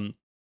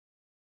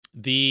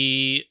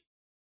 The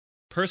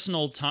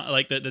personal time,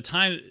 like the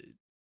time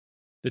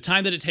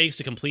that it takes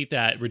to complete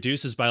that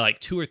reduces by like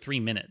 2 or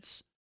 3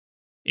 minutes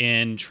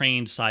in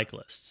trained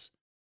cyclists.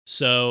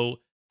 So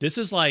this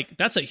is like,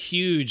 that's a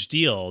huge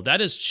deal.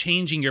 That is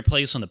changing your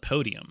place on the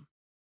podium.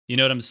 You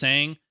know what I'm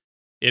saying?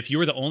 If you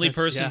were the only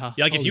person,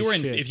 like if you were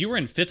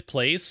in 5th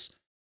place,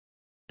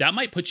 that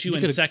might put you You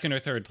in could've- second or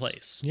third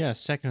place. Yeah,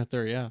 second or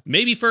third. Yeah.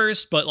 Maybe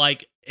first, but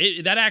like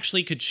that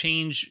actually could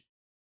change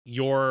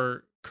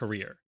your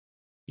career.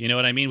 You know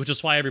what I mean? Which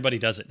is why everybody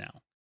does it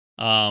now.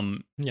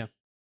 Yeah.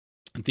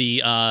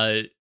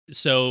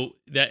 So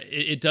that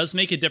it does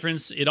make a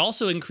difference. It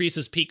also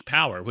increases peak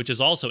power, which is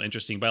also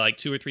interesting by like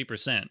 2 or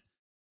 3%.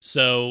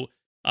 So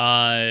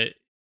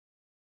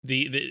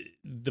the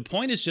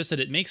point is just that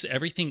it makes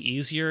everything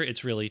easier.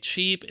 It's really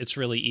cheap. It's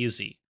really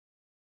easy.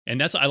 And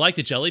that's I like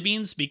the jelly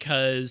beans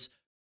because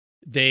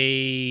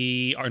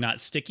they are not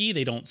sticky.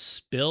 They don't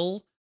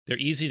spill. They're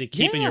easy to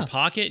keep in your Yeah.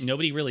 pocket.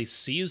 Nobody really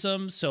sees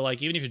them. So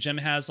like even if your gym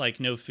has like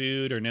no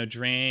food or no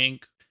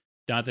drink,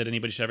 not that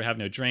anybody should ever have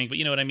no drink, but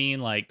you know what I mean?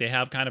 Like they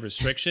have kind of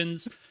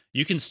restrictions.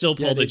 You can still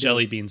pull Yeah, the they do.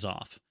 jelly beans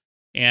off.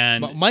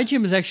 And My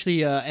gym is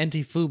actually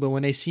anti-food, but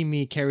when they see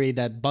me carry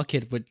that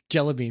bucket with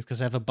jelly beans, because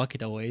I have a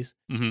bucket always,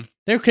 Mhm.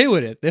 they're okay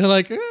with it. They're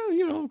like, yeah, but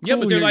cool, they're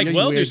you're- like, you're a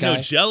well, weird there's no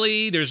guy."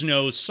 jelly, there's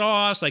no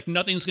sauce, like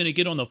nothing's gonna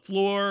get on the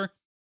floor.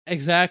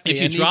 Exactly. If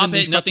you and drop even the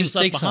it, nothing's instructors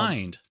left take some.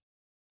 behind.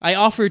 I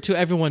offer it to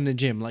everyone in the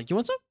gym. Like, you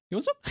want some? You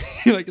want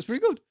some? Like, it's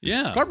pretty good.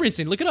 Yeah. Carb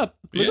rinsing. Look it up.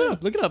 Look Yeah. it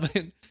up. Look it up.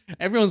 And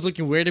everyone's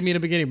looking weird at me in the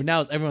beginning, but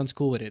now everyone's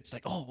cool with it. It's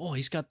like, oh,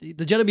 he's got the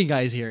jelly bean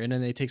guys here, and then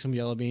they take some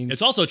jelly beans.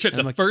 It's also a trick. And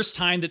I'm The like- first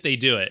time that they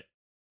do it,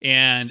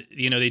 and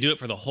they do it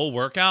for the whole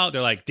workout,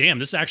 they're like, damn,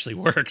 this actually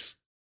works.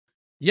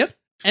 Yep,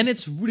 and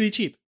it's really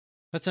cheap.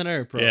 That's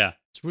another pro. Yeah,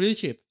 It's really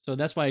cheap. So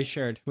that's why I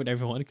shared with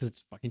everyone because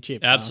it's fucking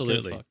cheap. I don't give a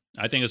absolutely. fuck.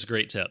 I think it's a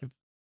great tip.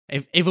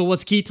 If it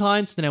was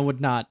ketones, then I would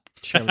not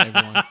share with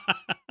everyone.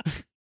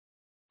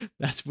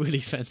 That's really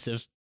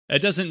expensive. It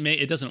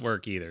doesn't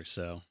work either.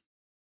 So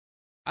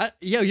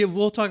Yeah,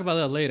 we'll talk about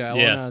that later. I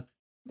Yeah. wanna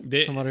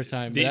the, some other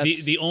time. the, but the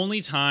that's- the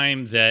only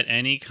time that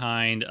any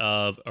kind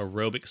of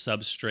aerobic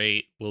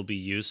substrate will be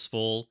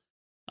useful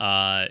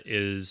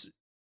is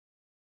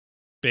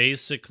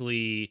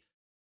basically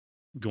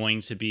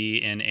going to be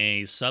in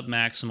a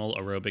submaximal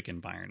aerobic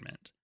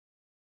environment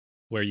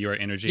where you are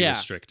energy Yeah.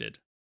 restricted.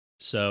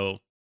 So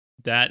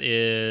that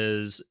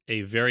is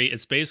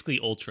it's basically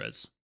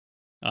ultras.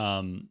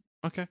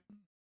 okay.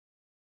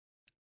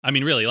 I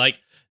mean, really, like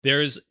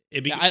there's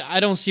Yeah, I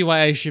don't see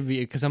why I should be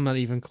because I'm not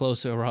even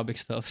close to aerobic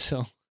stuff.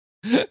 So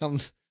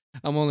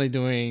I'm only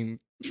doing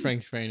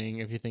strength training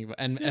if you think about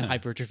and Yeah.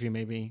 hypertrophy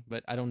maybe,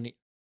 but I don't need.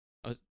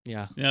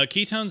 Yeah,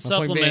 ketone My point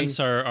supplements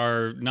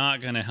are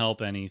not going to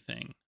help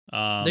anything.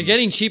 they're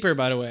getting cheaper,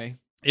 by the way.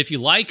 If you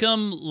like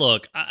them,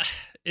 look,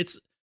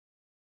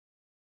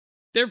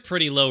 they're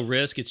pretty low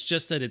risk. It's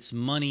just that it's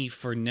money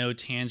for no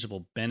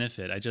tangible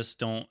benefit.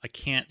 I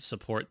can't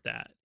support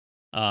that.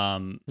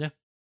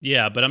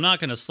 Yeah, but I'm not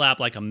going to slap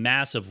like a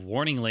massive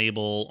warning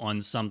label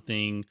on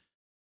something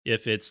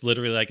if it's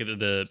literally like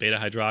the beta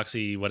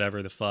hydroxy,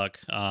 whatever the fuck.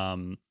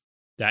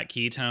 That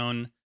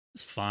ketone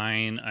is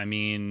fine. I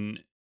mean,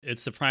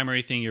 it's the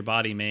primary thing your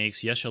body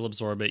makes. Yes, you'll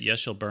absorb it.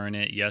 Yes, you'll burn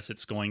it. Yes,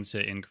 it's going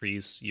to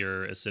increase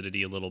your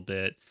acidity a little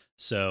bit.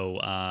 So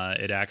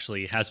it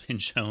actually has been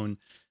shown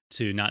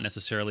to not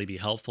necessarily be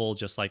helpful,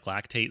 just like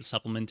lactate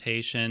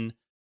supplementation.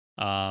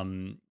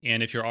 And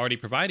if you're already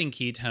providing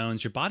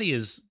ketones, your body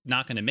is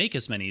not going to make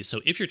as many.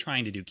 So if you're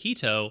trying to do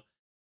keto,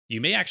 you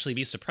may actually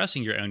be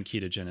suppressing your own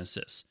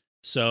ketogenesis.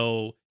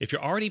 So if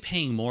you're already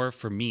paying more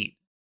for meat,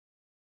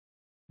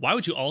 why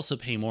would you also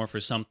pay more for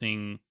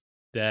something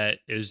that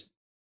is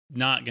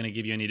not going to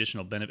give you any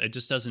additional benefit? It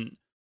just doesn't.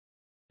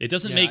 It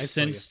doesn't Yeah, make I feel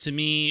sense to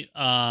me.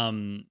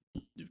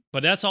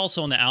 But that's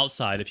also on the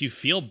outside. If you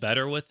feel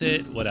better with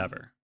it,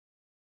 whatever.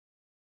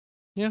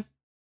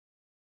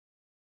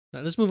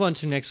 Now, let's move on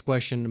to the next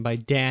question by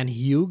Dan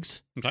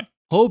Hughes. Okay.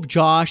 Hope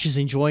Josh is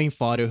enjoying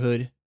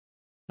fatherhood.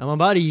 I'm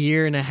about a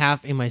year and a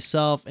half in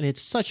myself, and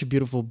it's such a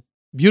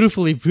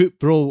beautifully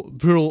brutal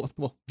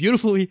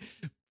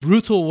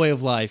way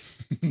of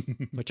life,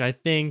 which I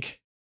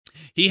think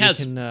He we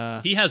has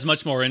can, he has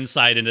much more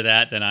insight into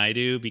that than I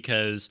do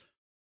because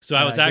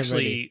I was get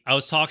ready. I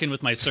was talking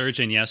with my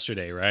surgeon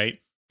yesterday, right?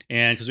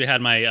 And because we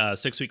had my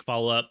 6-week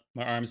follow up,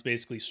 my arm's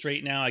basically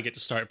straight now. I get to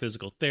start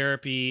physical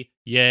therapy.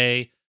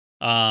 Yay.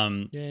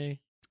 Yay.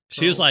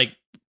 She was Bro. like,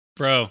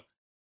 bro,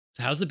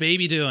 how's the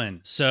baby doing?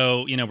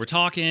 So, we're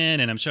talking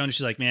and I'm showing her,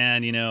 she's like,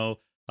 man,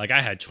 like I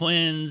had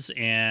twins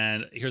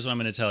and here's what I'm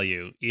going to tell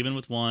you. Even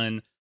with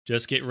one,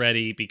 just get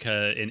ready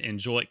and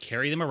enjoy,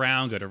 carry them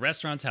around, go to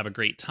restaurants, have a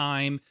great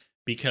time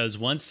because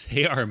once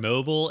they are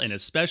mobile and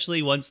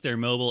especially once they're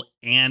mobile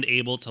and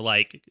able to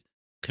like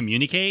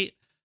communicate,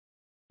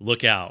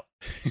 look out.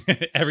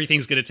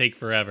 Everything's going to take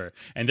forever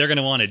and they're going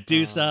to want to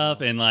do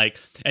stuff and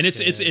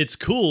it's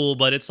cool,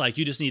 but it's like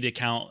you just need to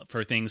account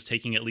for things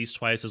taking at least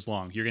twice as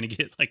long. You're going to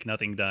get like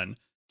nothing done.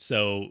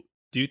 So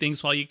do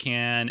things while you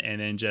can and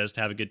then just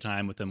have a good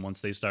time with them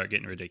once they start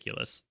getting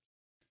ridiculous.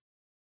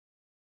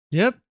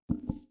 Yep.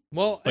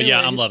 Well, But yeah,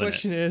 anyway, I'm this loving it.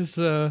 question is,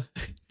 yeah,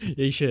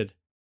 you should.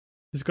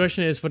 This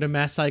question is for the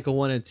Mass Cycle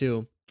 1 and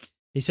 2.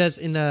 He says,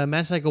 in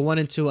Mass Cycle 1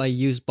 and 2, I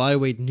used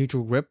bodyweight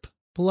neutral grip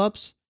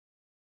pull-ups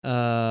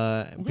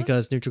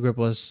because neutral grip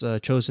was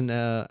chosen,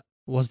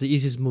 was the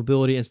easiest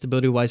mobility and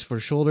stability-wise for the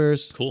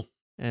shoulders. Cool.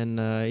 and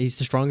he's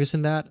the strongest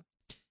in that.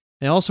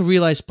 And I also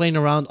realized playing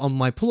around on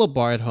my pull-up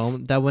bar at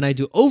home that when I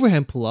do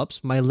overhand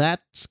pull-ups, my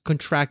lats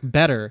contract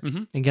better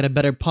Mm-hmm. and get a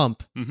better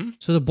pump. Mm-hmm.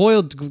 So to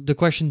boil the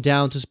question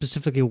down to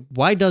specifically,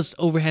 why does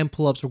overhand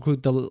pull-ups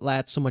recruit the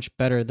lats so much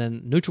better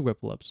than neutral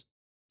grip pull-ups?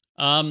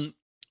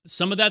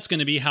 Some of that's going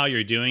to be how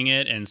you're doing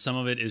it, and some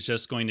of it is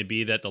just going to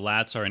be that the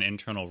lats are an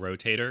internal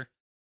rotator.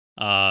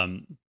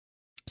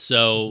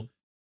 So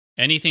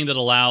anything that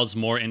allows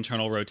more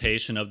internal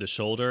rotation of the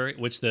shoulder,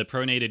 which the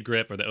pronated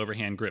grip or the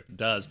overhand grip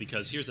does,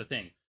 because here's the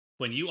thing.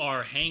 When you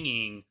are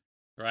hanging,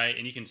 right,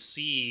 and you can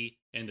see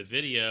in the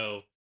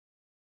video,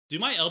 do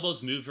my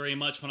elbows move very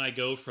much when I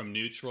go from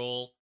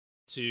neutral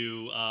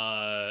to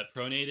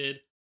pronated?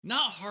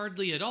 Not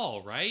hardly at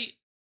all, right?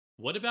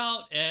 What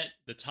about at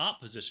the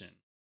top position?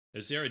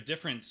 Is there a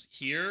difference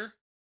here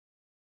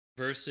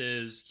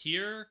versus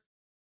here?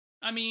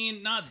 I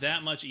mean, not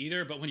that much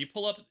either, but when you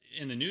pull up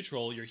in the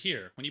neutral, you're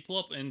here. When you pull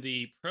up in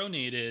the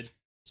pronated,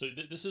 so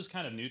this is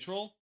kind of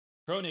neutral.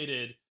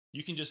 Pronated,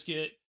 you can just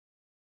get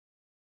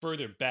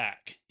further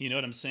back. You know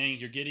what I'm saying?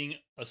 You're getting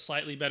a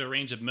slightly better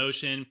range of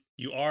motion.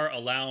 You are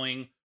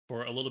allowing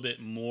for a little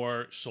bit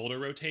more shoulder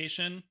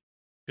rotation,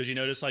 because you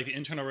notice like the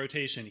internal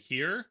rotation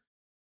here.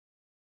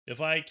 If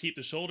I keep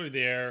the shoulder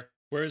there,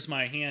 where's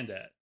my hand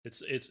at?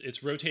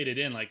 It's rotated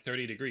in like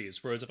 30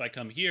 degrees. Whereas if I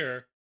come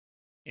here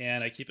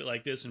and I keep it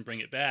like this and bring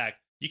it back,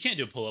 you can't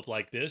do a pull-up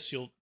like this.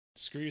 You'll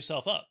screw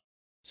yourself up.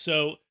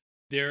 So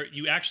there,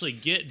 you actually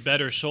get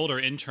better shoulder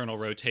internal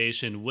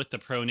rotation with the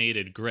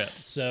pronated grip.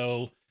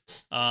 So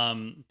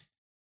I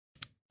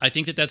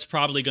think that that's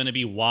probably going to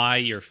be why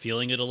you're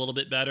feeling it a little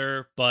bit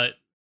better. But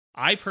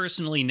I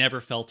personally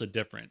never felt a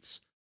difference.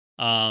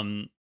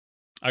 I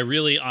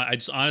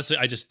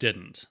just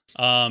didn't.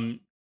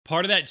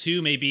 Part of that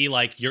too may be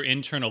like your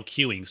internal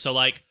cueing. So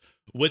like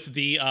with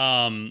the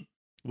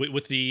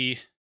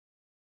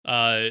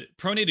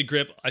pronated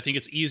grip, I think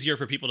it's easier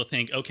for people to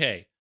think,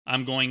 okay,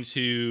 I'm going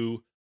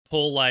to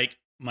pull like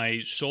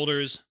my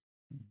shoulders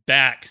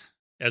back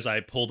as I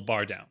pull the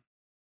bar down.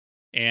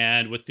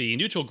 And with the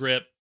neutral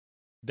grip,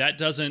 that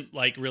doesn't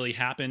like really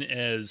happen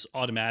as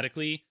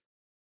automatically.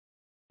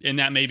 And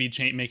that may be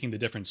making the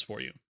difference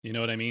for you. You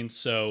know what I mean?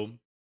 So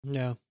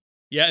Yeah.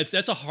 yeah,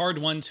 that's a hard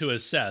one to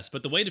assess.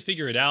 But the way to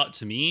figure it out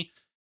to me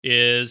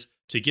is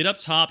to get up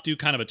top, do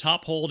kind of a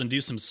top hold and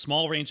do some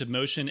small range of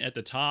motion at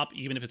the top,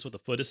 even if it's with a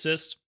foot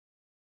assist,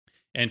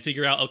 and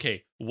figure out,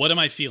 okay, what am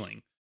I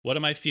feeling? What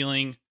am I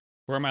feeling?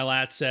 Where are my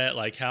lats at?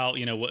 Like how,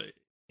 what,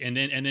 and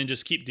then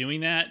just keep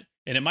doing that.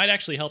 And it might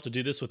actually help to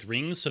do this with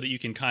rings so that you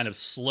can kind of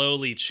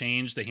slowly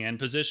change the hand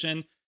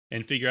position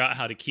and figure out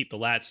how to keep the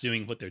lats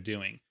doing what they're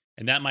doing.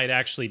 And that might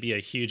actually be a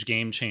huge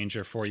game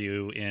changer for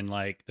you in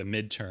like the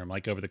midterm,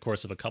 like over the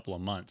course of a couple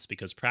of months,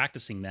 because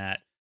practicing that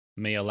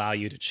may allow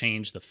you to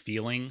change the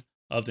feeling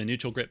of the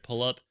neutral grip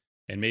pull-up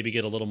and maybe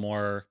get a little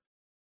more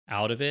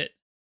out of it.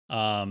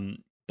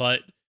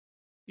 But,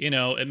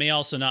 it may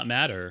also not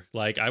matter.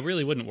 Like, I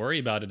really wouldn't worry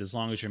about it as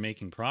long as you're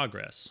making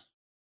progress.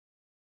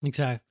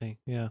 Exactly.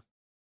 Yeah.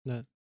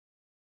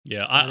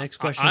 Yeah. Next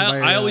question.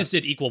 I always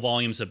did equal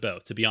volumes of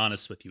both, to be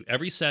honest with you.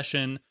 Every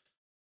session,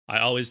 I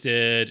always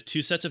did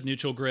 2 sets of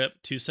neutral grip,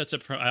 2 sets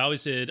of I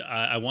always did,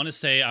 I want to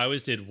say I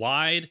always did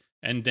wide,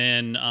 and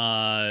then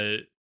I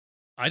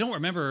don't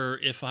remember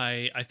if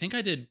I think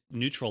I did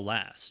neutral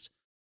last.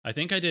 I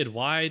think I did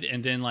wide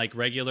and then like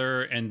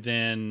regular and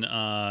then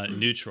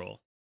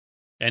neutral.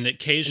 And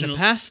occasionally in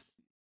the past,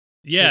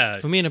 yeah.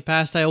 For me in the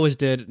past, I always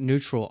did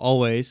neutral,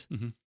 always.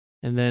 Mm-hmm.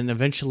 And then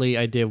eventually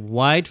I did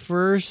wide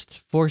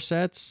first, 4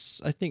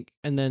 sets, I think,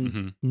 and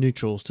then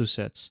neutrals, 2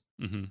 sets.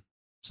 Mm-hmm.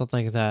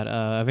 Something like that.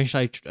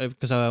 Eventually,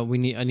 because I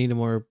needed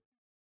more.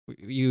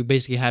 You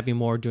basically had me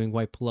more doing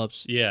wide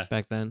pull-ups. Yeah.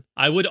 Back then,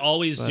 I would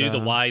always do the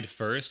wide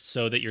first,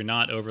 so that you're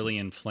not overly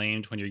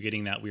inflamed when you're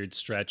getting that weird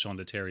stretch on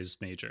the teres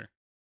major.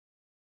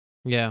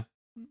 Yeah,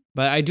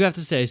 but I do have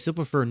to say, I still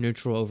prefer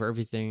neutral over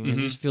everything. It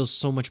just feels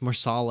so much more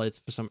solid.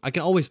 I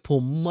can always pull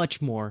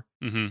much more.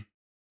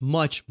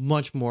 Much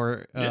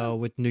more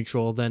with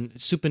neutral than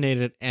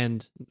supinated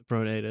and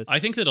pronated. I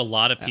think that a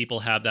lot of people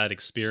have that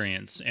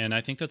experience, and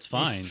I think that's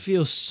fine. It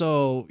feels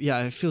so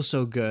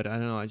good. I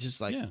don't know. I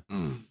just like,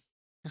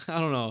 I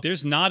don't know.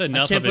 There's not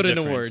enough I can't of a put it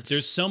difference. into words.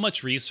 There's so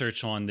much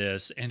research on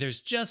this, and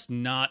there's just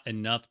not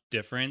enough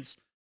difference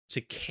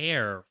to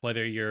care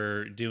whether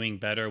you're doing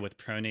better with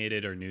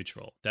pronated or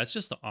neutral. That's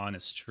just the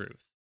honest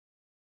truth.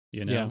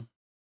 You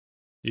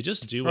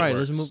just do what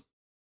works.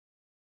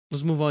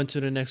 Let's move on to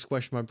the next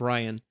question by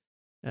Brian.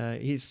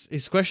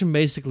 His question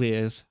basically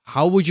is,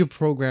 how would you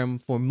program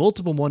for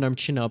multiple one-arm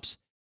chin-ups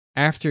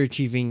after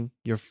achieving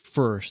your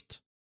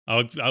first?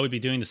 I would be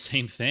doing the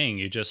same thing.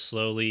 You just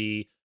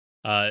slowly...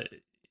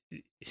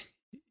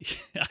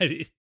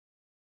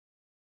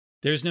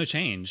 there's no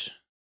change.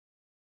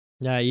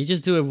 Yeah, you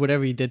just do it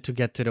whatever you did to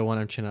get to the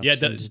one-arm chin-ups. Yeah,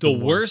 the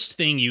worst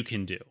thing you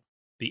can do,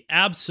 the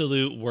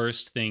absolute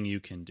worst thing you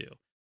can do,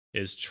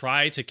 is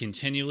try to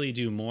continually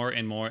do more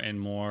and more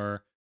and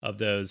more of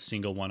those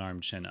single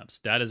one-arm chin-ups.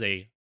 That is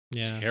a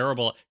Yeah.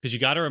 Terrible. Because you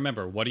got to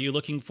remember, what are you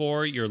looking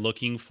for? You're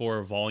looking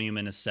for volume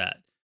in a set.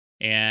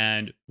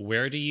 And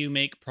where do you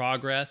make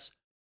progress?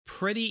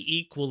 Pretty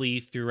equally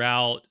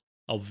throughout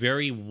a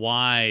very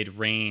wide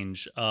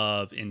range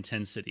of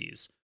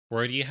intensities.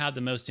 Where do you have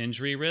the most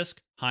injury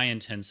risk? High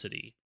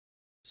intensity.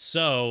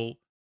 So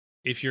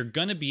if you're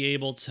going to be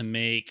able to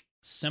make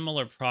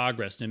similar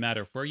progress no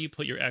matter where you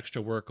put your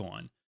extra work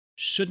on,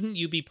 shouldn't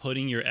you be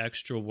putting your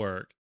extra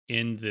work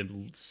in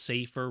the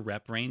safer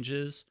rep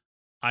ranges?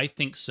 I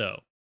think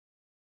so.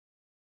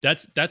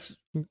 That's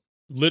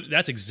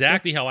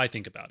exactly how I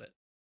think about it.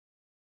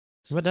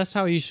 But that's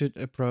how you should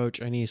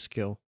approach any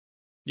skill.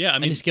 Yeah, I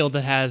mean, Any skill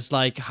that has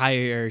like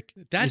higher.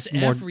 that's is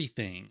more,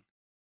 everything.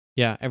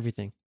 Yeah,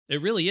 everything.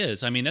 It really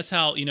is. I mean, that's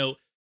how,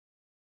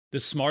 the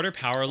smarter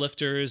power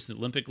lifters, the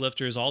Olympic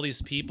lifters, all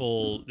these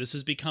people, this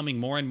is becoming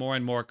more and more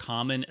and more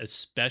common,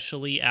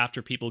 especially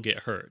after people get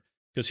hurt.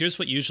 Because here's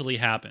what usually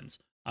happens.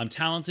 I'm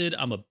talented.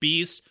 I'm a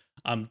beast.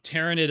 I'm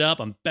tearing it up.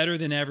 I'm better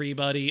than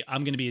everybody.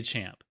 I'm going to be a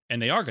champ.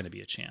 And they are going to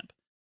be a champ.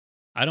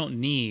 I don't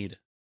need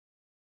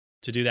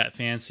to do that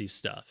fancy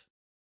stuff.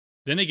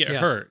 Then they get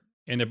hurt,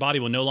 and their body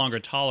will no longer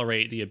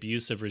tolerate the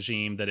abusive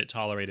regime that it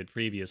tolerated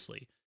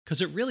previously.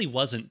 Because it really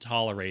wasn't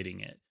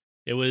tolerating it.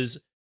 It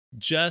was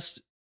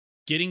just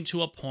getting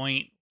to a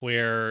point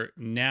where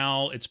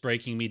now it's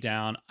breaking me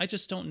down. I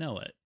just don't know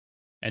it.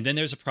 And then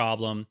there's a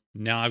problem.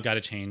 Now I've got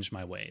to change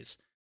my ways.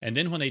 And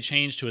then when they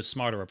change to a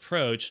smarter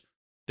approach,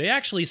 they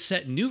actually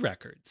set new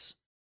records.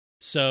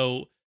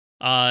 So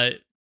I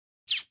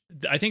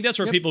think that's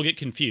where people get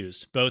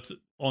confused, both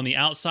on the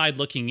outside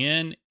looking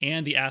in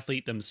and the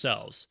athlete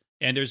themselves.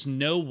 And there's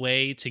no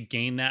way to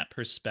gain that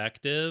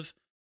perspective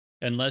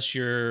unless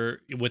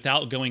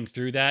without going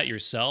through that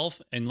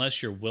yourself,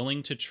 unless you're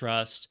willing to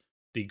trust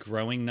the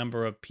growing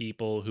number of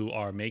people who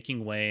are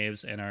making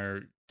waves and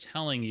are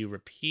telling you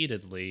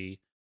repeatedly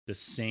the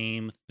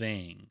same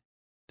thing,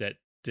 that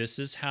this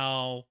is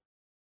how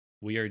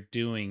we are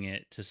doing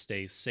it to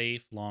stay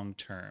safe long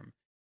term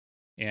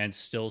and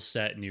still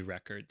set new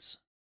records.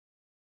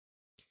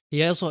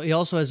 He also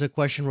has a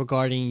question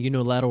regarding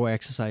unilateral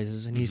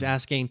exercises, and he's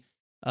asking,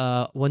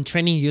 when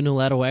training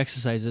unilateral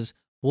exercises,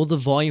 will the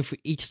volume for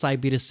each side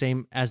be the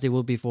same as they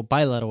will be for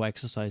bilateral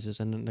exercises?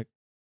 And then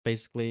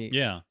basically,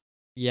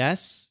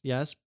 yes,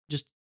 just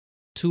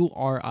 2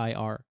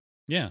 RIR.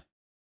 Yeah.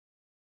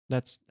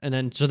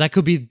 So that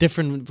could be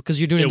different because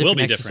you're doing a different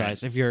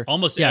exercise. Different. If you're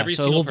almost every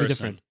single it will person. Be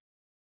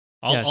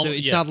different. So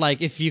it's not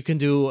like if you can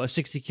do a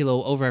 60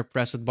 kilo overhead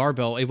press with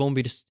barbell, it won't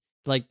be just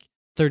like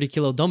 30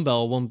 kilo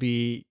dumbbell. It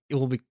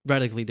will be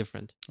radically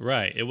different.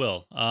 Right. It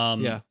will.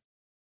 So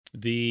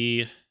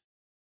the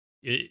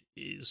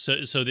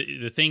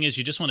thing is,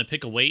 you just want to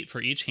pick a weight for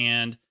each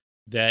hand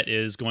that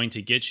is going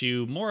to get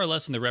you more or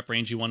less in the rep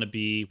range you want to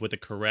be with the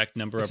correct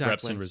number of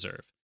reps in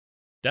reserve.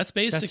 That's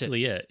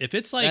basically it. If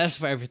it's like, that's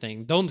for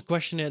everything. Don't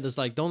question it. It's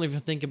like, don't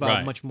even think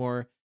about much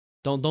more.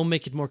 Don't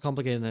make it more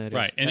complicated than it is.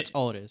 Right. And that's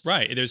all it is.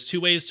 Right. There's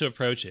 2 ways to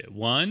approach it.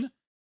 One,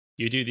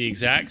 you do the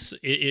exact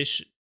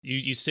ish.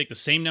 You stick the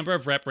same number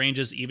of rep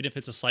ranges, even if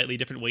it's a slightly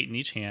different weight in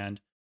each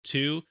hand.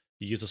 2,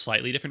 you use a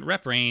slightly different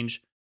rep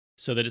range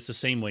so that it's the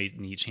same weight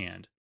in each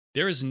hand.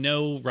 There is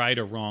no right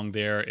or wrong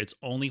there. It's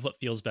only what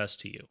feels best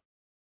to you.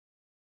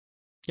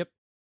 Yep.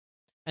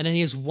 And then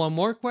he has one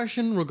more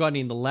question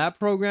regarding the lab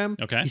program.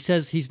 Okay. He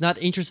says he's not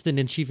interested in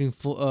achieving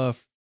full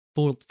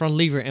front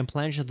lever and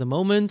planche at the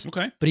moment.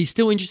 Okay. But he's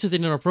still interested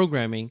in our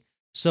programming.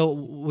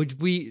 So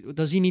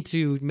does he need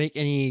to make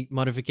any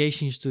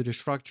modifications to the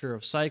structure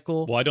of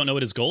cycle? Well, I don't know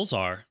what his goals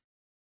are.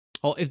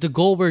 Oh, if the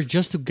goal were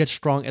just to get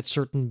strong at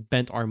certain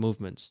bent arm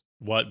movements.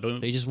 What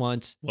movements? They just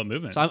want what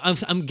movements? So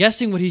I'm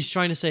guessing what he's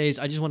trying to say is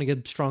I just want to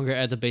get stronger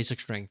at the basic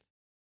strength.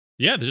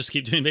 Yeah, they just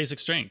keep doing basic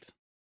strength.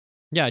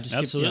 Yeah, just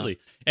absolutely.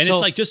 And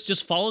it's like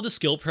just follow the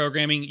skill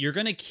programming. You're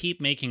going to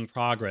keep making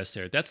progress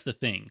there. That's the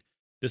thing.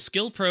 The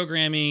skill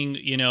programming,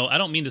 I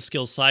don't mean the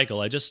skill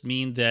cycle. I just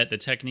mean that the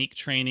technique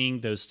training,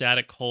 those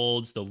static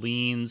holds, the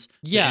leans,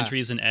 the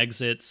entries and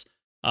exits,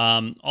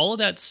 all of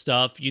that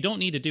stuff, you don't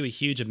need to do a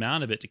huge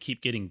amount of it to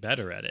keep getting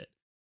better at it.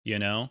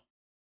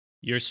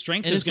 Your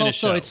strength is going to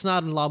show. It's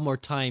not a lot more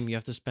time you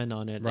have to spend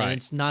on it. Right. And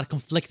it's not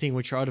conflicting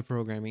with your other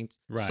programming.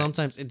 Right.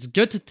 Sometimes it's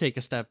good to take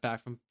a step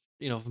back from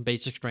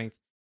basic strength,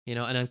 and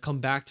then come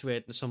back to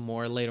it some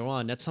more later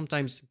on. That's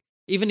sometimes,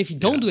 even if you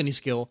don't do any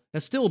skill,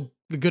 that's still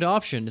a good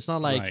option. It's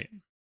not like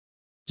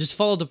just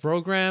follow the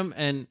program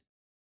and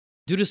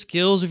do the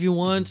skills if you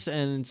want.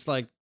 And it's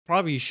like,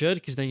 probably you should,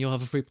 because then you'll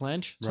have a free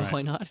planche. So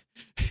why not?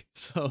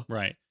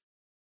 Right.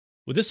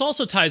 Well, this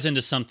also ties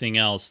into something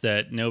else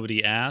that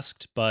nobody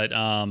asked, but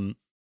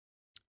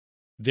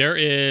there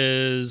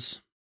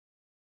is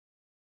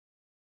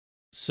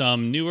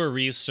some newer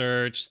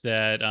research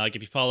that, like,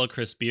 if you follow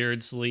Chris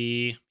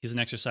Beardsley, he's an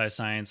exercise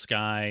science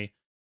guy.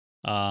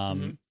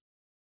 It's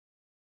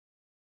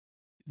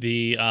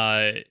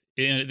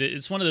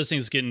one of those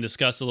things getting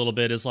discussed a little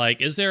bit. Is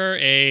like, is there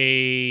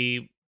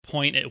a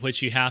point at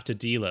which you have to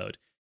deload?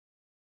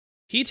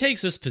 he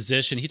takes this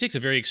position. He takes a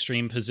very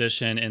extreme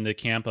position in the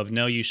camp of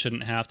no, you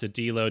shouldn't have to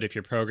deload if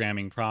you're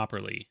programming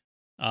properly.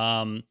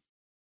 The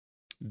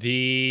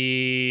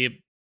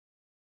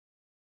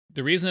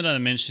reason that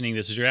I'm mentioning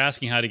this is you're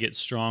asking how to get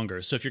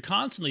stronger. So if you're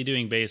constantly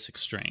doing basic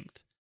strength,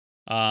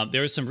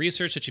 there is some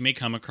research that you may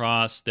come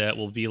across that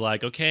will be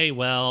like, okay,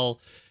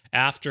 well,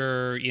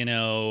 after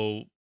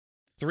 3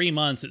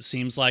 months, it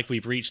seems like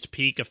we've reached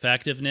peak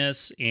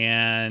effectiveness,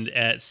 and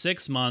at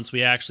 6 months,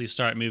 we actually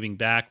start moving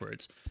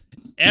backwards.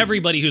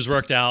 Everybody who's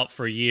worked out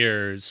for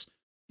years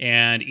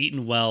and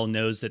eaten well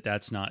knows that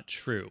that's not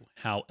true.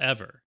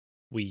 However,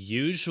 we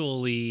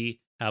usually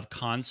have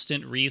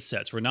constant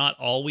resets. We're not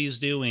always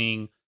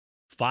doing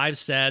 5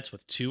 sets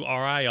with 2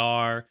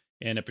 RIR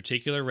in a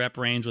particular rep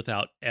range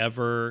without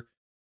ever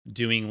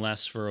doing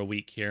less for a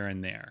week here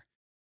and there.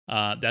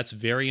 That's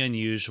very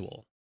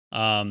unusual.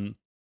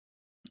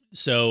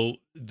 So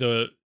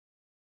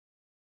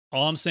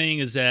all I'm saying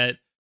is that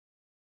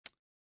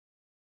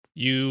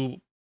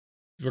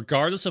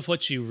regardless of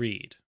what you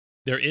read,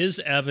 there is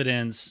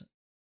evidence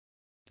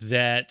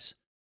that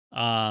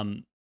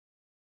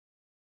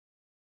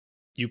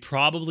you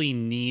probably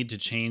need to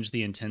change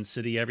the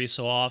intensity every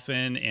so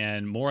often,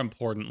 and more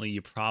importantly,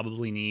 you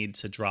probably need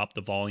to drop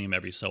the volume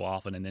every so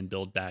often and then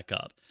build back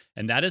up.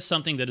 And that is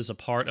something that is a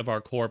part of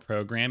our core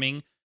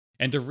programming.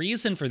 And the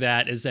reason for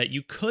that is that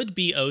you could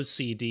be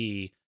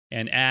OCD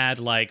and add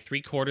like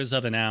 3/4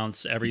 of an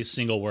ounce every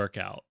single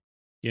workout.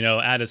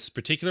 Add a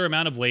particular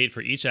amount of weight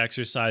for each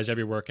exercise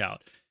every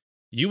workout.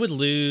 You would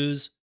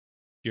lose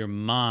your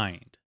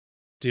mind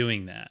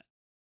doing that.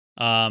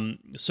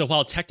 So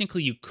while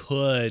technically you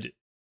could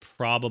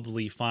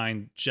probably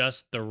find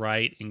just the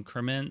right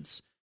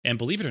increments, and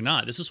believe it or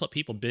not, this is what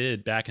people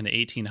did back in the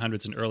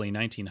 1800s and early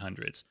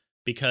 1900s,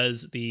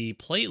 because the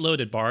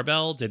plate-loaded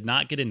barbell did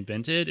not get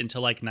invented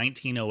until like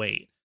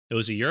 1908. It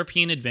was a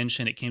European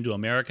invention. It came to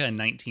America in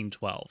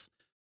 1912.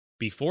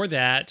 Before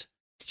that...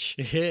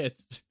 Shit.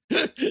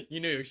 You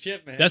know your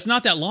shit, man. That's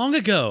not that long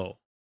ago,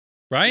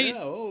 right?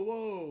 Yeah,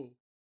 whoa.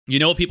 You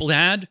know what people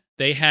had?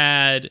 They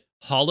had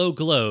hollow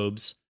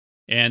globes,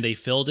 and they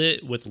filled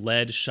it with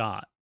lead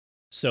shot.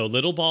 So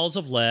little balls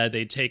of lead,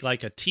 they'd take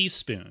like a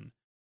teaspoon,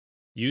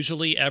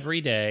 usually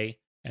every day,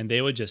 and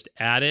they would just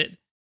add it,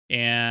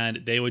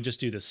 and they would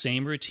just do the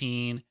same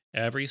routine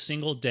every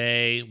single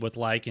day with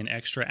like an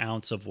extra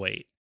ounce of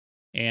weight.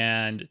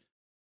 And,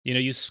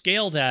 you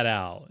scale that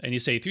out, and you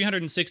say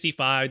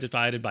 365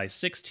 divided by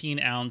 16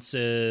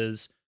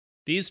 ounces.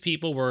 These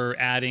people were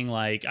adding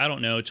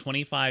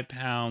 25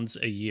 pounds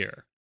a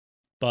year.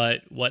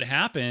 But what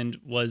happened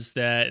was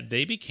that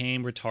they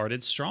became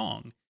retarded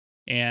strong,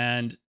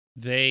 and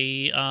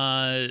they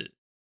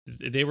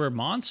were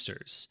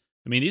monsters.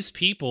 I mean, these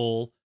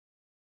people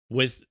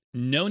with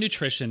no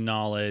nutrition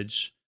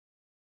knowledge,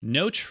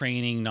 no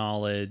training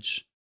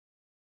knowledge,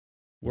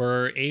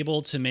 were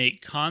able to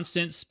make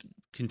constant,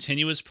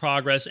 continuous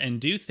progress and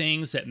do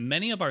things that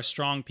many of our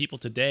strong people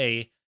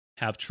today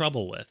have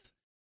trouble with.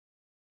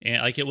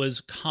 And it was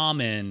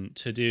common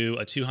to do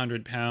a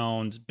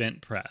 200-pound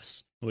bent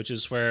press, which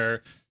is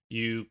where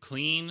you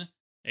clean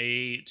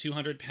a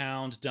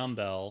 200-pound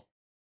dumbbell.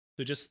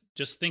 So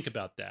just think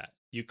about that.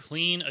 You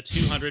clean a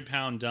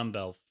 200-pound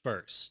dumbbell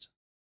first,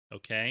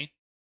 okay?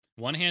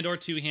 One hand or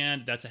two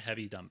hand, that's a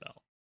heavy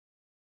dumbbell.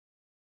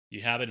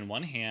 You have it in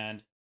one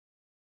hand,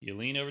 you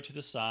lean over to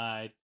the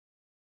side,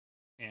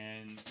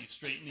 and you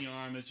straighten the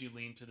arm as you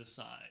lean to the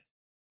side,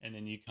 and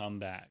then you come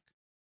back.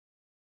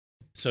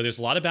 So there's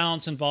a lot of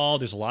balance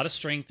involved. There's a lot of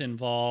strength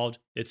involved.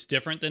 It's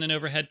different than an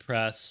overhead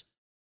press.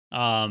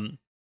 And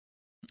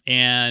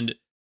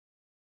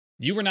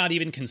you were not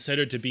even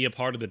considered to be a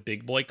part of the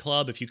big boy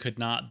club if you could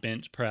not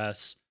bench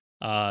press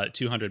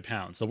 200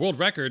 pounds. The world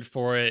record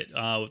for it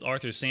with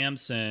Arthur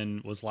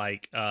Sampson was I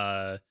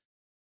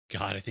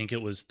think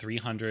it was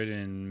 300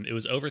 and it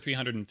was over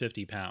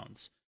 350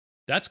 pounds.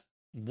 That's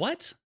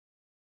what?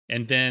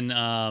 And then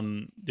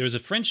there was a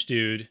French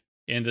dude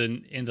in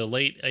the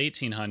late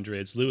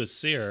 1800s, Louis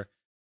Cyr,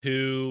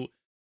 who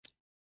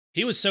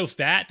he was so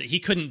fat that he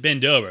couldn't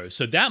bend over.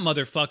 So that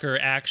motherfucker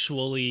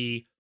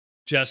actually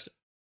just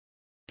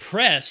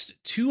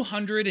pressed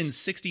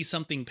 260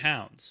 something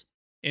pounds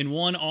in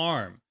one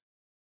arm.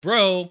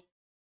 Bro,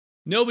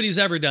 nobody's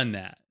ever done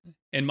that.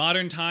 In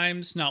modern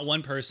times, not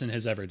one person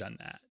has ever done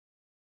that.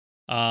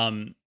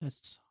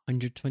 That's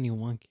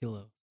 121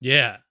 kilos.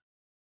 Yeah.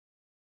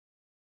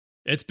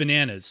 It's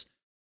bananas.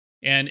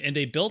 And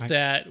they built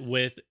that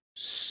with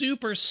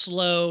super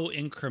slow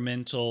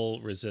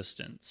incremental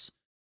resistance.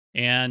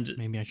 And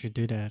maybe I should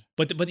do that.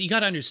 But you got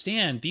to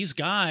understand, these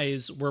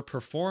guys were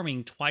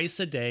performing twice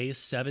a day,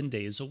 7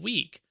 days a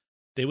week.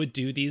 They would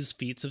do these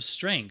feats of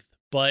strength,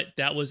 but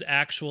that was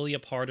actually a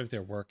part of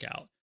their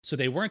workout. So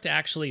they weren't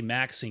actually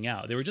maxing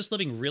out. They were just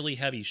living really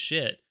heavy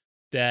shit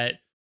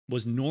that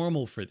was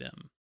normal for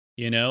them.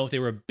 They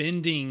were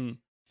bending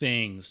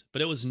things,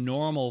 but it was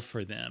normal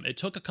for them. It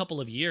took a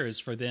couple of years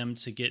for them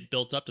to get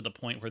built up to the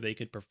point where they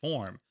could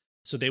perform.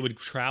 So they would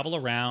travel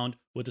around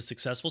with a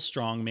successful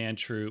strongman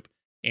troupe,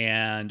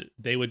 and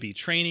they would be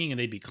training and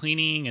they'd be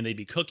cleaning and they'd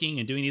be cooking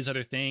and doing these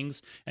other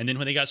things. And then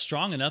when they got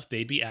strong enough,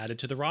 they'd be added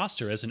to the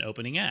roster as an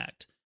opening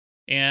act.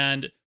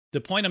 And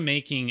the point I'm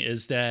making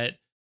is that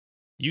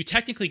you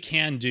technically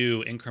can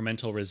do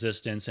incremental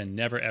resistance and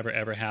never, ever,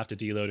 ever have to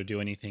deload or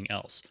do anything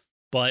else.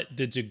 But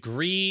the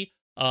degree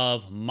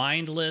of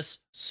mindless,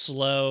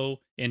 slow,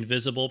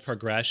 invisible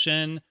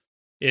progression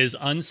is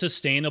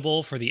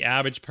unsustainable for the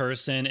average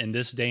person in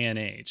this day and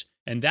age.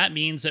 And that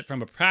means that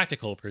from a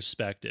practical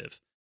perspective,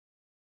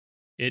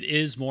 it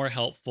is more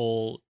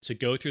helpful to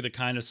go through the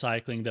kind of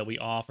cycling that we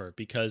offer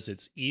because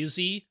it's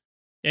easy.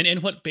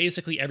 And what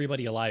basically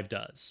everybody alive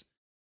does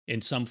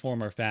in some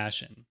form or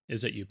fashion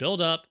is that you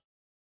build up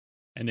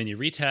and then you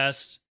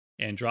retest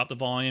and drop the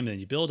volume, and then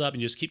you build up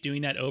and you just keep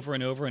doing that over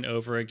and over and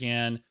over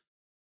again,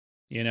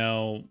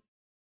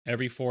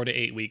 every 4 to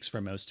 8 weeks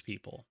for most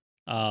people.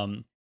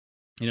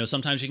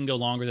 Sometimes you can go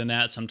longer than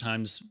that.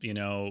 Sometimes,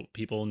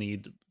 people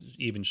need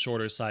even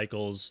shorter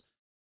cycles.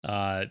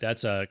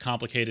 That's a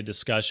complicated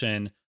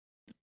discussion.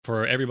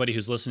 For everybody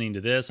who's listening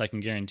to this, I can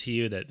guarantee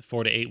you that the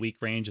 4 to 8 week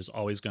range is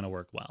always going to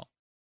work well.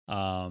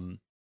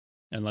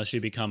 Unless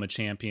you become a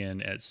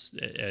champion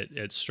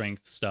at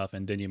strength stuff,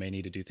 and then you may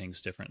need to do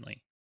things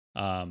differently.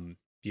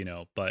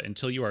 But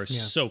until you are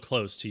so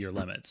close to your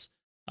limits,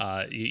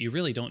 you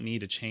really don't need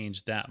to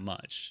change that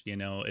much.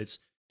 It's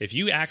if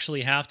you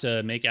actually have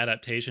to make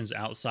adaptations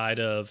outside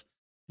of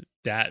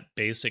that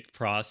basic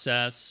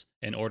process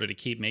in order to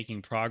keep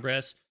making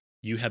progress,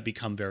 you have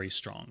become very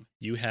strong.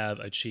 You have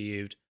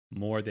achieved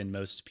more than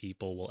most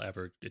people will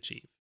ever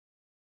achieve.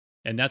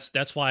 And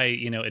that's why,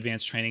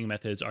 advanced training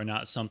methods are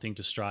not something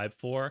to strive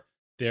for.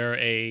 They're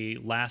a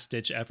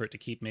last-ditch effort to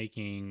keep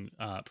making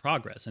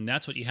progress. And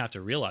that's what you have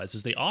to realize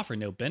is they offer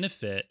no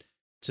benefit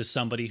to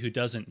somebody who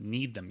doesn't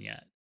need them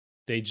yet.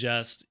 They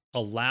just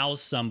allow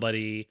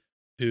somebody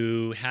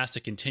who has to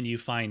continue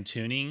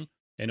fine-tuning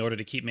in order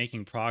to keep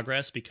making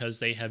progress because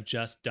they have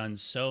just done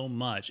so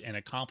much and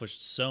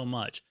accomplished so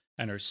much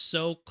and are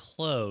so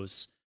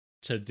close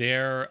to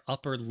their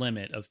upper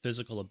limit of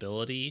physical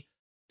ability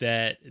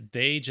that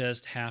they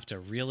just have to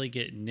really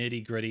get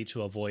nitty-gritty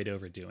to avoid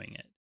overdoing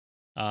it.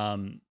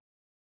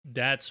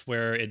 That's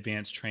where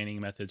advanced training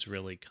methods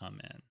really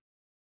come in.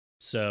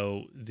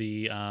 So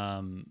the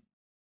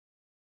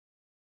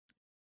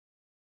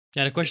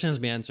question has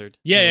been answered.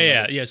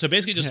 Yeah. So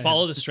basically just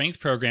follow the strength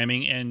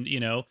programming and,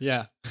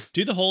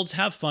 do the holds,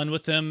 have fun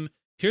with them.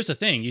 Here's the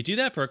thing. You do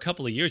that for a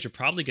couple of years, you're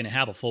probably going to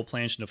have a full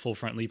planche and a full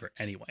front lever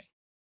anyway.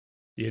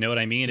 You know what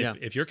I mean? Yeah.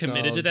 If you're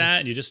committed to that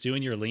and you're just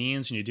doing your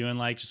leans and you're doing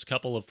like just a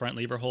couple of front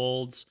lever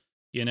holds,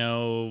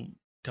 a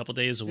couple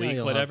days a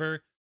week,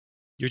 whatever,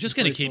 you're just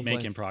going to keep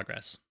making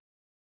progress.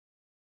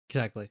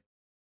 Exactly.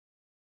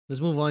 Let's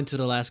move on to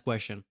the last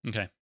question.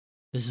 Okay.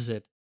 This is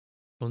it.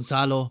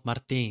 Gonzalo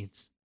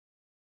Martins.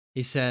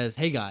 He says,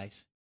 hey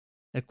guys,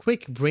 a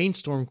quick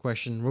brainstorm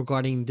question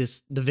regarding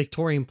the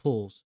Victorian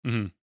pulls.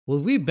 Mm-hmm. Will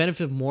we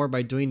benefit more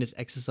by doing this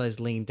exercise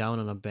laying down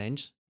on a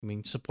bench?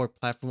 Support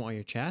platform on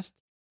your chest?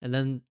 And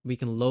then we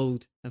can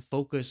load and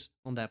focus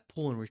on that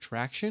pull and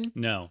retraction?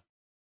 No.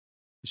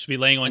 You should be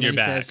laying on your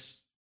back.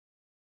 Says,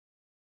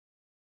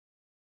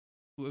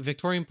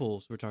 Victorian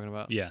pulls we're talking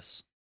about.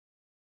 Yes.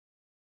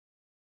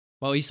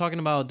 Well, he's talking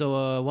about the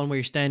one where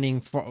you're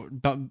standing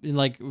in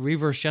like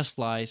reverse chest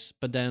flies,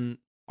 but then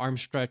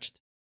arms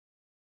stretched.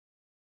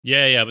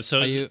 Yeah. But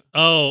so,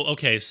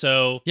 okay.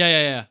 So.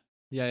 Yeah.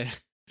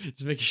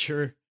 Just making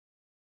sure.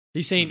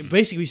 He's saying,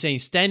 basically saying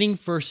standing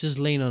versus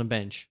laying on a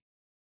bench.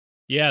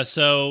 Yeah,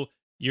 so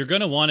you're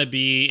going to want to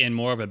be in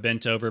more of a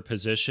bent over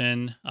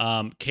position.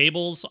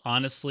 Cables,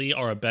 honestly,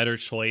 are a better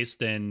choice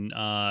than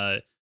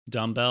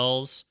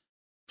dumbbells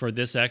for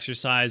this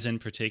exercise in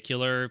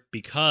particular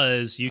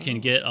because you can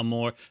get a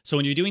more... So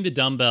when you're doing the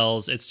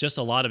dumbbells, it's just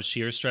a lot of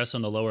shear stress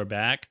on the lower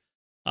back.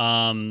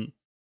 Yeah,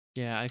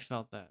 I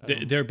felt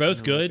that. They're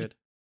both good.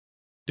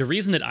 The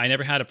reason that I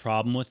never had a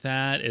problem with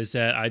that is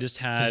that I just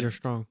had... You're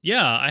strong.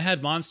 Yeah, I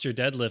had monster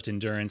deadlift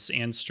endurance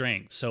and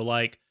strength. So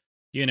like...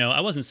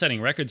 I wasn't setting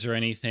records or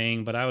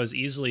anything, but I was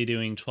easily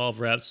doing 12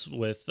 reps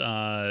with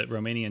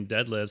Romanian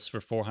deadlifts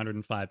for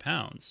 405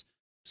 pounds.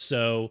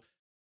 So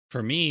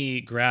for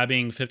me,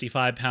 grabbing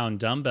 55-pound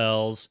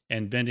dumbbells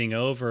and bending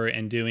over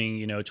and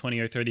doing, 20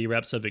 or 30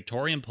 reps of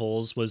Victorian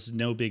pulls was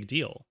no big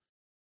deal.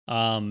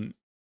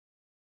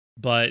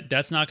 But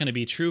that's not going to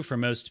be true for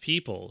most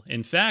people.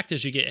 In fact,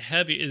 as you get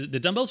heavy, the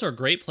dumbbells are a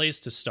great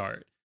place to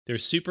start. They're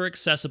super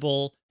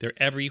accessible. They're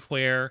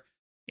everywhere.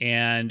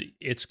 And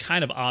it's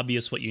kind of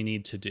obvious what you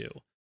need to do.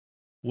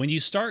 When you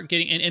start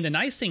getting, and the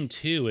nice thing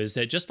too is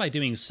that just by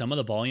doing some of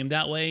the volume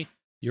that way,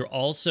 you're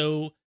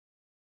also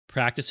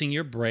practicing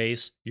your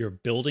brace, you're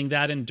building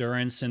that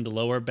endurance in the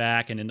lower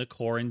back and in the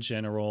core in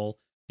general,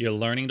 you're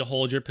learning to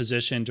hold your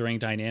position during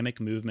dynamic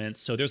movements.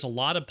 So there's a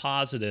lot of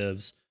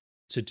positives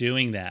to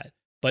doing that.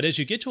 But as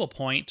you get to a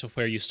point to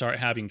where you start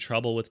having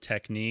trouble with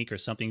technique or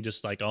something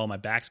just like, oh, my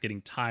back's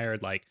getting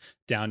tired, like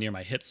down near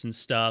my hips and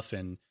stuff,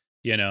 and,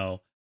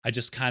 I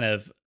just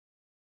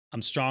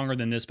I'm stronger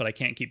than this, but I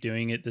can't keep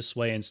doing it this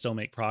way and still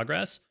make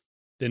progress.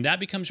 then that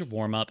becomes your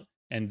warm up.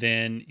 And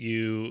then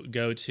you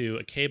go to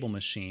a cable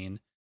machine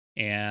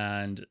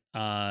and,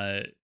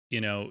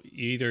 you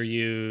either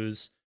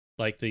use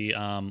like the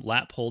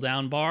lat pull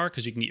down bar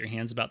because you can get your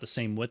hands about the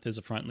same width as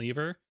a front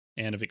lever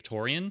and a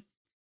Victorian.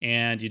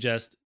 And you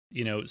just,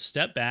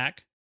 step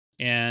back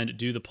and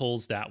do the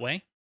pulls that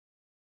way.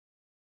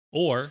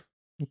 Or,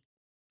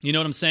 you know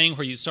what I'm saying?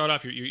 Where you start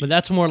off But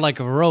that's more like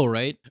a row,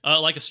 right?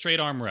 like a straight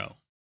arm row.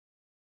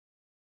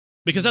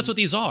 Because that's what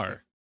these are. Okay.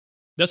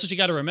 That's what you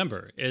got to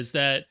remember is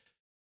that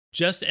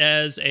just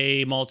as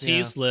a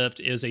Maltese lift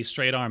is a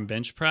straight arm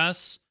bench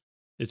press,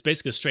 it's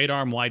basically a straight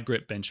arm wide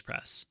grip bench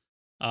press.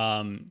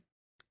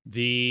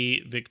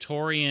 The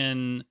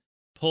Victorian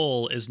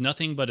pull is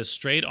nothing but a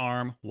straight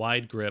arm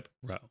wide grip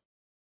row.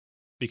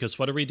 Because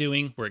what are we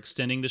doing? We're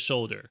extending the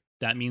shoulder.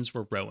 That means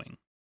we're rowing.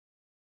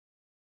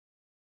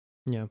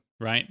 Yeah.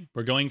 Right?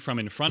 We're going from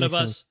in front of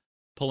us,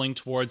 pulling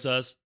towards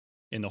us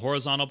in the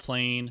horizontal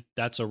plane.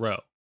 That's a row.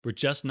 We're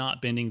just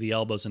not bending the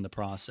elbows in the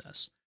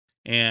process.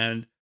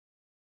 And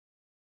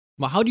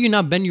well, how do you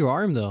not bend your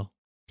arm though?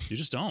 you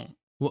just don't.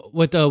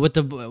 With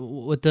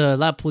the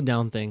lat pull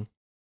down thing.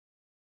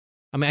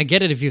 I mean, I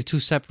get it if you have two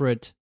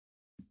separate.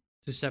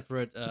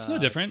 It's no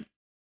different.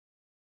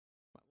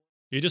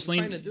 You just I'm lean.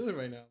 trying to do it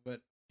right now,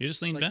 but You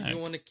just lean back. you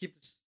want to keep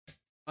this.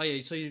 Oh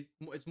yeah, so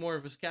it's more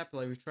of a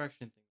scapular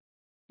retraction thing.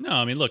 No,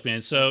 I mean, look,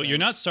 man. So Okay. you're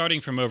not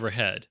starting from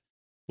overhead.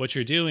 What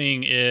you're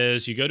doing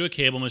is you go to a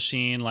cable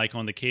machine, like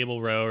on the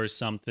cable row or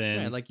something.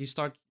 Right, like you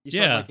start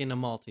Yeah. like in a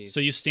Maltese. So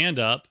you stand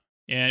up,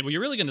 and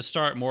you're really going to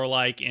start more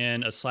like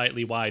in a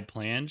slightly wide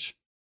planche.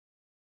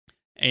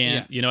 And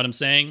Yeah. you know what I'm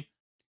saying?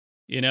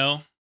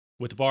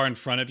 With the bar in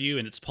front of you,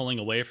 and it's pulling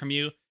away from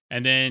you,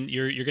 and then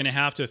you're going to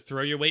have to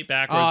throw your weight Oh,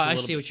 backwards. a I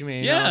little see what you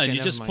mean. Yeah, Okay, and you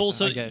never just mind. pull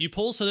I get it. you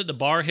pull so that the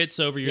bar hits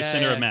over your Yeah,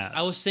 center yeah. of mass.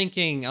 I was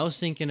thinking of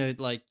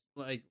like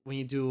when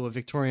you do a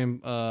Victorian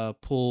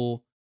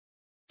pull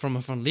from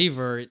a front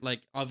lever,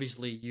 like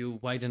obviously you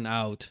widen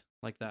out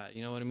like that.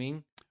 You know what I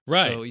mean?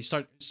 right, So you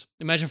start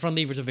imagine front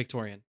lever's a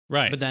Victorian,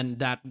 right. but then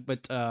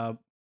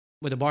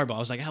with a barbell, I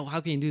was like, how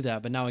can you do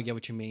that? But now I get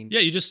what you mean. Yeah,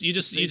 you just It's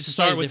a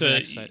start slightly with different the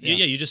exercise, yeah.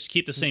 yeah. You just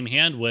keep the same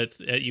hand width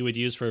that you would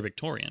use for a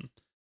Victorian.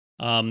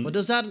 What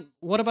does that?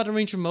 What about the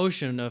range of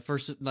motion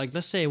versus like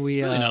let's say we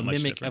It's really not much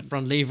mimic a difference.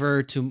 front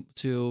lever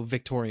to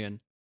Victorian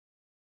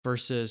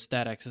versus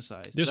that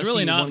exercise. There's Let's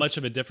really see not one- much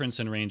of a difference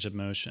in range of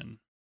motion.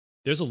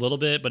 There's a little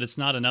bit, but it's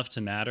not enough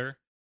to matter.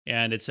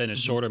 And it's in a Mhm.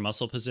 shorter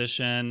muscle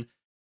position.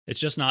 It's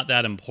just not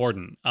that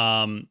important.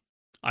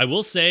 I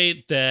will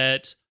say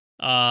that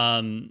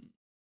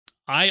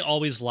I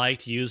always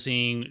liked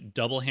using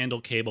double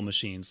handle cable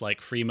machines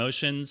like Free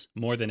Motions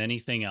more than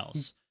anything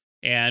else.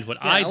 And what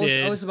Yeah, I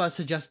did I was about to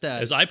suggest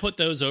that. is I put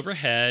those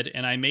overhead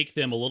and I make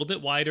them a little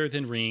bit wider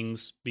than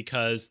rings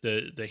because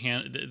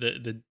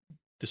the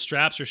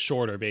straps are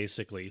shorter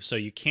basically, so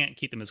you can't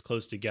keep them as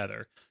close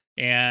together.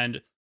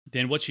 And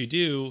then what you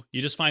do,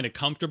 you just find a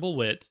comfortable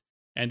width,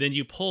 and then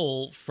you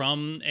pull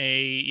from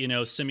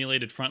a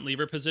simulated front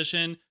lever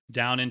position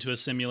down into a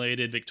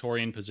simulated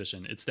Victorian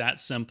position. It's that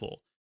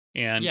simple.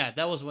 And yeah,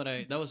 that was what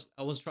I was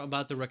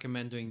about to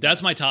recommend doing. that's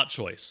that. my top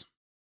choice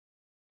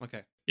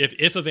Okay.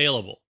 if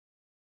available.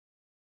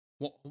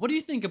 What do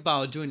you think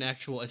about doing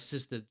actual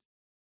assisted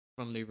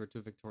front lever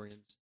to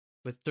Victorians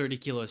with 30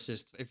 kilo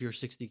assist if you're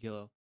 60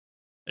 kilo?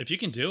 If you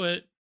can do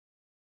it,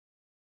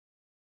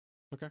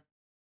 Okay.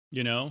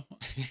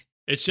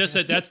 It's just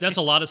that that's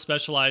a lot of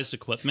specialized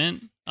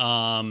equipment.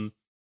 Yeah.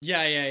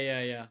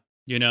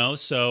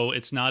 So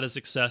it's not as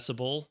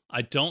accessible.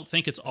 I don't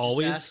think it's Just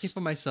always asking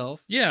for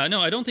myself. Yeah,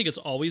 no, I don't think it's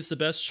always the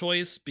best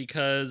choice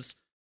because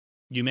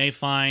you may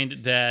find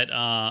that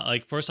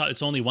like first off,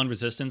 it's only one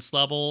resistance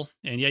level,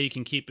 and yeah, you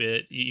can keep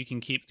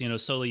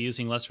slowly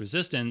using less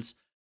resistance,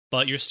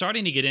 but you're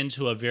starting to get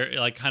into a very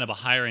like kind of a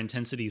higher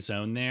intensity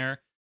zone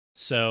there.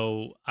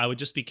 So I would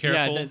just be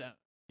careful.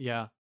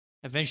 Yeah.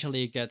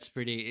 Eventually, it gets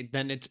pretty.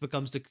 Then it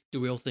becomes the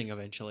real thing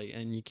eventually,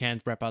 and you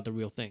can't rep out the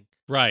real thing.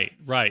 Right.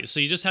 So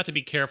you just have to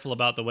be careful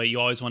about the way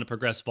you always want to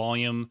progress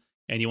volume,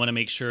 and you want to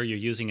make sure you're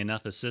using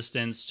enough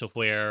assistance to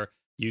where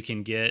you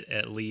can get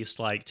at least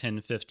like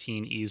 10,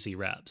 15 easy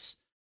reps.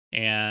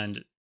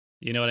 And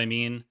you know what I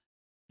mean?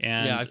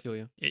 And Yeah, I feel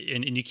you.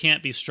 and you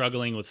can't be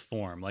struggling with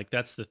form. Like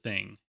that's the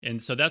thing.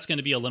 And so that's going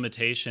to be a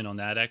limitation on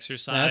that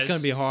exercise. Yeah, that's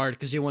gonna be hard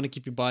because you want to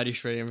keep your body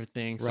straight and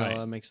everything. So Right.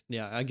 it makes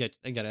I get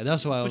it.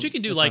 That's why. But you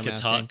can do that's why like I'm a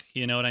asking. tuck,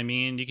 you know what I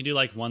mean? You can do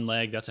like one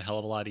leg, that's a hell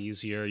of a lot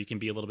easier. You can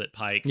be a little bit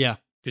piked. Yeah.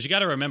 Because you got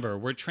to remember,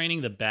 we're training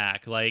the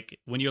back. Like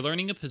when you're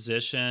learning a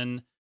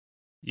position,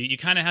 you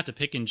kind of have to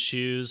pick and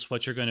choose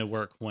what you're going to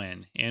work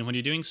when. And when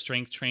you're doing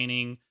strength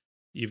training,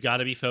 you've got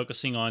to be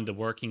focusing on the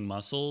working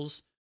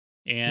muscles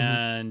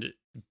and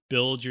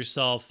build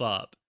yourself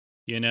up.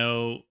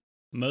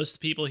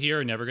 Most people here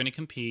are never going to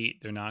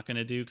compete. They're not going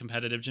to do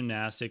competitive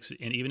gymnastics.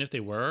 And even if they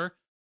were,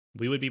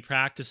 we would be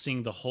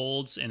practicing the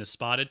holds in a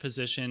spotted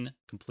position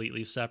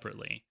completely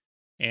separately.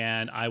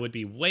 And I would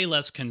be way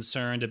less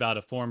concerned about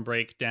a form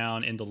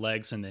breakdown in the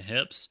legs and the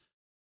hips.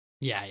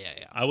 Yeah.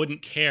 I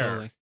wouldn't care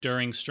Totally.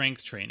 during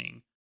strength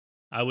training.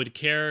 I would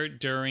care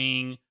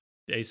during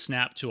a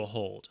snap to a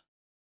hold.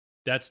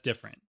 That's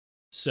different.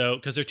 So,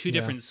 because they're two Yeah.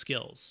 different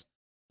skills,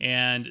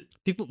 and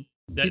People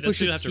that's what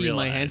should you have to see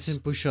my realize.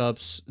 handstand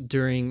push-ups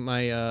during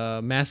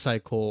my mass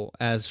cycle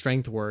as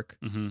strength work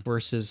hmm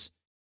versus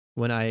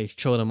when I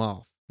show them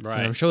off. When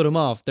I Right. show them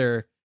off,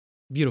 they're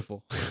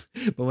beautiful.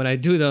 But when I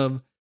do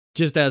them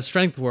just as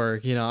strength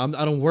work, I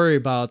don't worry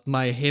about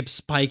my hips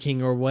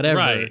spiking or whatever.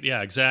 Right.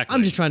 Yeah. Exactly.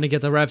 I'm just trying to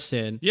get the reps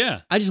in.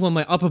 Yeah. I just want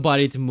my upper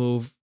body to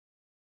move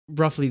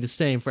roughly the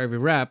same for every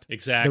rep.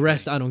 Exactly. The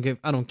rest I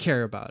don't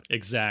care about.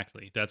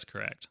 Exactly. That's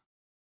correct.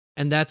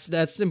 And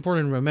that's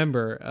important to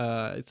remember.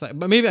 It's like,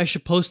 but maybe I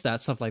should post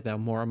that stuff like that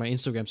more on my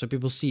Instagram so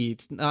people see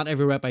it's not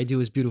every rep I do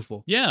is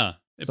beautiful. Yeah.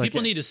 It's like,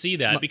 People need to see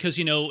that because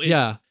it's,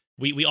 yeah,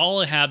 we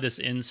all have this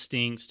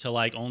instinct to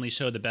like only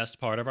show the best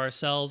part of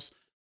ourselves.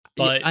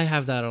 yeah, But I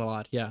have that a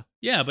lot. Yeah,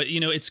 yeah, but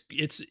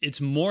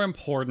it's more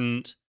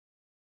important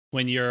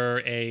when you're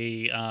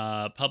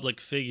a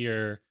public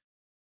figure,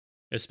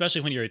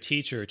 especially when you're a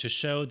teacher, to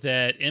show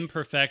that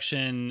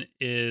imperfection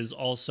is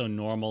also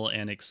normal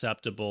and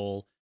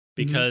acceptable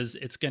because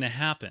it's going to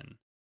happen.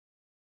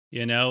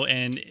 And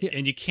Yeah.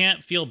 and you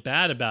can't feel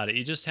bad about it.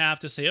 You just have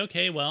to say,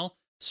 okay, well,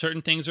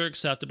 certain things are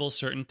acceptable,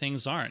 certain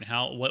things aren't.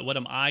 What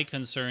am I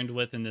concerned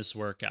with in this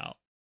workout?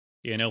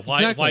 Why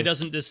Exactly.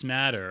 doesn't this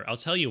matter? I'll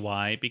tell you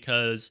why,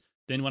 because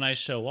then when I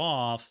show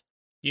off,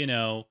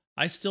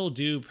 I still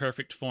do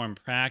perfect form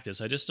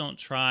practice. I just don't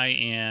try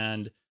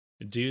and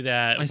do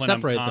that I when I'm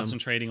separate them.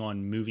 concentrating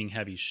on moving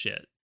heavy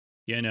shit.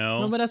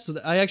 No, but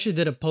I actually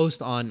did a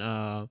post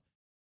on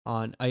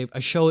I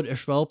showed a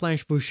Schwell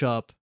planche push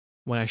up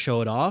when I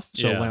show it off.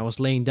 So Yeah. when I was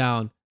laying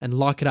down and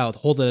lock it out,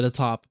 hold it at the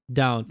top,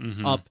 down,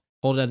 Mhm. up,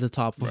 hold it at the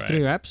top for Right.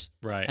 3 reps.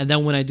 Right. And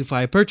then when I do for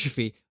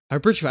hypertrophy, I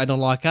don't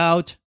lock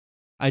out.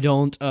 I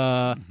don't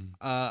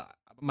Mhm.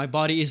 my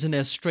body isn't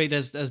as straight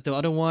as the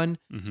other one.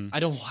 Mhm. I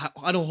don't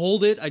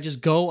hold it. I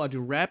just go. I do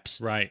reps.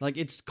 Right. Like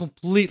it's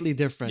completely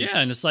different. Yeah,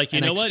 and it's like, you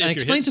And know ex- what? and If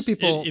your explain to hips,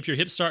 people- if your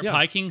hips start Yeah.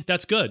 piking,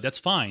 that's good. That's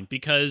fine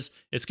because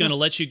it's going to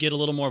Yeah. let you get a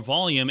little more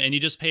volume, and you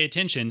just pay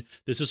attention.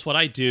 This is what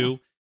I do,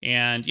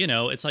 and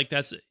it's like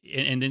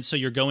and then so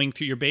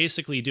you're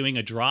basically doing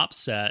a drop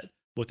set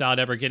without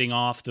ever getting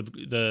off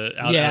the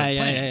out yeah, of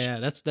yeah, planche. yeah,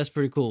 yeah. That's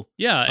pretty cool.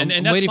 Yeah, and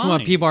I'm that's waiting fine. for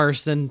my P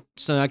bars then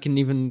so I can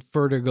even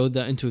further go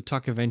into a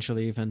tuck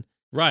eventually. Even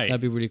Right.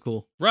 that'd be really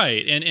cool.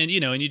 Right. And and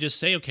you just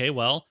say, okay,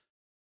 well,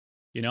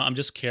 I'm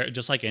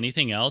just like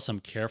anything else, I'm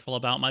careful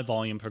about my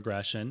volume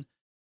progression.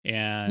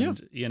 And,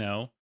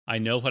 I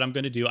know what I'm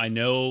going to do. I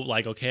know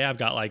like, okay, I've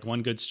got like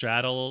one good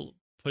straddle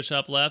push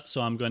up left,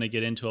 so I'm going to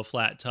get into a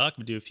flat tuck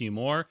and do a few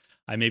more.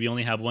 I maybe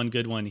only have one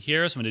good one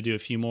here, so I'm going to do a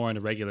few more in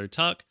a regular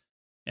tuck.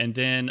 And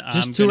then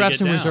Just I'm 2 gonna reps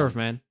get in down. reserve,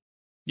 man.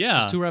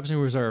 Yeah. Just 2 reps in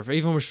reserve.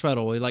 Even with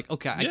straddle, we're like,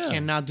 okay, I Yeah.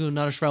 cannot do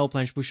another straddle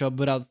planche push up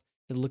without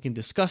it looking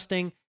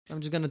disgusting. I'm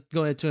just gonna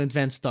go into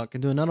advanced tuck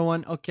and do another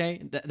one.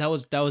 Okay, that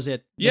was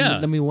it. Yeah.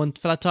 Let me one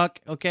flat tuck.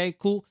 Okay,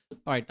 cool.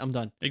 All right, I'm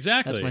done.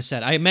 Exactly. That's my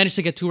set. I managed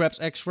to get 2 reps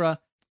extra.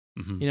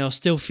 Mhm.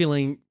 Still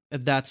feeling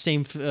that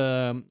same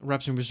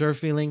reps in reserve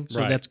feeling. So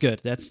Right. that's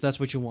good. That's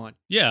what you want.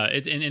 Yeah,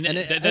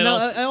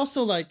 I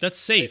also like that's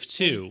safe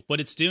too. What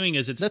it's doing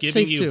is it's That's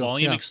giving safe you too,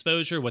 volume yeah.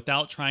 exposure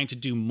without trying to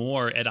do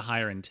more at a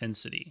higher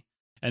intensity.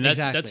 And that's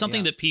Exactly, something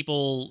yeah. that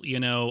people,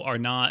 are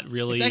not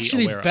really it's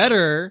actually aware of.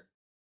 better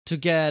to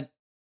get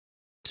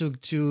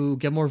to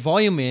get more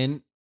volume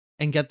in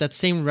and get that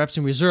same reps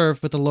in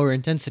reserve with a lower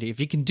intensity. If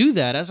you can do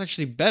that, that's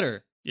actually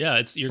better Yeah,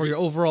 it's for your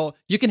overall.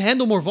 You can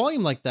handle more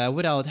volume like that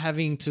without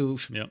having to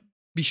Yep.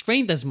 be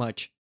strained as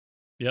much.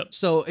 Yep.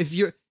 So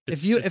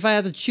if I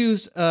had to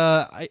choose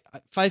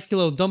 5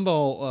 kilo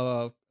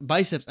dumbbell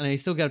biceps and I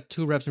still got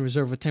 2 reps in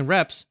reserve with 10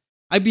 reps,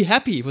 I'd be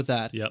happy with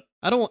that. Yep.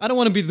 I don't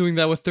want to be doing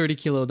that with 30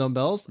 kilo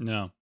dumbbells.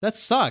 No. That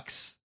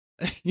sucks.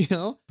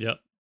 Yep.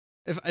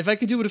 If I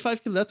could do it with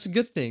 5 kilo, that's a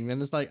good thing.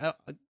 Then it's like,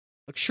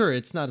 sure,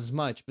 it's not as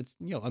much, but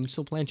I'm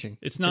still planching.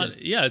 It's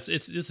not. Yeah, it's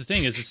the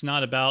thing is it's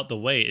not about the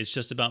weight. It's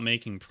just about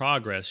making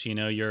progress.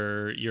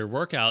 Your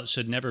workout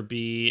should never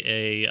be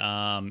a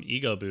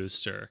ego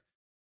booster.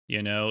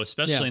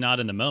 Especially not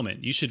in the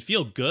moment. You should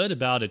feel good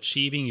about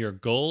achieving your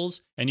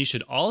goals, and you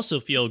should also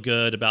feel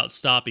good about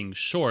stopping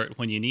short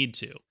when you need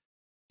to.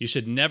 You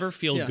should never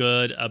feel Yeah.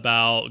 good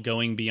about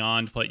going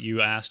beyond what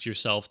you asked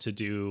yourself to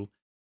do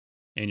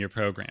in your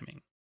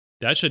programming.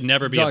 That should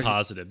never be a Exactly.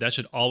 positive. That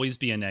should always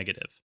be a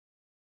negative.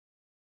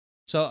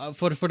 So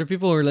for the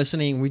people who are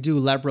listening, we do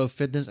Lab Bro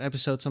Fitness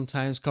episodes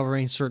sometimes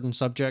covering certain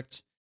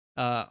subjects.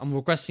 I'm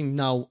requesting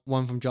now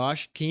one from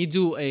Josh. Can you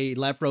do a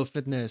Lab Bro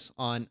Fitness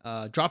on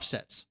drop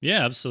sets?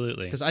 Yeah,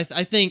 absolutely. Because I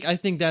think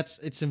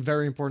it's a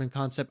very important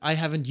concept. I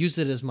haven't used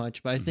it as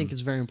much, but I think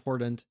it's very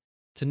important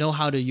to know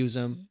how to use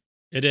them.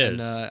 It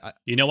is. And,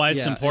 You know why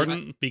it's yeah,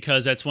 important?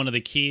 Because that's one of the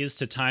keys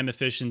to time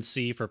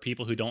efficiency for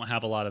people who don't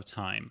have a lot of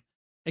time.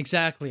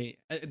 exactly.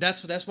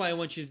 That's why I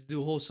want you to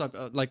do a whole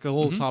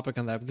Mhm. topic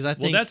on that, because I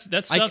Well, think that's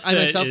stuff I that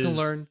myself can is-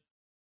 learn.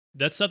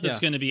 That's stuff that's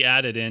Yeah. going to be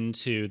added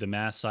into the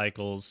mass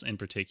cycles in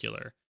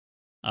particular.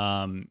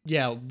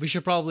 Yeah, we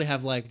should probably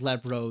have like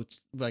lab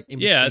roads like in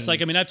Yeah, it's between.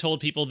 like, I mean, I've told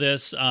people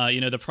this.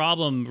 The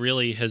problem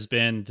really has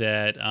been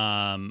that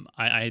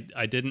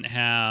I didn't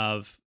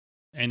have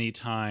any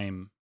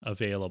time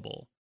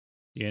available.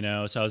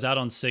 So I was out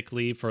on sick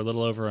leave for a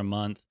little over a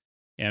month,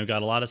 and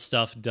got a lot of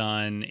stuff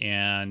done,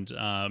 and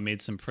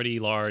made some pretty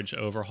large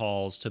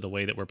overhauls to the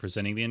way that we're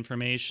presenting the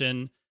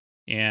information.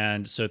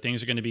 And so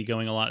things are going to be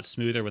going a lot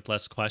smoother with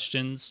less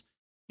questions.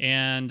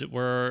 And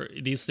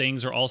these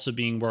things are also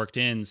being worked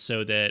in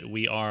so that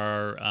we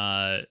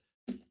are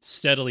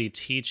steadily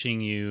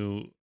teaching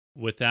you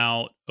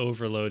without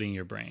overloading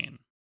your brain,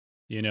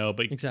 but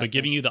Exactly.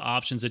 giving you the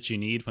options that you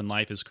need when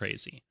life is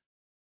crazy,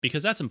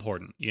 because that's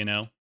important.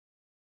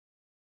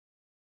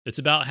 It's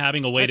about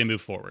having a way to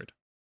move forward.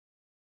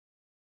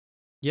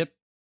 Yep.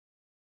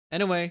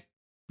 Anyway,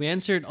 we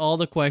answered all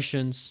the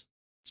questions.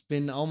 It's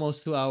been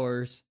almost 2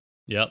 hours.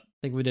 Yep. I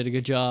think we did a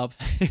good job.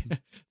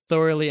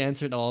 Thoroughly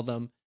answered all of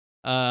them.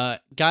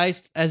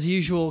 Guys, as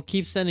usual,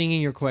 keep sending in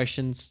your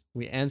questions.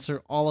 We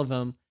answer all of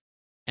them.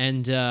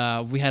 And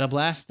we had a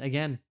blast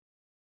again.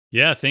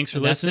 Yeah, thanks for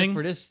And that's it listening.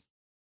 for this.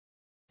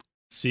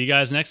 See you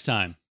guys next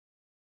time.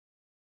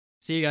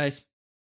 See you guys.